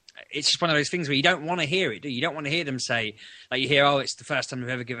it's just one of those things where you don't want to hear it, do you? You don't want to hear them say, like you hear, oh, it's the first time we've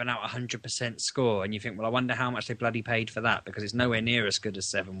ever given out 100% score. And you think, well, I wonder how much they bloody paid for that because it's nowhere near as good as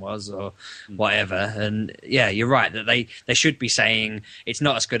 7 was or whatever. And yeah, you're right that they should be saying it's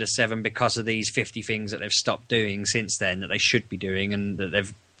not as good as 7 because of these 50 things that they've stopped doing since then that they should be doing and that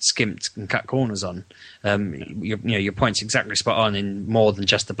they've skimped and cut corners on. Your point's exactly spot on in more than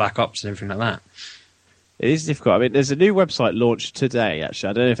just the Black Ops and everything like that. It is difficult. I mean, there's a new website launched today,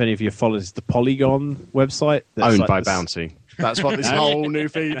 actually. I don't know if any of you follow the Polygon website. Owned by Bounty. That's what this whole new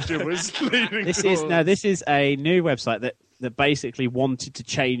feature was leading this is a new website that basically wanted to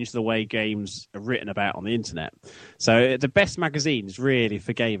change the way games are written about on the internet. So the best magazines really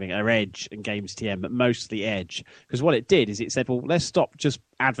for gaming are Edge and Games TM, but mostly Edge. Because what it did is it said, well, let's stop just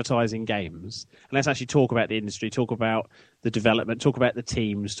advertising games and let's actually talk about the industry, talk about the development, talk about the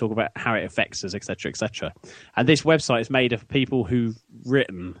teams, talk about how it affects us, etc., etc. And this website is made of people who've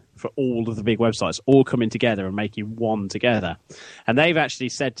written for all of the big websites, all coming together and making one together. And they've actually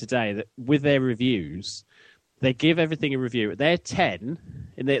said today that with their reviews, they give everything a review. Their 10,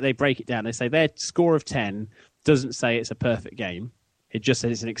 and they break it down. They say their score of 10 doesn't say it's a perfect game. It just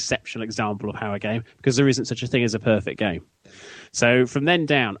says it's an exceptional example of how a game, because there isn't such a thing as a perfect game. So from then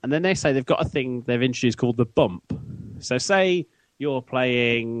down, and then they say they've got a thing they've introduced called the bump. So say you're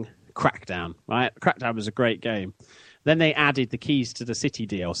playing Crackdown, right? Crackdown was a great game. Then they added the Keys to the City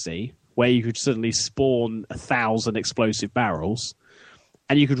DLC, where you could suddenly spawn 1,000 explosive barrels.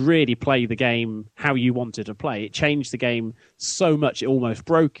 And you could really play the game how you wanted to play. It changed the game so much it almost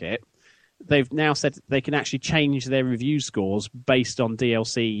broke it. They've now said they can actually change their review scores based on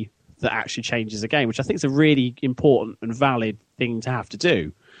DLC that actually changes the game, which I think is a really important and valid thing to have to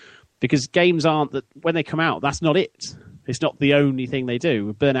do. Because games aren't that when they come out, that's not it. It's not the only thing they do.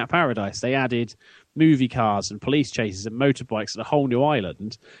 With Burnout Paradise, they added movie cars and police chases and motorbikes and a whole new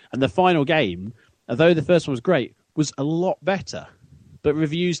island. And the final game, although the first one was great, was a lot better. But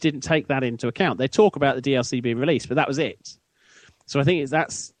reviews didn't take that into account. They talk about the DLC being released, but that was it. So I think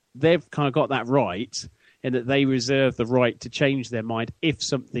they've kind of got that right in that they reserve the right to change their mind if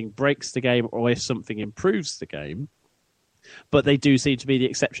something breaks the game or if something improves the game. But they do seem to be the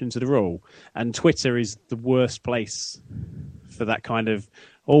exception to the rule. And Twitter is the worst place for that kind of,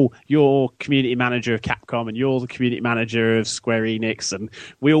 oh, you're community manager of Capcom and you're the community manager of Square Enix and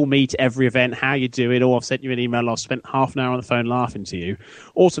we all meet at every event. How you doing? Oh, I've sent you an email. I've spent half an hour on the phone laughing to you.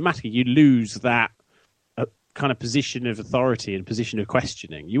 Automatically, you lose that kind of position of authority and position of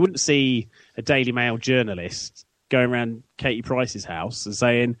questioning. You wouldn't see a Daily Mail journalist going around Katie Price's house and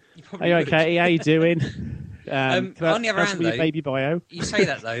saying, "Hey, okay, Katie, how you doing?" On the other hand, though, baby bio. You say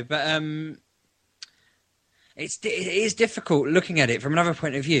that though, but it is difficult looking at it from another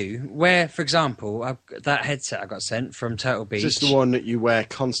point of view. Where, for example, that headset I got sent from Turtle Beach. Is this the one that you wear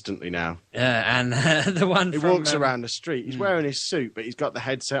constantly now? And the one he walks around the street. He's wearing his suit, but he's got the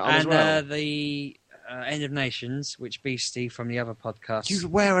headset on and, as well. And the End of Nations, which Beastie from the other podcast. You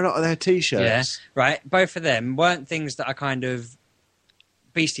wear a lot of their T-shirts. Yeah, right. Both of them weren't things that I kind of...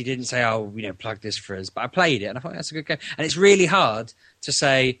 Beastie didn't say, oh, plug this for us. But I played it, and I thought that's a good game. And it's really hard to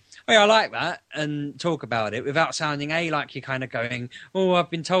say, Oh, yeah, I like that, and talk about it without sounding like you're kind of going, oh, I've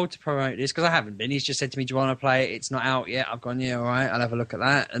been told to promote this, because I haven't been. He's just said to me, do you want to play it? It's not out yet. I've gone, yeah, all right, I'll have a look at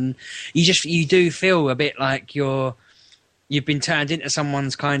that. And you do feel a bit like you've been turned into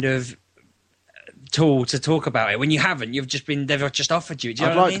someone's kind of tool to talk about it when you haven't. They've just offered you. Do you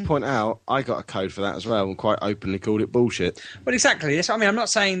know I'd what like I mean? to point out, I got a code for that as well and quite openly called it bullshit. Well, exactly. That's what I mean. I'm not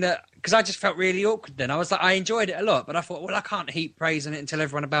saying that, because I just felt really awkward then. I was like, I enjoyed it a lot, but I thought, well, I can't heap praise on it and tell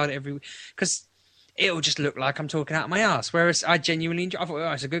everyone about it every week, because it'll just look like I'm talking out of my ass. Whereas I genuinely enjoyed. I thought,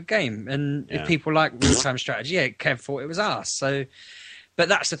 oh, it's a good game, and if people like real-time strategy, yeah, Kev thought it was arse. So, but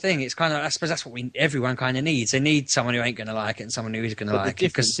that's the thing. It's kind of, I suppose that's what everyone kind of needs. They need someone who ain't going to like it and someone who is going to like it. The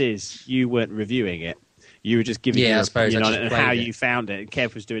difference is you weren't reviewing it. You were just giving your opinion on it and how you found it. And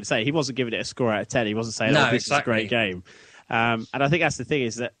Kev was doing the same. He wasn't giving it a score out of 10. He wasn't saying, this is a great game. And I think that's the thing,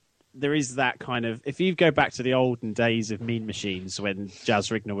 is that there is that kind of... If you go back to the olden days of Mean Machines, when Jazz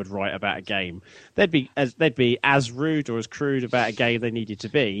Rigner would write about a game, they'd be as rude or as crude about a game they needed to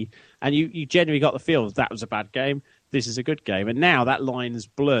be. And you genuinely got the feel that was a bad game, this is a good game. And now that line is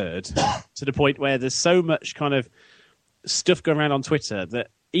blurred to the point where there's so much kind of stuff going around on Twitter that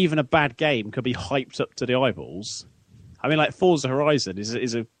even a bad game could be hyped up to the eyeballs. I mean, like Forza Horizon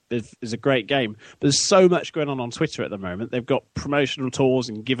is a great game, but there's so much going on Twitter at the moment. They've got promotional tours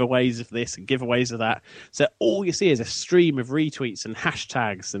and giveaways of this and giveaways of that. So all you see is a stream of retweets and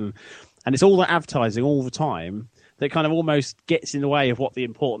hashtags, and it's all that advertising all the time that kind of almost gets in the way of what the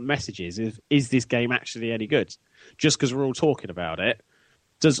important message is. Is this game actually any good? Just because we're all talking about it,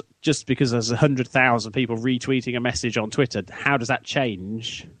 just because there's 100,000 people retweeting a message on Twitter, how does that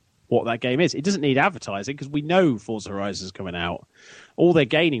change what that game is? It doesn't need advertising, because we know Forza Horizon is coming out. All they're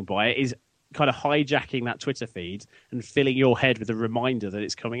gaining by it is kind of hijacking that Twitter feed and filling your head with a reminder that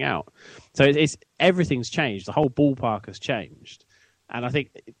it's coming out. So everything's changed. The whole ballpark has changed. And I think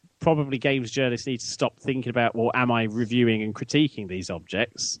probably games journalists need to stop thinking about, well, am I reviewing and critiquing these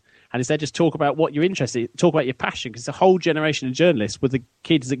objects? And instead just talk about what you're interested in, talk about your passion, because the whole generation of journalists were the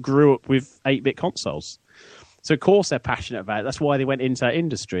kids that grew up with 8-bit consoles. So, of course, they're passionate about it. That's why they went into that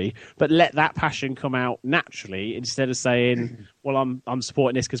industry. But let that passion come out naturally, instead of saying, well, I'm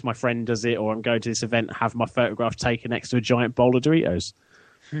supporting this because my friend does it, or I'm going to this event and have my photograph taken next to a giant bowl of Doritos.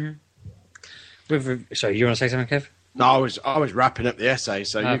 Sorry, you want to say something, Kev? No, I was wrapping up the essay,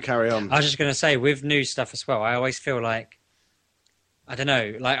 so you carry on. I was just going to say, with new stuff as well, I always feel like, I don't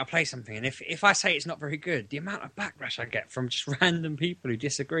know, like I play something, and if I say it's not very good, the amount of backlash I get from just random people who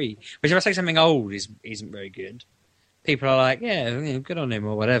disagree. But if I say something old isn't very good, people are like, yeah, good on him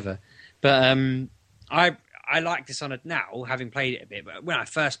or whatever. But I like Dishonored now, having played it a bit, but when I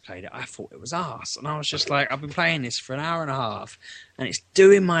first played it, I thought it was arse. And I was just like, I've been playing this for an hour and a half, and it's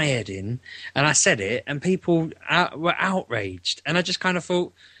doing my head in. And I said it, and people were outraged. And I just kind of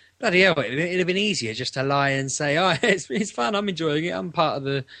thought, bloody hell, it'd have been easier just to lie and say, oh, it's fun, I'm enjoying it, I'm part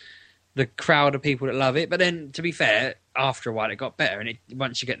of the crowd of people that love it. But then, to be fair, after a while it got better, and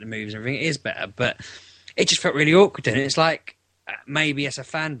once you get the moves and everything, it is better. But it just felt really awkward, and it's like, maybe as a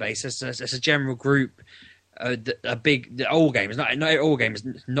fan base, as a general group, all gamers,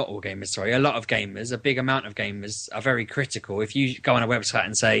 not all gamers, sorry, a lot of gamers, a big amount of gamers are very critical. If you go on a website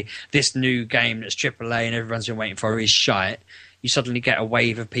and say, this new game that's AAA and everyone's been waiting for is shite, you suddenly get a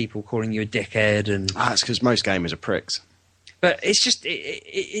wave of people calling you a dickhead. And that's because most gamers are pricks. But it's just,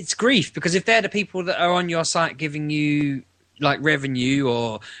 it's grief, because if they're the people that are on your site giving you like revenue,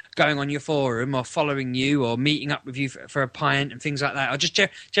 or going on your forum, or following you, or meeting up with you for a pint and things like that, or just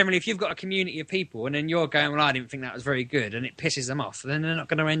generally, if you've got a community of people and then you're going, well, I didn't think that was very good, and it pisses them off, then they're not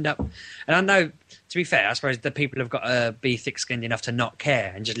going to end up. And I know, to be fair, I suppose the people have got to be thick-skinned enough to not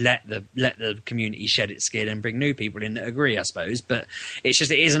care and just let the community shed its skin and bring new people in that agree, I suppose. But it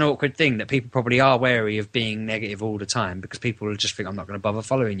is an awkward thing that people probably are wary of being negative all the time, because people will just think, I'm not going to bother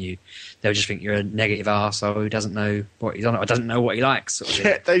following you. They'll just think you're a negative arsehole who doesn't know what he's on, or doesn't know what he likes. Sort of thing.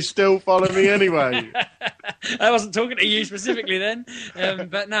 Yet they still follow me anyway. I wasn't talking to you specifically then,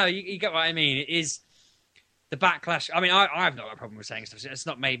 but no, you get what I mean. It is the backlash. I mean, I've not got a problem with saying stuff. It's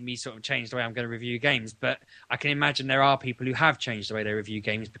not made me sort of change the way I'm going to review games, but I can imagine there are people who have changed the way they review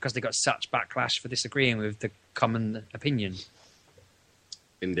games because they got such backlash for disagreeing with the common opinion.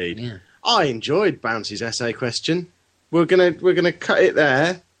 Indeed. Yeah. I enjoyed Bouncy's essay question. We're gonna cut it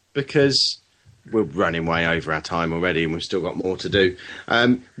there because we're running way over our time already, and we've still got more to do.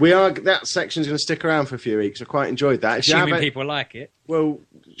 That section's going to stick around for a few weeks. I quite enjoyed that. Assuming people like it. Well,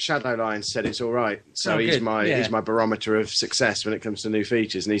 Shadow Lion said it's all right, so he's my barometer of success when it comes to new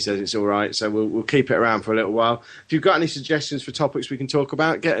features, and he says it's all right. So we'll keep it around for a little while. If you've got any suggestions for topics we can talk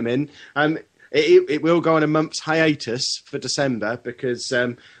about, get them in. It will go on a month's hiatus for December because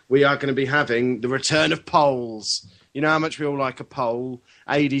we are going to be having the return of polls. You know how much we all like a poll.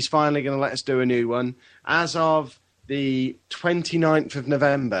 AD's finally going to let us do a new one. As of the 29th of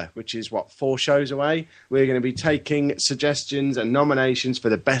November, which is, 4 shows away, we're going to be taking suggestions and nominations for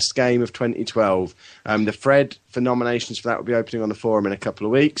the best game of 2012. The thread for nominations for that will be opening on the forum in a couple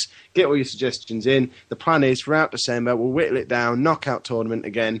of weeks. Get all your suggestions in. The plan is, throughout December, we'll whittle it down, knockout tournament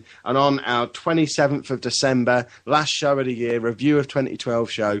again, and on our 27th of December, last show of the year, review of 2012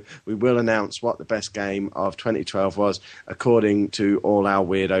 show, we will announce what the best game of 2012 was, according to all our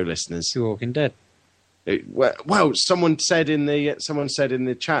weirdo listeners. The Walking Dead. Well, someone said in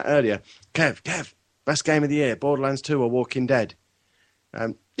the chat earlier, Kev, best game of the year, Borderlands 2 or Walking Dead?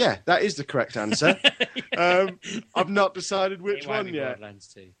 Yeah, that is the correct answer. I've not decided which one yet. Borderlands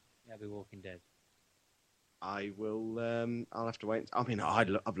 2. It'll be Walking Dead. I will. I'll have to wait. I mean,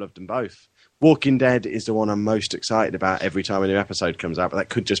 I've loved them both. Walking Dead is the one I'm most excited about every time a new episode comes out, but that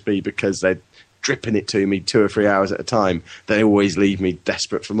could just be because they're dripping it to me 2 or 3 hours at a time. They always leave me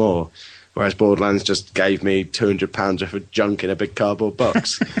desperate for more. Whereas Borderlands just gave me £200 worth of junk in a big cardboard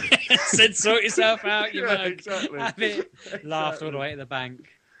box. Said, sort yourself out, you Yeah, mug. exactly. Have it. Laughed all the way to the bank.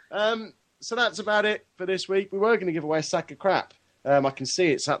 So that's about it for this week. We were going to give away a sack of crap. I can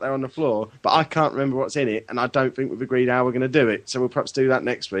see it sat there on the floor, but I can't remember what's in it, and I don't think we've agreed how we're going to do it. So we'll perhaps do that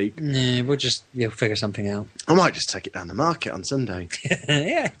next week. Nah, we'll figure something out. I might just take it down the market on Sunday.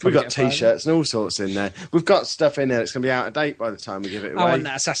 Yeah. We've got probably get a T-shirts and all sorts in there. We've got stuff in there that's going to be out of date by the time we give it I away. want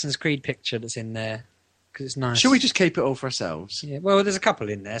that Assassin's Creed picture that's in there because it's nice. Should we just keep it all for ourselves? Yeah. Well, there's a couple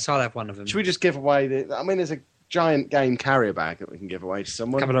in there, so I'll have one of them. Should we just give away there's a giant game carrier bag that we can give away to A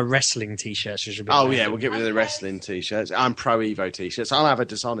someone. couple of wrestling T-shirts. Which would be Oh nice. yeah, we'll get rid of the wrestling T-shirts. I'm Pro Evo T-shirts. I'll have a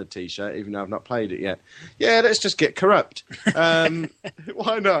Dishonored T-shirt, even though I've not played it yet. Yeah, let's just get corrupt.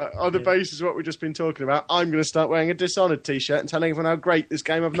 Why not? On the basis of what we've just been talking about, I'm going to start wearing a Dishonored T-shirt and telling everyone how great this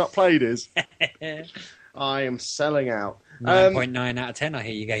game I've not played is. I am selling out. 9.9 out of 10. I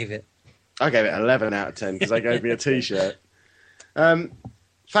hear you gave it. I gave it 11 out of 10 because they gave me a T-shirt.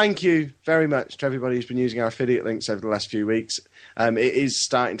 Thank you very much to everybody who's been using our affiliate links over the last few weeks. It is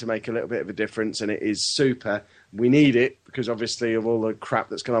starting to make a little bit of a difference, and it is super. We need it because, obviously, of all the crap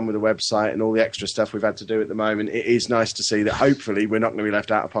that's gone on with the website and all the extra stuff we've had to do at the moment, it is nice to see that hopefully we're not going to be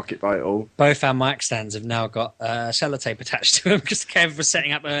left out of pocket by it all. Both our mic stands have now got sellotape attached to them because Kev was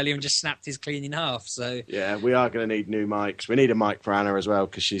setting up earlier and just snapped his clean in half. So Yeah, we are going to need new mics. We need a mic for Anna as well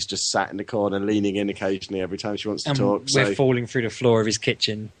because she's just sat in the corner leaning in occasionally every time she wants to talk. we're So, falling through the floor of his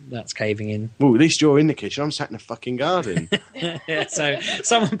kitchen. That's caving in. well, at least you're in the kitchen. I'm sat in the fucking garden. Yeah, so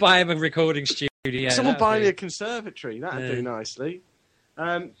someone buy him a recording studio. Someone that'll buy me do. a conservatory. That'd Yeah. do nicely.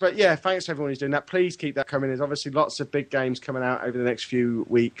 But yeah, thanks to everyone who's doing that. Please keep that coming. There's obviously lots of big games coming out over the next few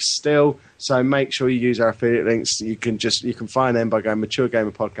weeks still. So make sure you use our affiliate links. You can find them by going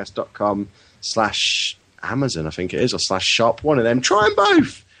maturegamerpodcast.com/Amazon, I think it is, or /shop. One of them. Try them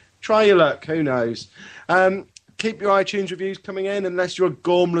both. Try your luck. Who knows? Keep your iTunes reviews coming in, unless you're a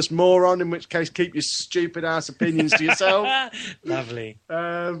gormless moron, in which case keep your stupid ass opinions to yourself. Lovely.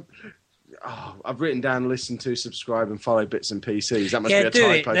 I've written down listen to, subscribe, and follow Bits and PCs. That must Yeah, be a do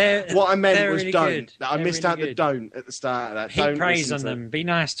it. typo. They're- What I meant they're was really don't. good. I They're missed really out the good. don't at the start of that. Heap Don't praise listen on to them. Be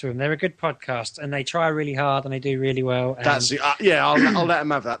nice to them. They're a good podcast, and they try really hard, and they do really well. And That's yeah. I'll let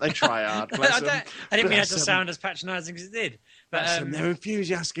them have that. They try hard. Bless I them. didn't mean that Bless to them. sound as patronising as it did. But Bless them. They're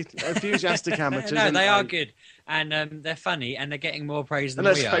enthusiastic amateurs. no, aren't they are good, and they're funny, and they're getting more praise than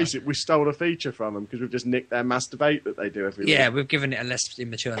And let's we are. face it, we stole a feature from them because we've just nicked their masturbate that they do every Yeah, week. we've given it a less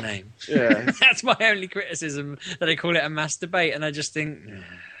immature name. Yeah. That's my only criticism, that they call it a masturbate, and I just think...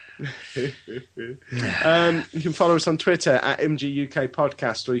 You can follow us on Twitter at MGUK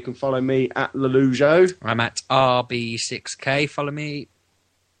Podcast, or you can follow me at Lelujo. I'm at RB6K, follow me.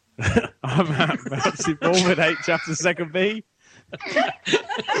 I'm at Bouncy Ball with H after second B.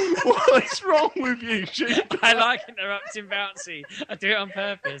 What's wrong with you, Chief? I like interrupting Bouncy. I do it on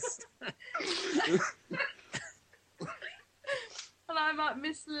purpose. And I'm at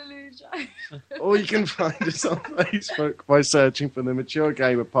Miss Lelujo. Or you can find us on Facebook by searching for the Mature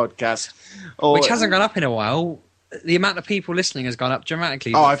Gamer Podcast. Or, Which hasn't gone up in a while. The amount of people listening has gone up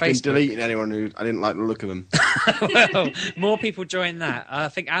dramatically. Oh, but I've been Facebook- deleting anyone who I didn't like the look of them. Well, more people join that. I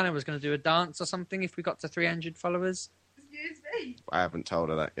think Anna was going to do a dance or something if we got to 300 followers. Excuse me. I haven't told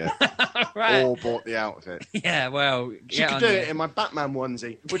her that yet. Right. Or bought the outfit. Yeah, well, She get could on do there. it in my Batman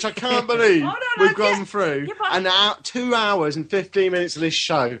onesie, which I can't believe Oh, no, we've yeah. gone through Yeah, but- an hour, 2 hours and 15 minutes of this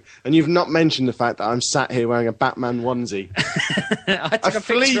show, and you've not mentioned the fact that I'm sat here wearing a Batman onesie. I took a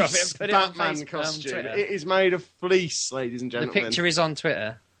picture of it fleece and put it on Batman Facebook, costume. Twitter. It is made of fleece, ladies and The gentlemen. picture is on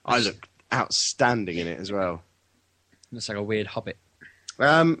Twitter. I look outstanding in it as well. Looks like a weird hobbit.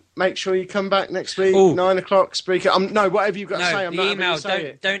 Make sure you come back next week, Ooh. 9 o'clock, Spreaker. No, whatever you've got to say. I'm the not email. having you say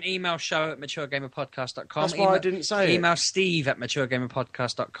it. Don't email show@maturegamerpodcast.com. That's why I didn't say it. Email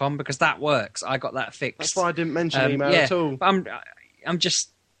steve@maturegamerpodcast.com because that works. I got that fixed. That's why I didn't mention email at all. But I'm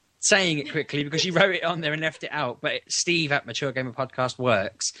just saying it quickly because you wrote it on there and left it out. But steve@maturegamerpodcast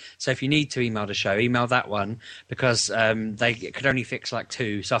works. So if you need to email the show, email that one because they could only fix like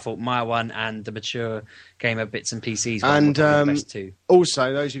 2. So I thought my one and the Mature Gamer Bits and PCs one would be the best 2.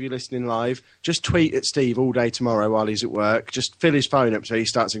 Also, those of you listening live, just tweet at Steve all day tomorrow while he's at work. Just fill his phone up so he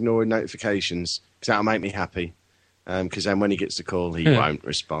starts ignoring notifications because that'll make me happy. Because then when he gets the call, he won't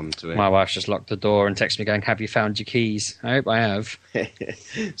respond to it. My wife's just locked the door and texted me going, "Have you found your keys?" I hope I have.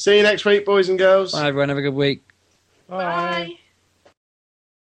 See you next week, boys and girls. Bye, everyone. Have a good week. Bye.